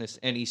consciousness,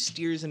 and he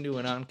steers into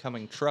an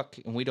oncoming truck,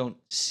 and we don't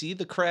see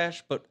the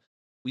crash, but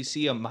we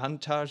see a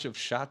montage of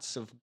shots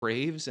of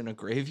graves in a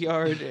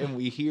graveyard, and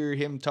we hear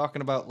him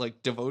talking about like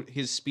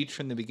his speech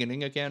from the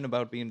beginning again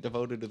about being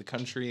devoted to the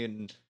country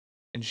and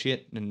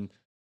shit, and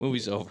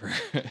movie's over.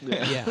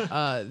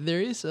 Yeah.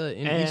 There is an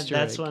Easter egg. And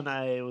that's when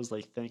I was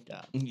like, thank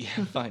God.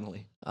 Yeah,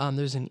 finally.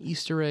 There's an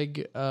Easter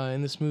egg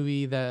in this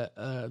movie that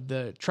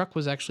the truck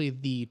was actually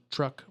the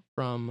truck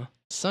from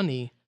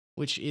Sunny,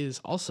 which is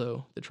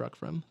also the truck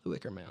from The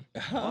Wicker Man.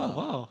 Oh,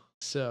 wow.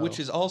 So, which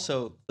is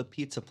also the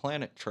Pizza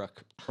Planet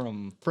truck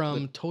from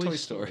Toy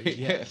Story.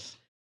 Yes.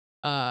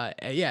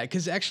 Yeah,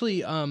 because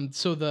actually,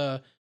 so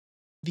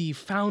the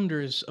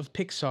founders of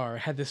Pixar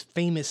had this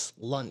famous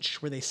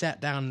lunch where they sat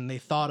down and they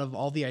thought of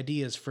all the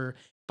ideas for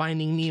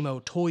Finding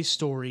Nemo, Toy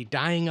Story,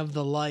 Dying of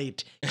the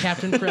Light,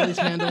 Captain Corelli's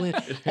Mandolin,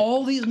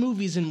 all these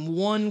movies in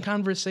one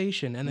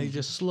conversation, and they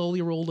just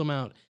slowly rolled them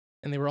out,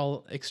 and they were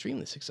all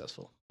extremely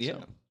successful. Yeah.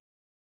 So.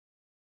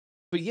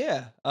 But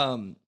yeah,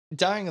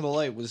 Dying of the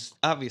Light was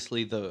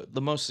obviously the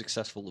most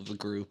successful of the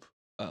group.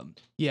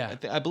 Yeah,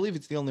 I believe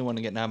it's the only one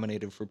to get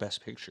nominated for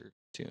Best Picture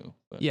too.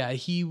 But, yeah,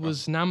 he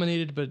was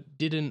nominated but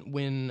didn't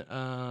win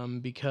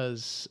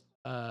because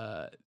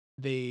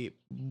they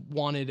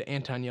wanted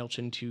Anton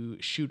Yelchin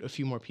to shoot a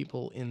few more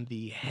people in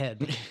the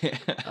head,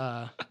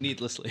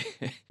 needlessly.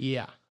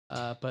 Yeah,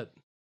 but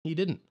he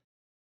didn't.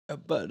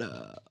 But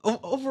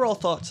overall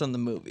thoughts on the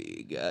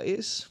movie,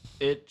 guys?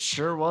 It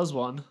sure was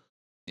one.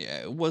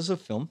 Yeah, it was a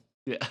film.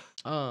 Yeah.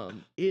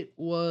 It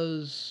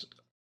was.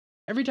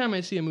 Every time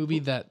I see a movie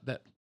that.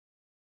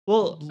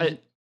 Well,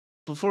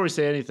 before we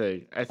say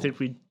anything, I think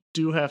we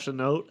do have to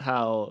note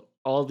how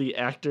all the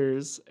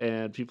actors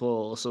and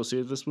people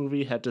associated with this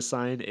movie had to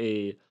sign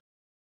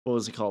what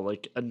was it called,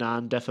 like a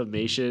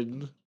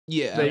non-defamation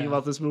thing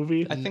about this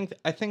movie. I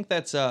think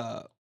that's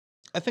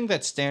think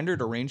that's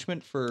standard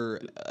arrangement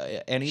for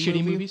any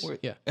Shitty movie. movies?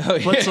 Yeah.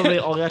 But so they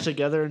all got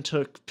together and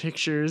took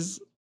pictures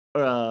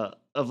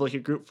of like a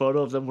group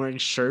photo of them wearing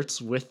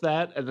shirts with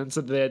that, and then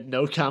said they had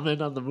no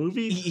comment on the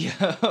movie.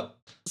 Yeah.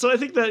 So I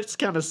think that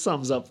kind of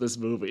sums up this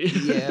movie.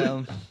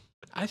 Yeah.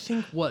 I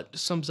think what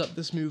sums up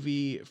this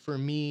movie for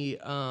me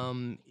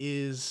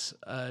is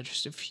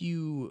just a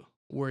few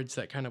words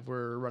that kind of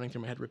were running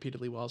through my head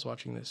repeatedly while I was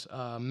watching this.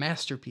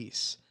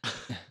 Masterpiece.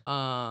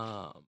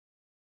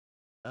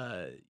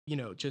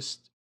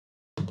 Just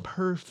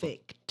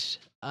perfect.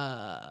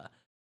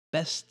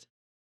 Best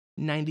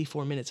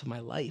 94 minutes of my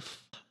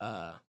life.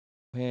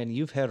 Man,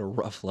 you've had a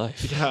rough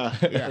life. Yeah.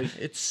 Yeah,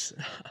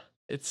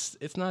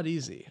 it's not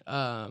easy.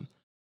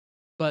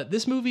 But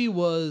this movie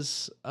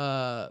was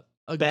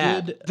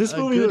Bad. good. This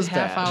movie good was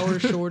half bad. hour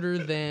shorter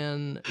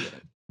than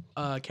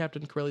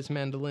Captain Corelli's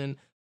Mandolin.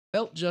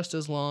 Felt just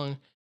as long.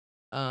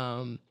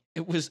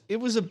 It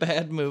was a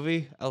bad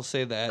movie. I'll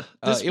say that.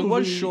 This It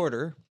was movie-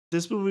 shorter.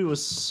 This movie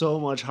was so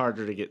much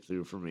harder to get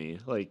through for me.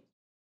 Like,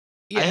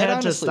 Yeah, I it had to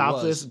honestly stop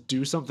was. this,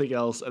 do something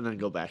else, and then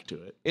go back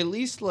to it. At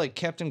least like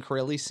Captain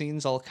Corelli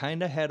scenes all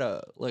kind of had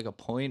a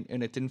point,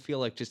 and it didn't feel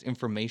like just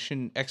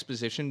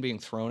exposition being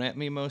thrown at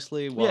me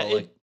mostly. While yeah,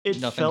 like it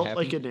nothing felt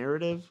happened. like a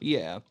narrative.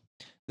 Yeah,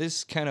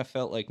 this kind of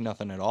felt like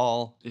nothing at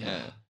all.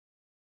 Yeah.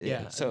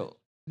 Yeah. So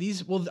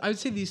I would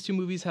say these two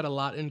movies had a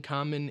lot in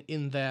common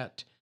in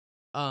that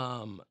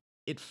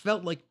it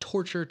felt like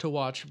torture to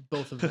watch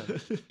both of them.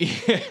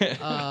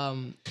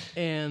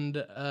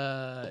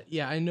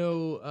 I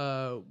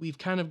know we've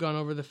kind of gone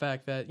over the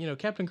fact that,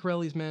 Captain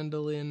Corelli's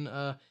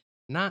Mandolin,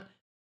 not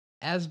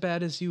as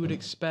bad as you would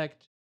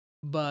expect,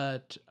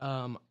 but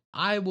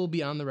I will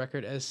be on the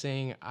record as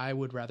saying I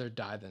would rather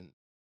die than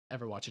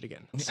ever watch it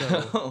again.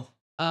 So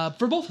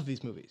for both of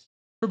these movies.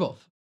 For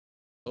both.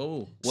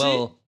 oh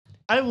well.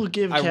 I will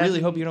give. I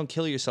really hope you don't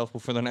kill yourself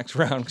before the next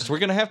round, because we're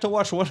gonna have to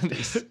watch one of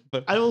these.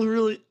 But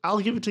I'll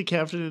give it to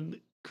Captain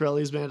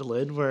Corelli's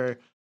Mandolin, where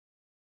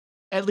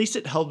at least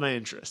it held my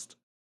interest.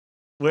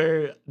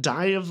 Where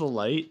Dying of the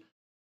Light,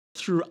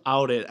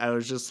 throughout it, I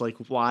was just like,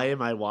 why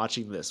am I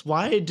watching this?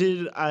 Why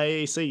did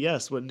I say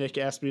yes when Nick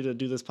asked me to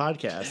do this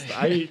podcast?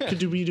 I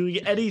could be doing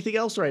anything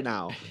else right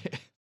now.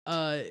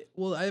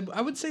 Well,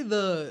 I would say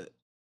the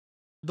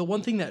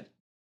one thing that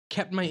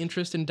kept my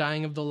interest in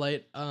Dying of the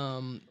Light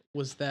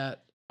was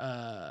that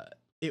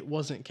it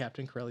wasn't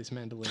Captain Corelli's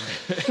Mandolin,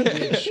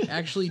 which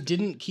actually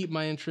didn't keep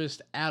my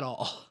interest at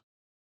all.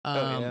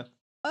 There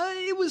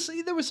was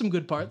some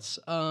good parts,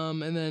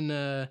 and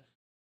then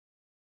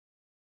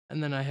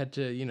I had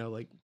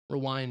to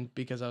rewind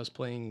because I was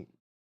playing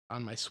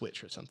on my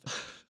Switch or something.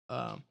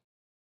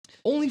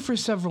 Only for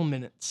several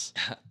minutes.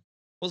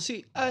 well,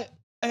 see,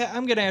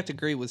 I'm gonna have to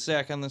agree with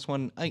Zach on this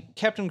one.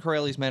 Captain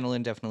Corelli's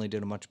Mandolin definitely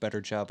did a much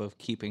better job of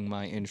keeping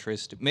my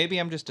interest. Maybe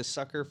I'm just a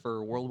sucker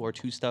for World War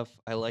II stuff.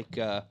 I like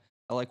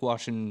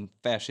watching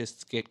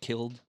fascists get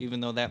killed,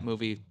 even though that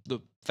movie, the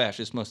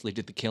fascists mostly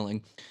did the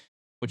killing,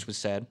 which was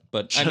sad.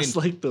 But Just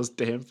like those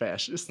damn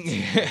fascists.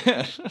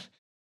 yeah.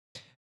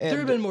 If there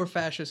had been more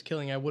fascist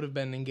killing, I would have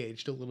been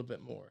engaged a little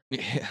bit more.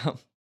 Yeah.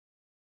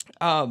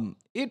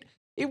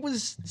 It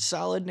was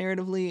solid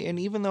narratively, and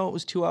even though it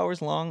was 2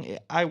 hours long,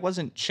 I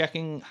wasn't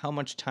checking how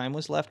much time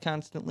was left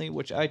constantly,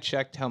 which I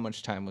checked how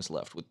much time was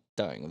left with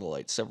Dying of the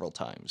Light several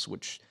times,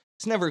 which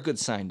is never a good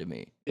sign to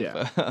me.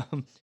 Yeah.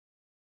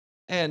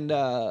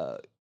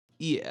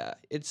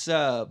 It's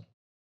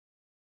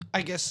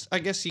I guess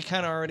you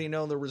kind of already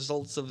know the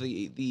results of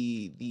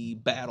the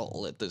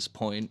battle at this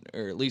point,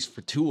 or at least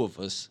for two of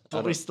us.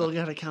 But we still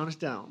gotta count it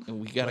down. And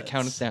we gotta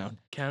count it down.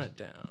 Count it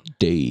down.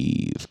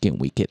 Dave, can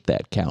we get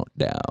that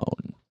countdown?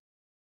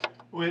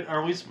 Wait,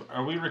 are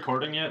we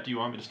recording yet? Do you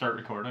want me to start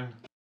recording?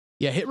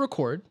 Yeah, hit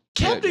record.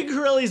 Captain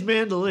Corelli's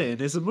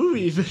Mandolin is a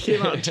movie that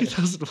came out in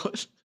 2001.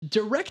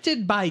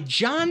 Directed by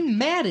John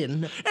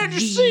Madden. And you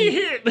see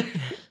it!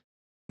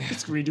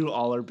 Let's redo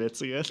all our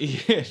bits again.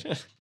 Yeah.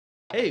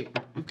 Hey,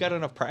 we've got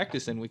enough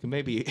practice, and we can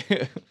we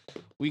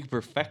can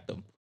perfect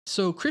them.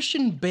 So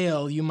Christian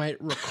Bale, you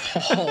might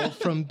recall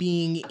from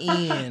being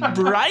in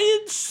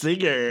Bryan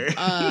Singer.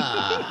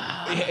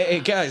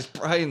 Hey guys,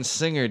 Bryan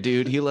Singer,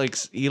 dude, he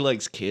likes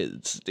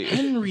kids, dude.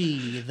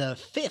 Henry the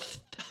Fifth,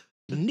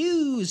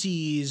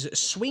 Newsies,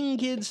 Swing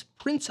Kids,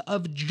 Prince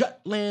of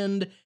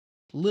Jutland,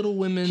 Little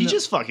Women. He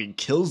just fucking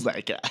kills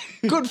that guy.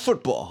 Good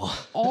football.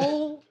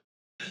 All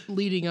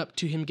leading up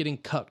to him getting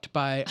cucked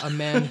by a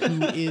man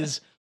who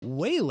is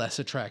way less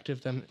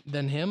attractive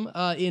than him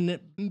in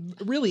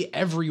really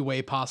every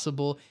way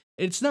possible.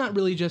 It's not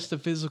really just a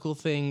physical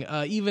thing.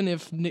 Even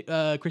if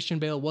Christian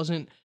Bale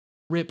wasn't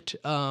ripped,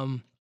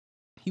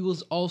 he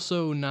was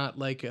also not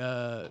like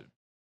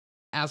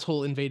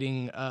asshole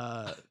invading,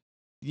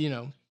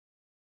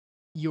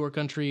 your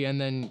country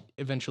and then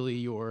eventually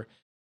your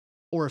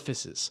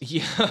orifices.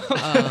 Yeah.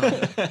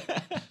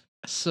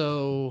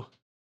 So,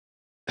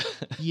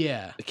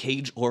 yeah. The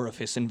cage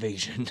orifice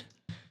invasion,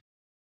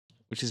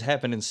 which has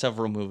happened in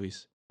several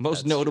movies.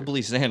 Most That's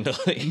notably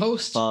Zandali.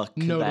 Most Fuck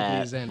notably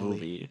that Zandali.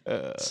 movie.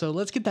 So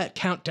let's get that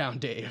countdown,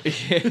 Dave.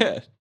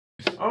 Yeah.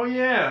 Oh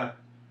yeah.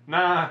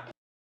 Nah.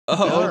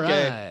 Oh, All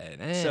okay.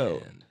 right.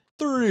 So, And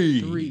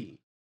 3,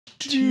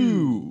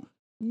 2,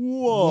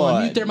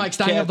 1. Mute their mics.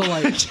 Dying of the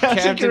Light.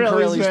 Captain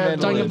Corelli's Dying of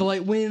the mandolin.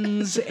 Light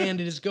wins,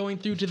 and it is going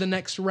through to the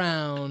next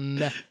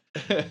round.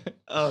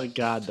 Oh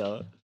God,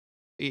 no.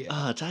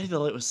 Yeah. Dying of the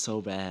Light was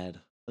so bad.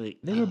 Like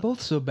They were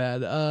both so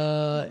bad.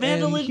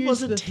 Mandolin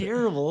wasn't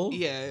terrible.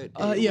 Yeah.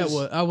 Yeah,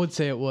 well, I would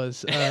say it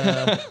was.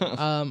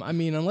 I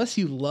mean, unless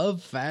you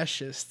love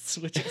fascists,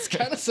 which it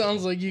kind of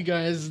sounds like you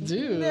guys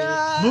do.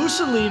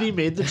 Mussolini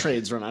made the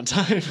trains run on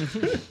time.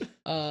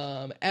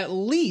 At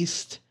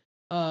least,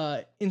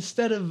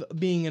 instead of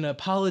being an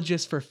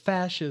apologist for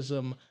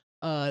fascism,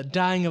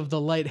 Dying of the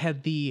Light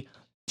had the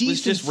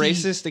was just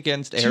decency racist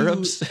against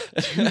Arabs.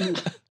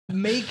 to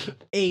make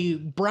a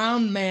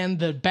brown man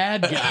the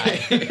bad guy.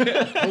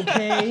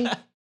 Okay?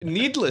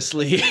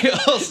 Needlessly,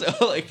 also,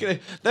 like,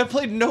 that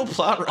played no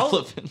plot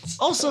relevance.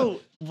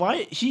 Also,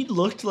 why he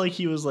looked like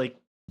he was like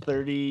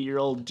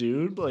 30-year-old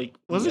dude? Like,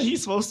 wasn't he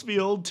supposed to be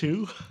old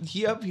too?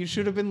 Yep, he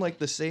should have been like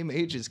the same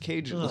age as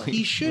Cage. at He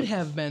least. should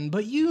have been,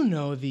 but you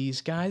know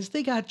these guys.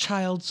 They got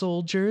child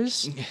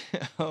soldiers.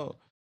 Oh.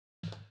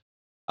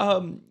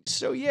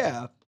 So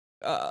yeah,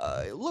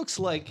 it looks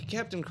like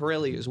Captain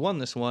Corelli has won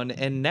this one,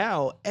 and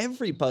now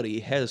everybody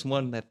has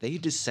one that they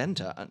dissent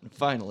on,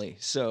 finally.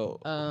 So,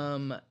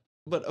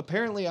 but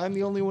apparently I'm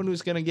the only one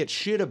who's gonna get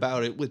shit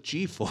about it with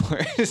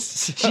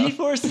G-Force.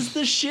 G-Force is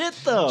the shit,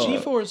 though.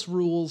 G-Force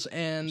rules,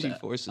 and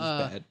G-Force is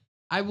bad.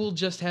 I will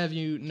just have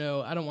you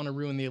know, I don't want to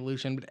ruin the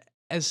illusion, but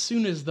as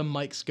soon as the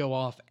mics go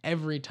off,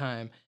 every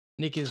time,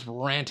 Nick is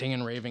ranting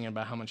and raving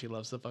about how much he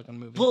loves the fucking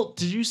movie. Well,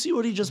 did you see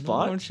what he just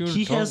bought? want you to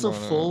He talk has a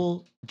about it.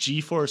 full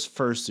G-Force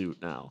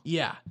fursuit now.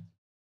 Yeah.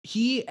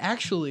 He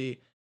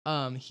actually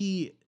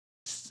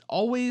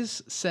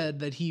always said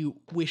that he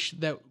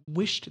wished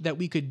that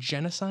we could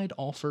genocide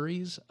all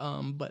furries,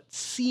 but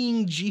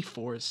seeing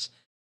G-Force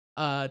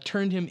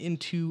turned him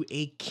into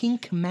a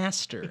kink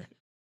master.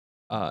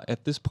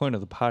 At this point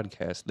of the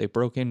podcast, they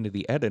broke into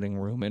the editing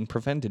room and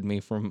prevented me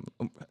from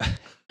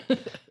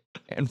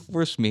and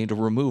forced me to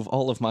remove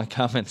all of my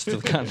comments to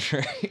the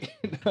contrary.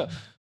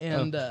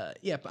 And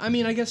yeah, I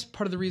mean, I guess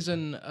part of the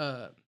reason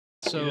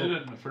You did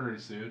it in a furry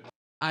suit.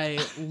 I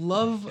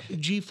love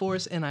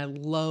G-Force and I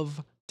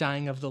love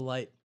Dying of the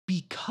Light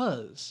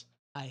because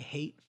I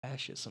hate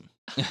fascism.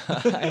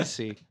 I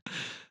see.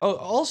 Oh,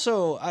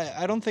 also,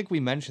 I don't think we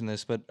mentioned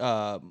this, but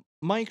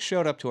Mike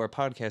showed up to our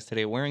podcast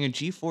today wearing a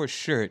G-Force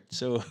shirt,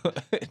 so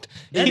That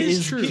It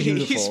is true. he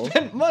beautiful.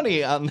 spent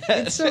money on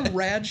that. It's a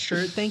rad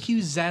shirt. Thank you,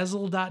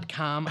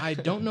 Zazzle.com. I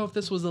don't know if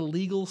this was a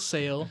legal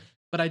sale,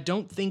 but I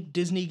don't think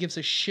Disney gives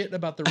a shit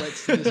about the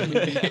rights to this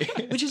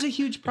movie, which is a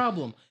huge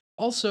problem.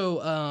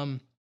 Also,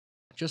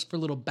 just for a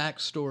little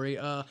backstory,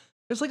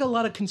 there's like a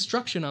lot of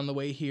construction on the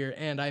way here,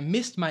 and I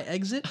missed my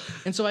exit,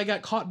 and so I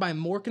got caught by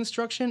more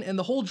construction, and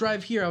the whole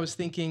drive here I was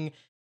thinking,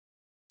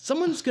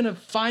 someone's gonna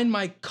find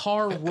my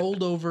car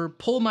rolled over,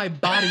 pull my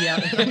body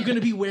out, and I'm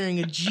gonna be wearing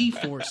a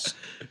G-Force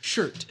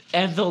shirt.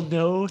 And they'll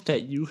know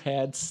that you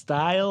had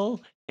style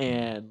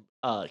and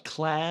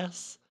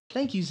class.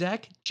 Thank you,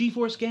 Zach.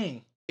 G-Force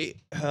gang.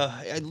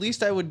 At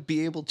least I would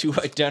be able to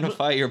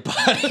identify your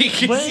body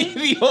because When- you're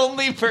the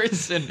only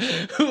person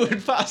who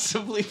would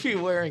possibly be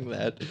wearing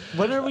that.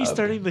 When are we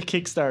starting the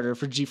Kickstarter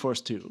for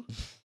G-Force 2?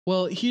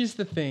 Well, here's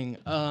the thing.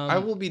 I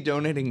will be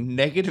donating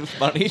negative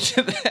money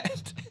to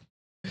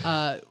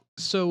that.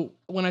 So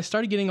when I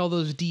started getting all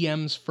those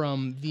DMs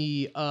from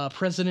the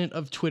president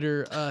of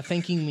Twitter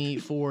thanking me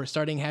for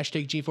starting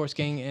hashtag GeForce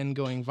Gang and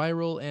going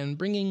viral and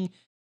bringing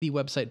the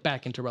website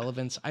back into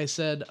relevance, I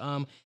said,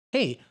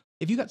 hey,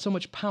 if you got so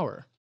much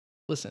power,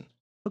 listen,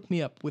 hook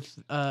me up with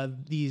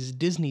these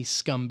Disney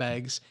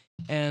scumbags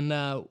and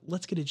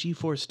let's get a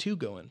GeForce 2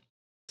 going.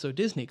 So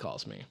Disney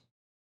calls me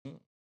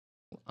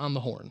on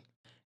the horn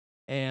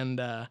and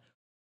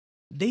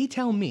they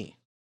tell me,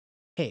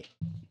 hey,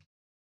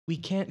 we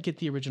can't get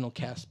the original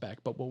cast back,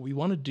 but what we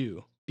want to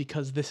do,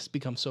 because this has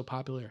become so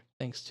popular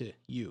thanks to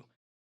you,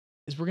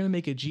 is we're going to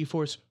make a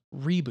GeForce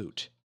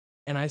reboot.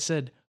 And I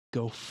said,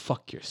 go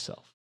fuck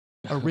yourself.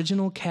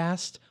 Original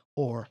cast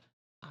or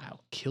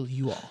I'll kill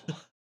you all.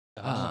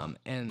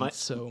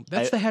 So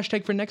that's the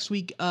hashtag for next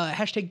week.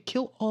 Hashtag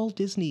kill all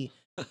Disney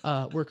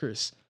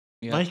workers.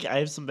 Yeah. Mike, I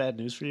have some bad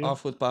news for you.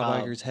 Off with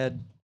Bob Iger's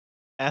head.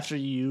 After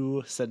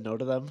you said no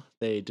to them,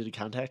 they did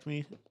contact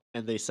me,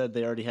 and they said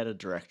they already had a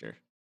director.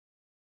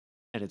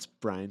 And it's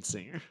Bryan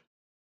Singer.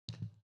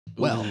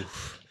 Well,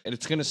 And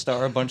it's going to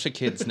star a bunch of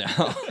kids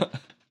now.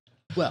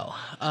 well,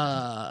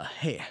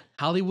 hey,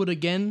 Hollywood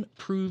again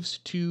proves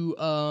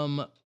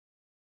to,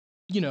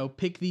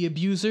 pick the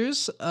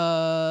abusers'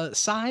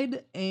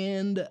 side.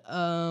 And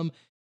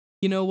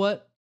you know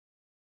what?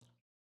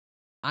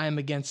 I am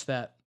against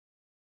that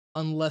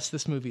unless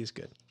this movie is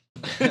good.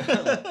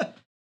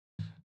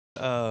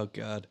 Oh,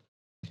 God.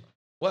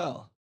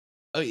 Well,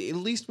 At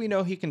least we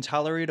know he can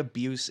tolerate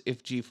abuse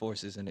if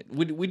G-Force is in it.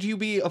 Would you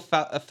be a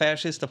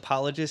fascist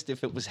apologist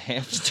if it was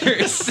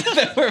hamsters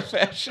that were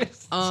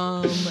fascists?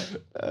 I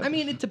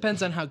mean, it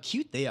depends on how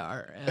cute they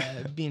are,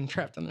 being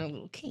trapped in their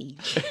little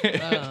cage.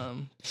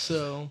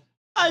 So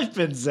I've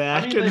been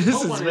Zach, I mean, and they this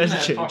put has one been in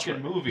that Change.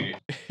 fucking movie.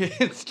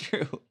 It's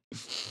true.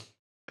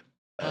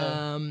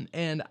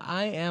 And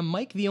I am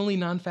Mike, the only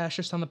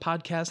non-fascist on the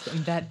podcast,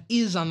 and that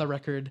is on the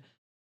record.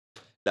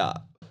 Nah.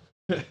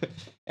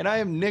 And I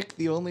am Nick,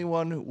 the only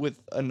one with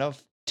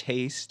enough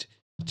taste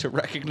to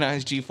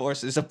recognize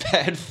G-Force as a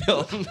bad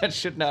film that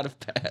should not have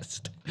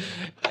passed.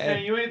 Yeah,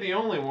 you ain't the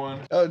only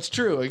one. Oh, it's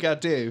true. I got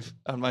Dave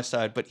on my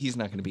side, but he's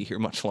not going to be here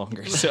much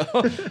longer. So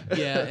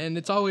Yeah, and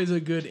it's always a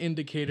good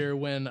indicator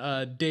when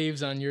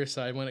Dave's on your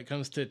side when it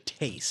comes to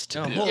taste.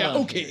 Now, hold on.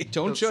 Okay,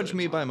 don't judge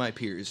me by my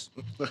peers.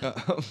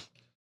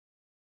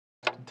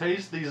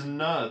 Taste these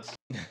nuts.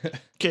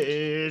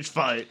 Cage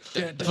fight.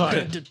 Fight.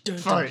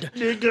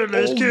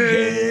 Nicolas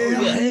Cage.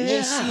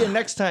 We'll see you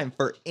next time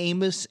for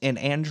Amos and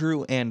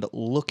Andrew and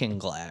Looking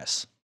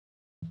Glass.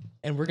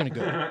 And we're going to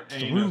go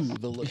Anus. through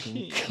the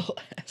looking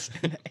glass.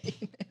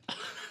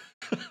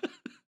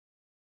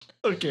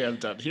 Okay, I'm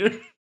done here.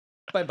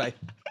 Bye-bye.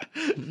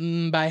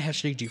 Bye,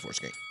 hashtag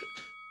GeForce Gang.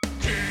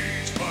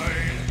 Cage fight.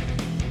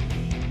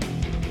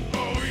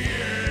 Oh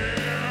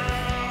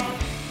yeah.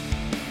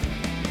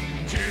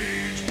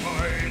 Cage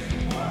fight.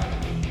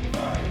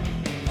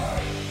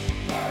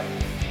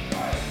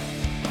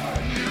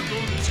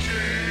 Nicolas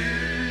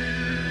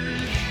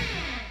Cage.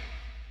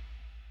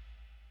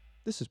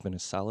 This has been a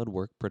Solid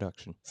Work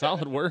production.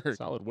 Solid work.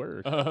 Solid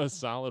work.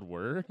 Solid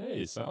work.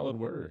 Hey, solid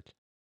work.